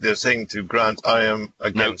 They're saying to grant. I am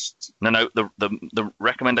against. No. The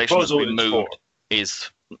recommendation that's been moved is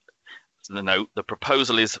no. The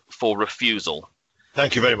proposal is for refusal.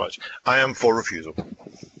 Thank you very much. I am for refusal.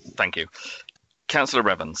 Thank you, Councillor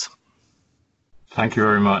Evans. Thank you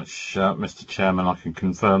very much, Mr. Chairman. I can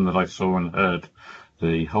confirm that I saw and heard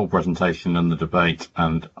the whole presentation and the debate,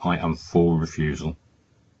 and I am for refusal.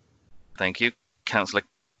 Thank you, Councillor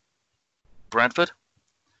Bradford.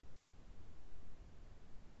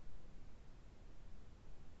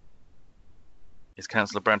 Is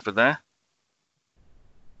Councillor Bradford there?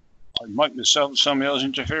 I might myself, somebody else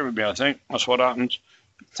interfere with me, I think. That's what happened.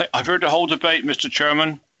 I've heard the whole debate, Mr.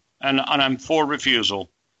 Chairman, and I'm for refusal.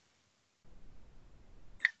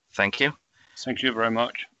 Thank you. Thank you very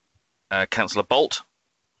much. Councillor Bolt.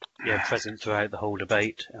 Yeah, present throughout the whole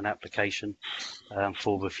debate and application,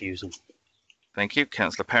 for refusal. Thank you.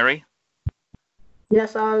 Councillor Perry.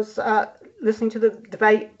 Yes, I was listening to the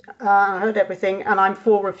debate, I heard everything, and I'm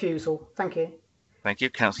for refusal. Thank you. Thank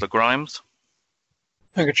you. Councillor Grimes.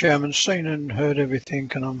 Thank you, Chairman. Seen and heard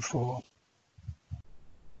everything, and I'm for.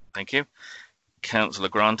 Thank you. Councillor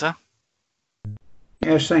Granter.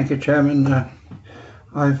 Yes, thank you, Chairman.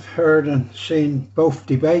 I've heard and seen both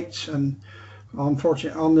debates, and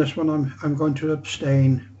unfortunately on this one I'm going to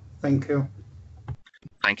abstain. Thank you.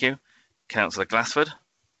 Thank you. Councillor Glassford.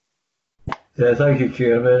 Yeah, thank you,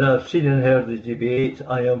 Chairman. I've seen and heard the debate.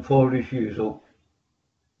 I am for refusal.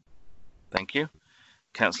 Thank you.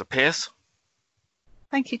 Councillor Pearce.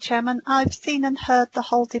 Thank you, Chairman. I've seen and heard the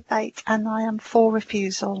whole debate, and I am for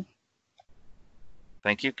refusal.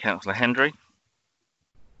 Thank you. Councillor Hendry.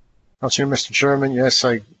 That's you, Mr. Chairman. Yes,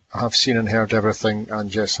 I have seen and heard everything,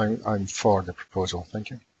 and yes, I'm for the proposal. Thank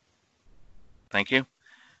you. Thank you.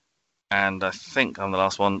 And I think I'm the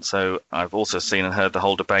last one, so I've also seen and heard the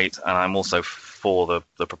whole debate, and I'm also for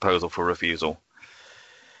the proposal for refusal.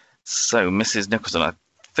 So, Mrs. Nicholson, I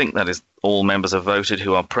think that is all members have voted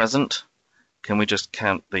who are present. Can we just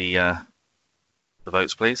count the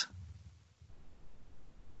votes, please?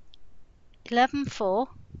 11 for,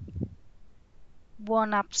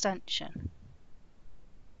 1 abstention.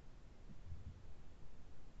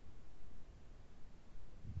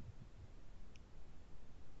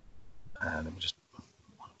 Let me just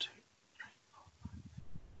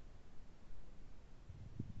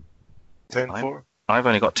 10 for. I've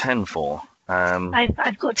only got 10 for.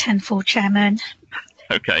 I've got 10 for, Chairman.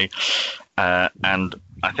 Okay, and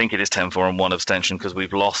I think it is 10 for and 1 abstention because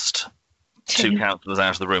we've lost two councillors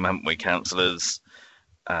out of the room, haven't we? Councillors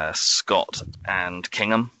Scott and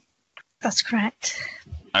Kingham. That's correct.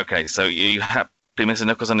 Okay, so you happy, Mr.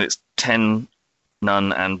 Nicholson? It's 10,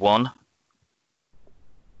 none, and 1.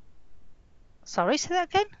 Sorry, say that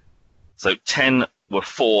again? So 10 were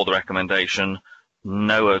for the recommendation,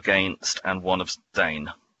 no against, and 1 abstain.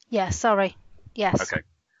 Yeah, sorry. Yes. Okay,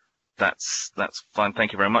 that's fine.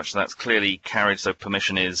 Thank you very much. That's clearly carried, so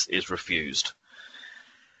permission is refused.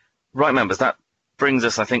 Right, members, that brings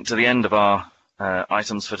us, I think, to the end of our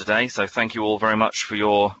items for today. So thank you all very much for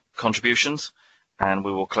your contributions, and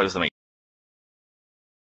we will close the meeting.